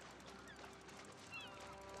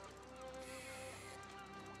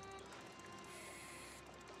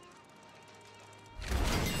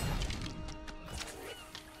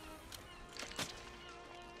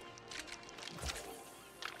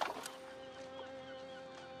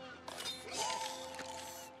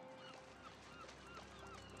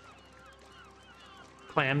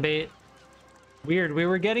 Clam bait. Weird. We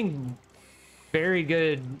were getting very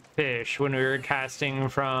good fish when we were casting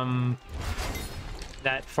from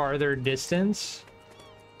that farther distance.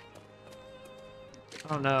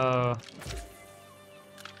 Oh no.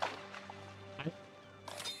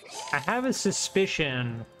 I have a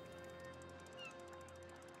suspicion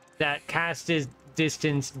that cast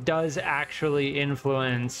distance does actually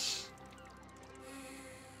influence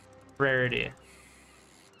rarity.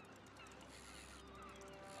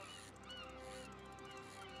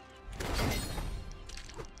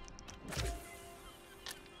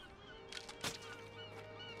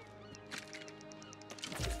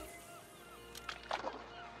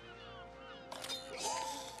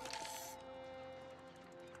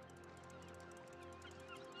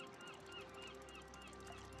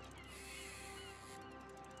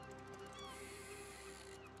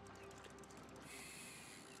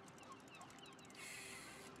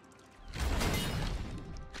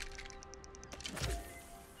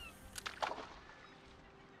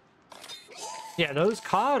 Yeah, those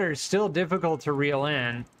cod are still difficult to reel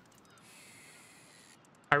in.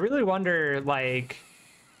 I really wonder, like,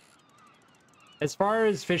 as far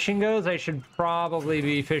as fishing goes, I should probably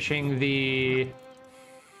be fishing the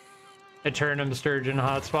Aeturnum Sturgeon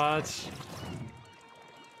hotspots.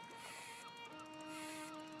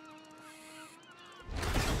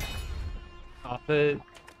 Off it.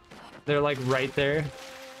 They're like right there.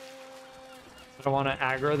 I don't want to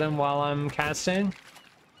aggro them while I'm casting.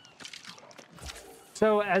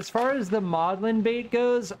 So as far as the maudlin bait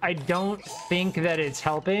goes, I don't think that it's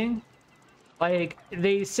helping. Like,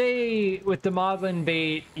 they say with the maudlin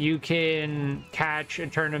bait, you can catch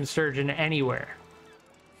Aeturnum Sturgeon anywhere.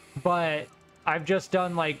 But I've just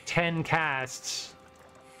done like 10 casts,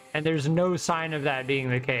 and there's no sign of that being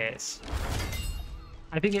the case.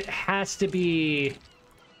 I think it has to be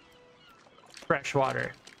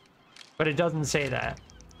freshwater, but it doesn't say that.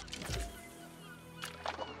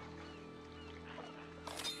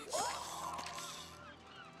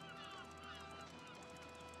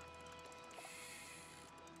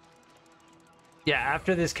 Yeah,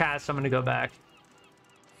 after this cast, I'm going to go back.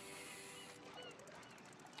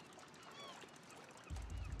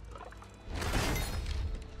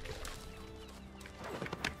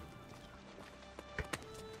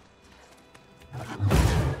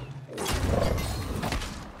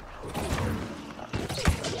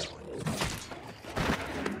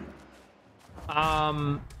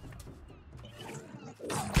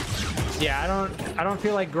 Yeah, I don't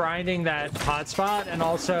feel like grinding that hotspot, and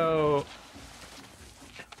also,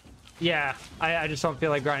 yeah, I just don't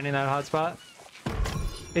feel like grinding that hotspot.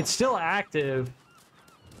 It's still active,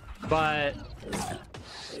 but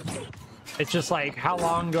It's just like, how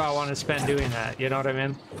long do I want to spend doing that? You know what I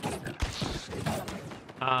mean?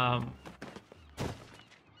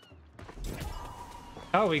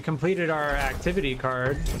 Oh, we completed our activity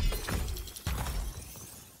card.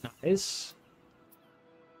 Nice.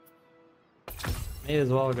 May as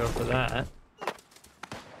well go for that.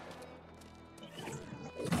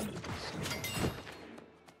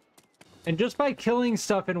 And just by killing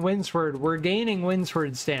stuff in Windsward, we're gaining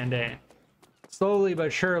Windsward standing. Slowly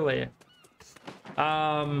but surely.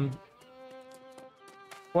 One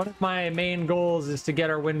of my main goals is to get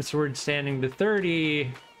our Windsward standing to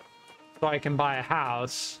 30 so I can buy a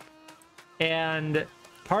house. And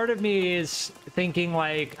part of me is thinking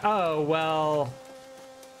like, oh, well,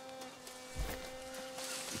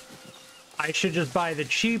 I should just buy the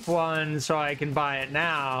cheap one so I can buy it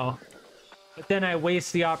now. But then I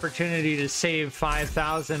waste the opportunity to save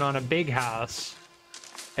 5,000 on a big house.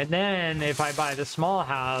 And then if I buy the small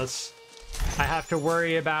house, I have to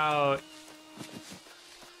worry about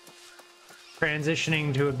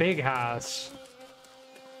transitioning to a big house.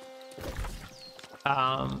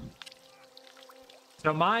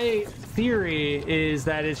 So my theory is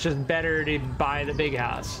that it's just better to buy the big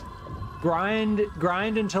house. Grind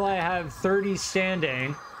until I have 30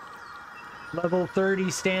 standing, level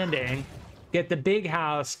 30 standing, get the big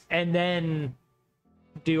house, and then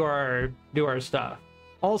do our stuff.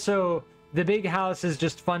 Also, the big house is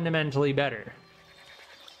just fundamentally better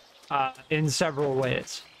in several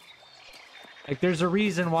ways. Like, there's a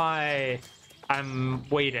reason why I'm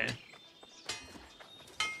waiting.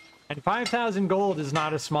 And 5,000 gold is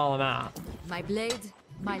not a small amount. My blade,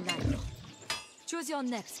 my life. Choose your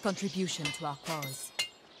next contribution to our cause.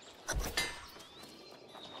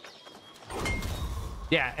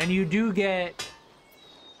 Yeah, and you do get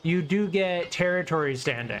territory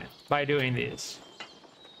standing by doing these.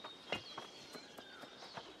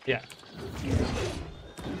 Yeah.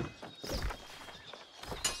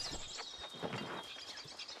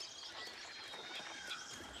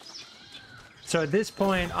 So at this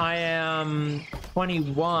point, I am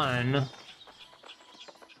 21.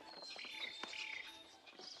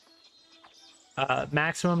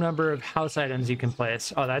 Maximum number of house items you can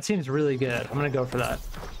place. Oh, that seems really good. I'm gonna go for that.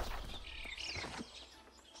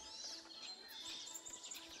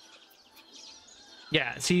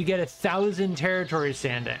 Yeah, so you get 1,000 territory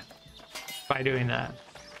standing by doing that.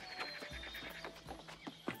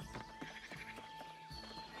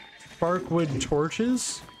 Sparkwood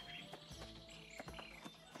torches?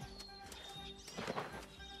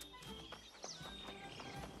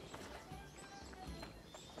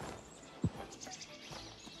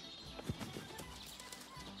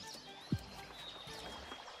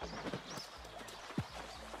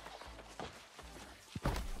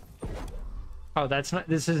 Oh, that's not,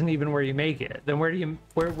 this isn't even where you make it. Then where do you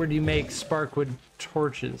make sparkwood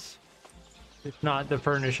torches? If not the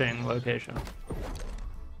furnishing location.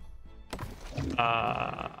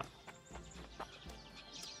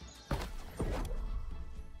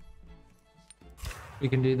 We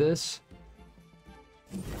can do this.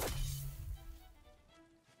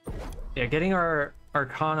 Yeah, getting our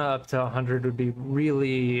Arcana up to 100 would be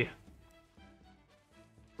really,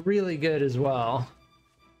 really good as well.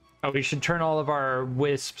 Oh, we should turn all of our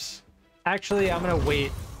wisps. Actually, I'm gonna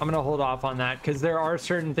wait. I'm gonna hold off on that because there are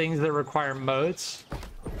certain things that require moats.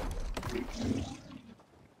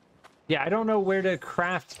 Yeah, I don't know where to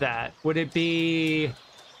craft that. Would it be...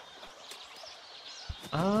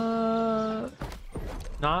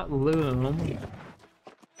 not loom.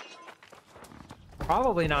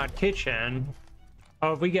 Probably not kitchen.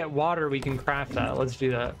 Oh, if we get water, we can craft that. Let's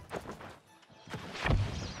do that.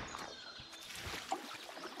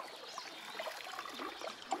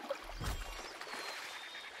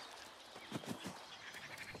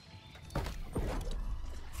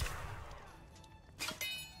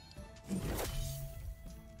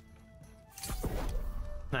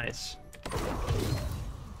 Nice.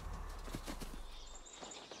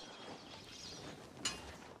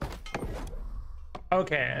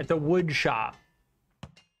 Okay, at the wood shop.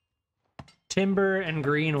 Timber and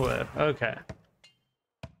greenwood. Okay.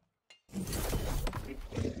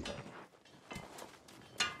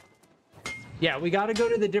 Yeah, we got to go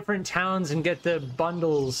to the different towns and get the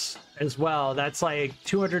bundles as well. That's like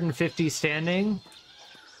 250 standing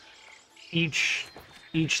each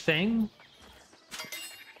thing.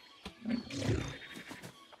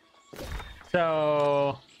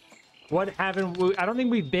 So, what haven't we... I don't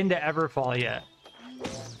think we've been to Everfall yet.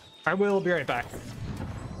 I will be right back.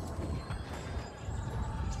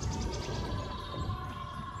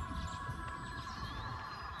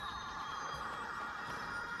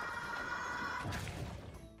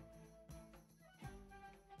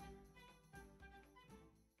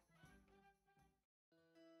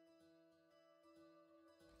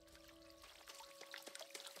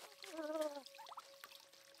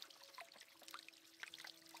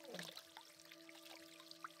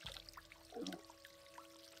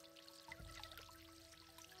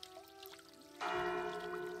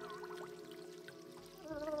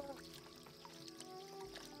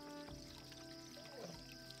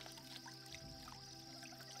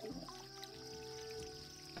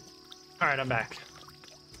 All right, I'm back.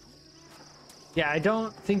 Yeah, I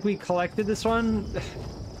don't think we collected this one.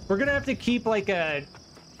 We're gonna have to keep like a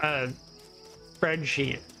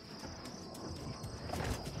spreadsheet.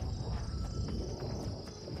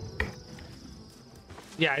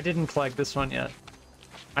 Yeah, I didn't collect this one yet.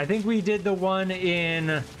 I think we did the one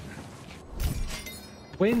in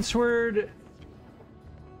Windsward.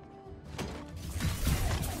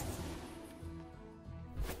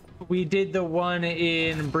 We did the one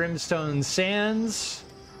in Brimstone Sands.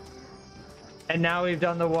 And now we've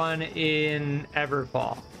done the one in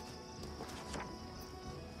Everfall.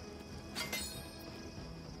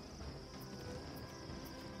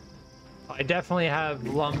 I definitely have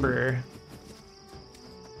lumber.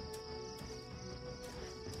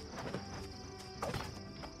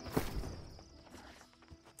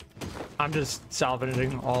 I'm just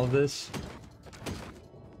salvaging all of this.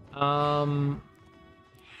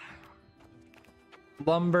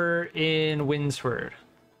 Lumber in Windsward.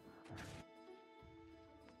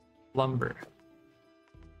 Lumber.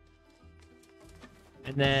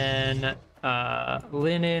 And then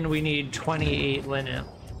linen, we need 28 linen,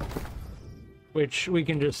 which we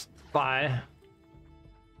can just buy.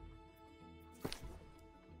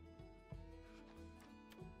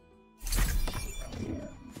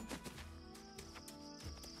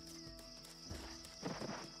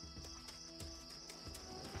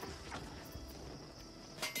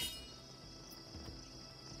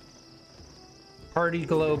 Party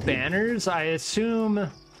glow banners, I assume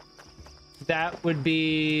that would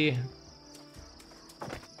be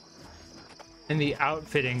in the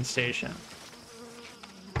outfitting station.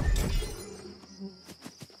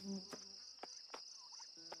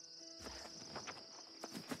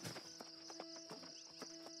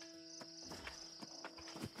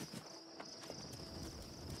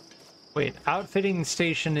 Wait, outfitting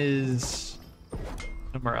station is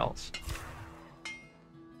somewhere else.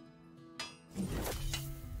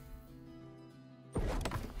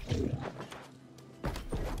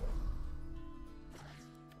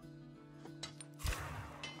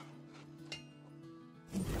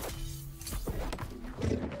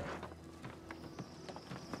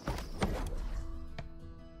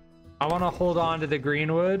 I want to hold on to the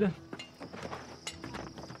greenwood.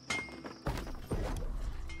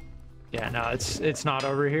 Yeah, no, it's not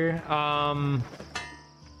over here. Oh,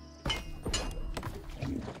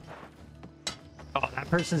 that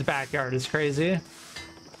person's backyard is crazy.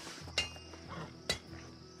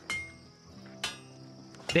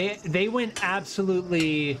 They went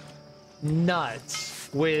absolutely nuts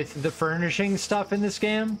with the furnishing stuff in this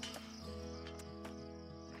game.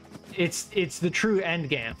 It's the true end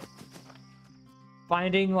game.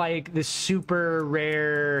 Finding like the super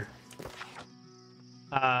rare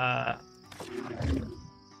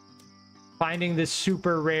finding the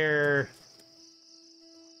super rare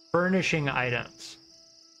furnishing items.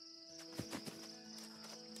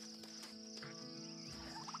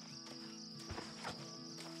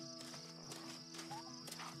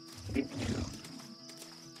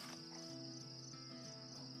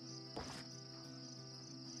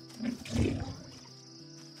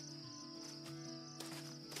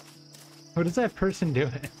 What is that person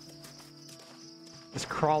doing? Just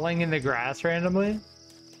crawling in the grass randomly?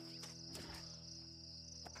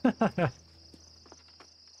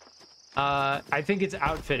 I think it's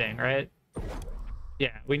outfitting, right?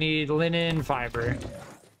 Yeah, we need linen fiber.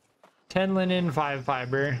 10 linen, 5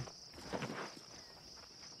 fiber.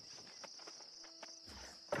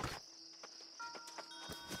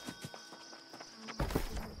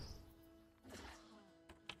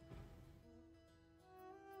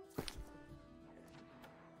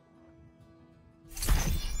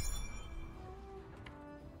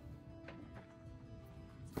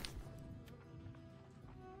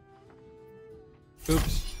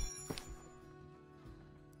 Oops.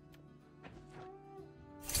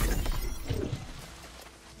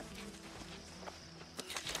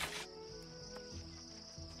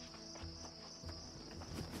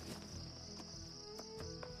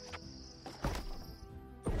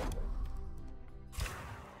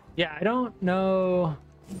 Yeah, I don't know.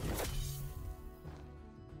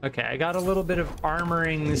 Okay, I got a little bit of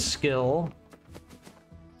armoring skill.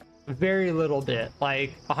 Very little bit.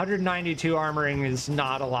 Like 192 armoring is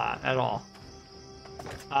not a lot at all.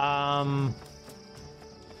 I'm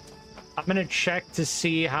gonna check to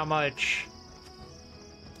see how much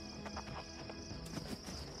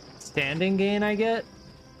standing gain I get.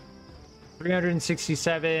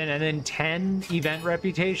 367 and then 10 event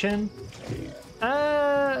reputation.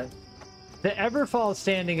 The Everfall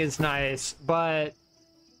standing is nice, but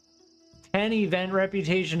 10 event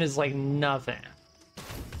reputation is like nothing.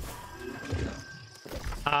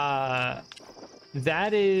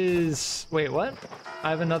 That is... Wait, what? I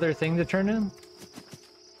have another thing to turn in?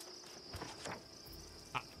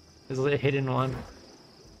 There's a hidden one.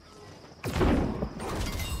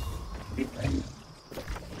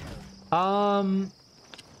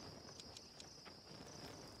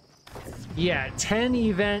 Yeah, 10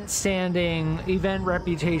 event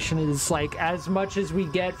reputation is like as much as we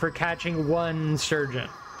get for catching one sturgeon.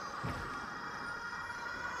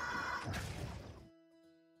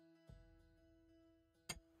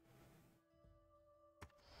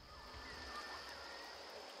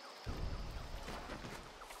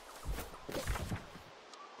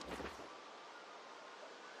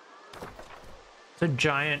 It's a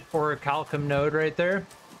giant orichalcum node right there.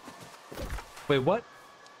 Wait, what?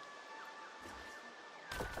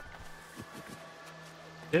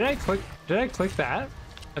 Did I click that?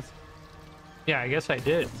 Yeah, I guess I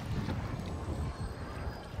did.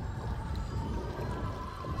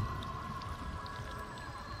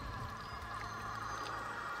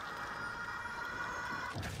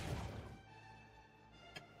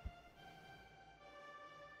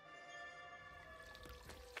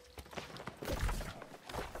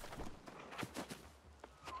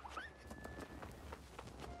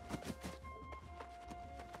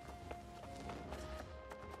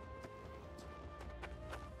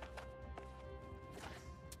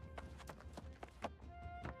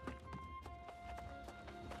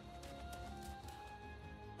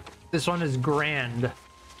 This one is grand.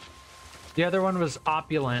 The other one was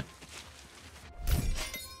opulent.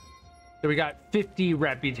 So we got 50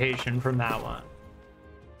 reputation from that one.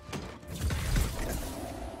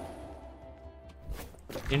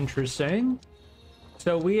 Interesting.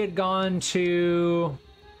 So we had gone to...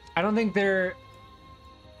 I don't think their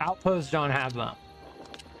outposts don't have them.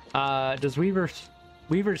 Does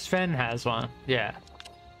Weaver's Fen has one? Yeah.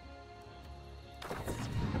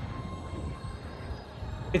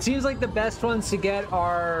 It seems like the best ones to get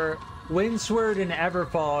are Windsword and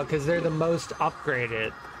Everfall because they're the most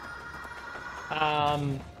upgraded.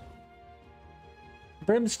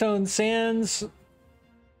 Brimstone Sands,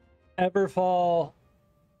 Everfall,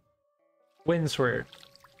 Windsword.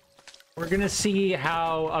 We're gonna see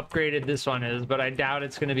how upgraded this one is, but I doubt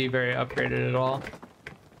it's gonna be very upgraded at all.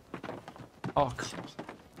 Oh, come on.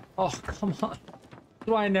 Oh, come on. That's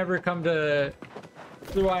why I never come to...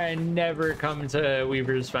 That's why I never come to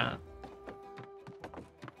Weaver's Fen.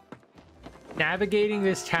 Navigating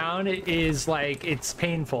this town is like, it's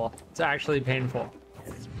painful. It's actually painful.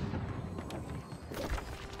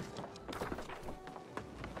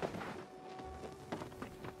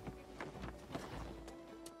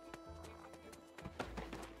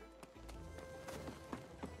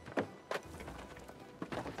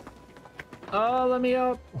 Oh, let me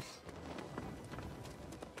up.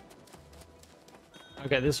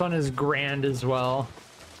 Okay, this one is grand as well.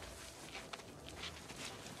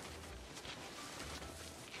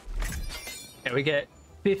 Yeah, we get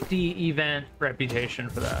 50 event reputation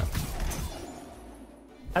for that.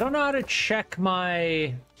 I don't know how to check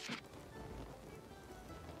my...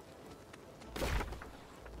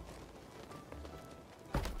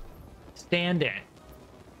 standing.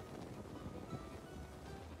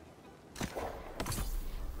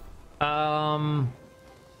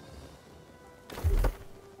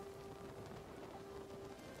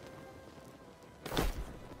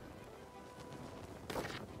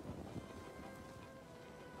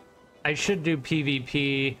 I should do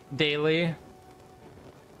PvP daily.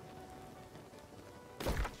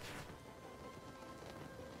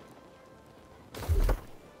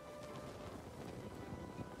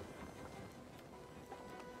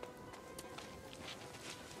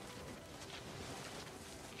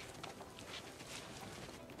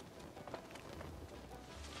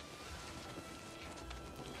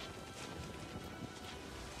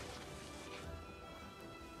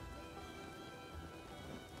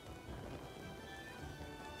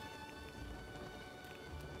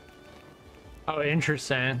 Oh,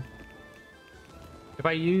 interesting. If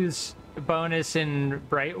I use a bonus in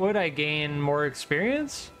Brightwood, I gain more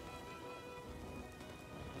experience?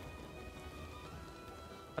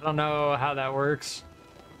 I don't know how that works.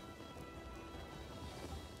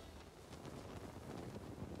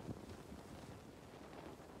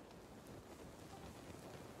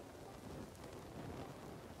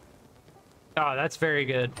 Oh, that's very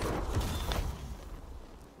good.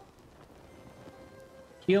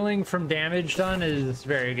 Healing from damage done is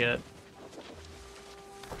very good.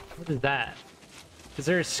 What is that? Is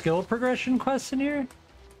there a skill progression quest in here?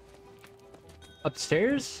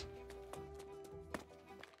 Upstairs?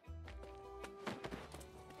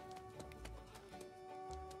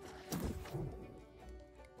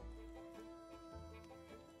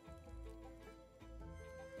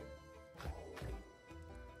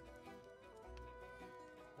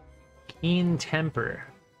 Keen temper.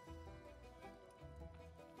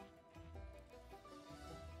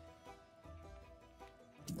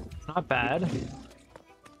 Not bad.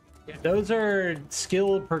 Yeah, those are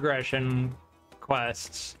skill progression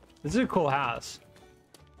quests. This is a cool house.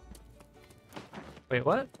 Wait,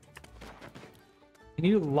 what? Can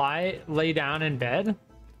you lay down in bed?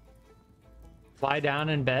 Lie down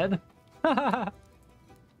in bed? That's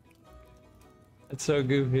so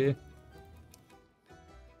goofy.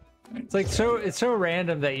 It's like it's so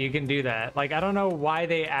random that you can do that. Like, I don't know why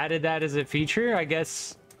they added that as a feature. I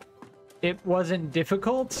guess it wasn't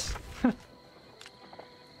difficult.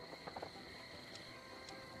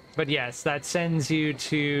 But yes, that sends you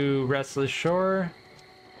to Restless Shore.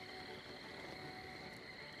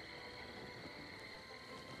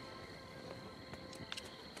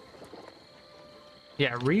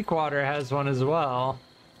 Yeah, Reekwater has one as well.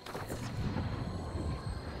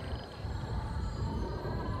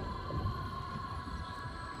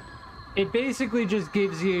 It basically just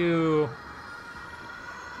gives you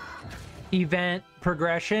event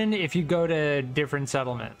progression if you go to different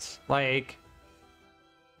settlements. Like,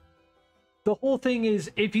 the whole thing is,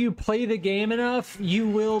 if you play the game enough, you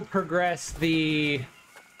will progress the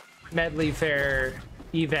Medleyfaire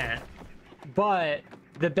event. But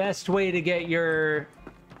the best way to get your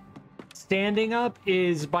standing up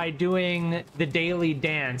is by doing the daily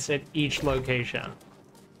dance at each location.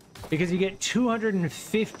 Because you get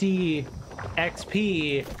 250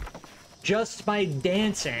 XP just by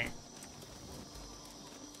dancing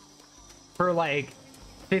for like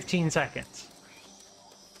 15 seconds.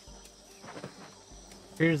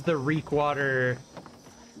 Here's the Reekwater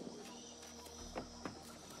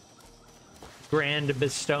Grand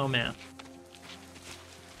Bestowment.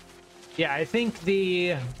 Yeah, I think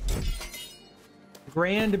the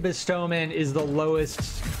Grand Bestowment is the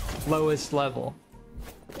lowest level.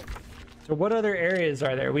 So what other areas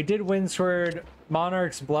are there? We did Windsward,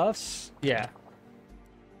 Monarch's Bluffs. Yeah.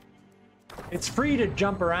 It's free to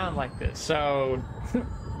jump around like this, so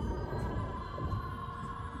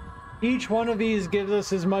each one of these gives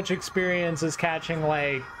us as much experience as catching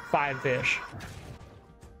like 5 fish.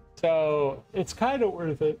 So it's kind of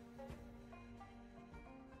worth it.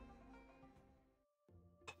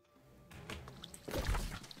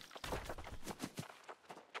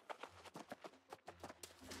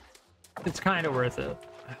 It's kind of worth it.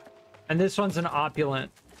 And this one's an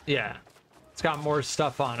opulent. Yeah. It's got more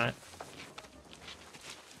stuff on it.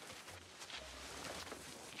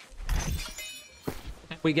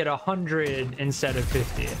 We get 100 instead of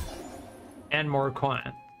 50. And more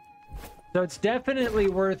coin. So it's definitely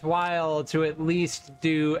worthwhile to at least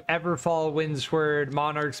do Everfall, Windsward,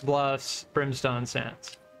 Monarch's Bluffs, Brimstone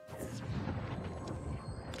Sands.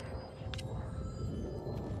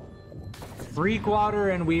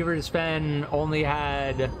 Reekwater and Weaver's Fen only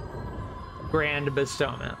had Grand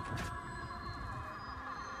Bestowment.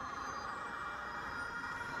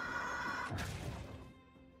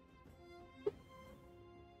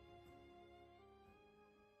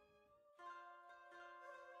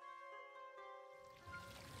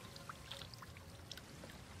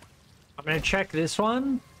 I'm gonna check this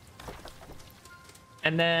one,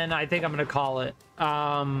 and then I think I'm gonna call it.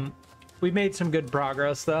 We made some good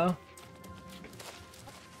progress though.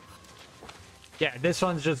 Yeah, this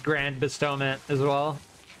one's just Grand Bestowment as well.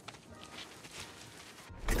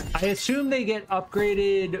 I assume they get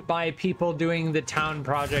upgraded by people doing the town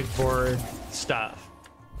project board stuff.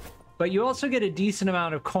 But you also get a decent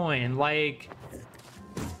amount of coin, like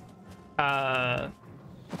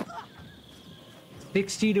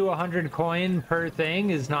 60 to 100 coin per thing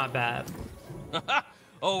is not bad.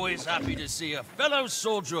 Always happy to see a fellow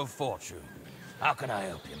soldier of fortune. How can I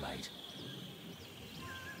help you, mate?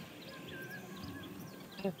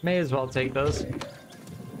 May as well take those.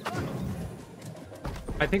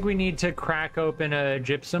 I think we need to crack open a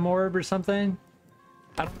gypsum orb or something.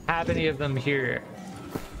 I don't have any of them here.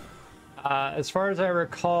 As far as I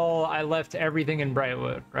recall, I left everything in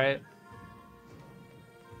Brightwood, right?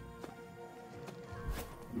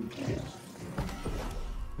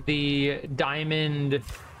 The diamond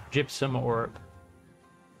gypsum orb.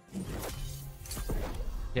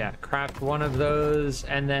 Yeah, craft one of those,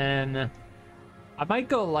 and then I might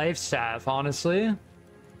go life staff, honestly.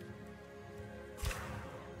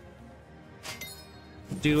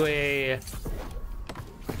 Do a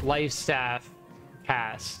life staff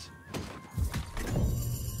cast.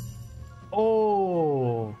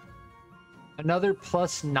 Oh, another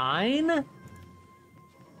 +9?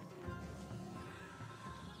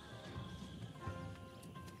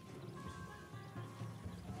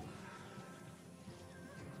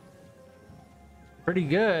 pretty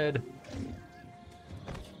good.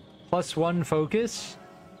 +1 focus.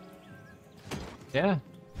 Yeah.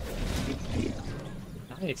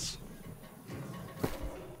 Nice.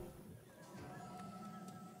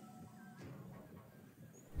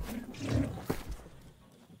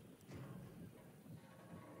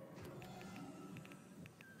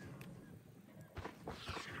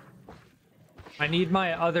 I need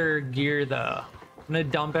my other gear though. I'm gonna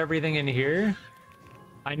dump everything in here.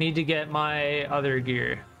 I need to get my other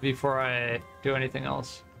gear before I do anything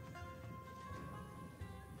else.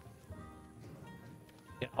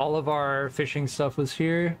 Yeah, all of our fishing stuff was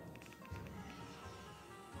here.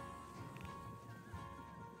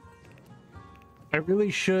 I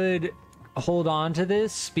really should hold on to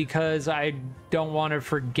this because I don't want to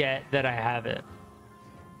forget that I have it.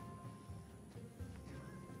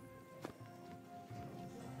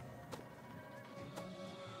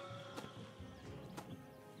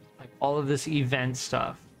 Like all of this event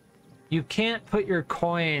stuff. You can't put your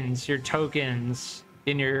coins, your tokens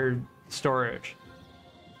in your storage,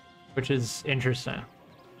 which is interesting.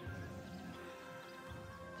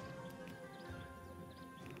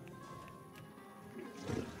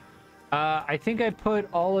 I think I put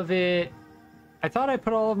all of it... I thought I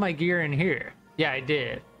put all of my gear in here. Yeah, I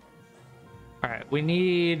did. Alright, we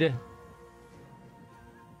need...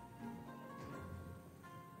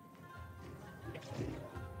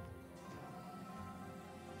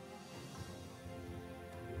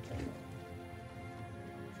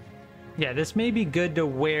 Yeah, this may be good to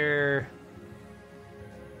wear...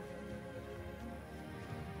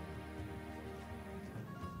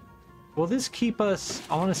 Will this keep us...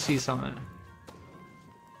 I want to see something.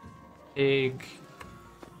 Take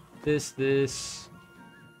this, and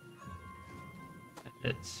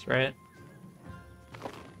this, right?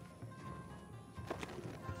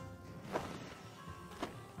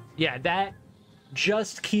 Yeah, that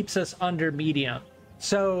just keeps us under medium.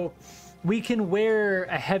 So we can wear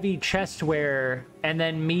a heavy chest wear and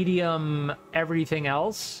then medium everything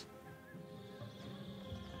else.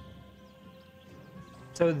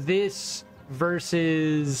 So this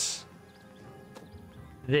versus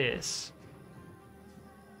this.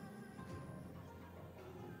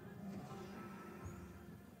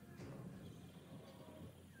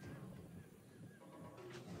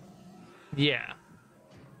 Yeah.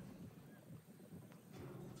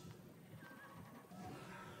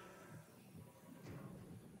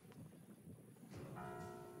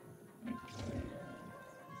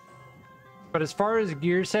 But as far as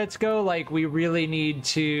gear sets go, like, we really need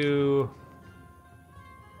to...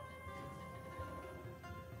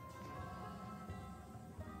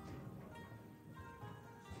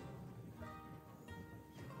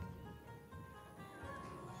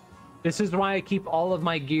 This is why I keep all of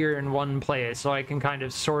my gear in one place, so I can kind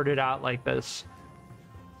of sort it out like this.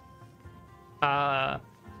 We're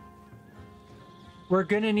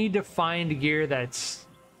gonna need to find gear that's...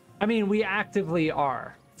 I mean, we actively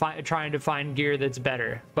are trying to find gear that's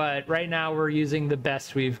better, but right now we're using the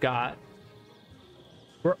best we've got.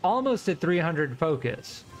 We're almost at 300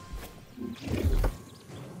 focus.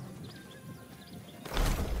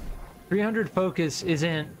 300 focus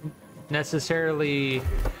isn't necessarily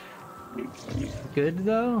good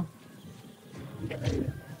though.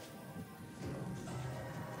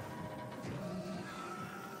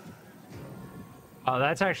 Oh,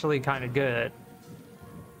 that's actually kind of good.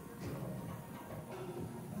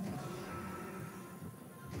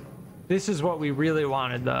 This is what we really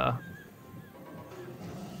wanted, though.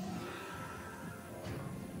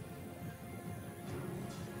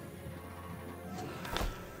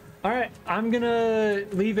 All right, I'm gonna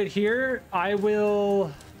leave it here. I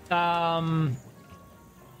will, I'll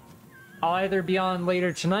either be on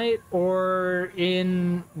later tonight or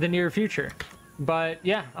in the near future. But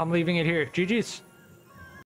yeah, I'm leaving it here. GG's.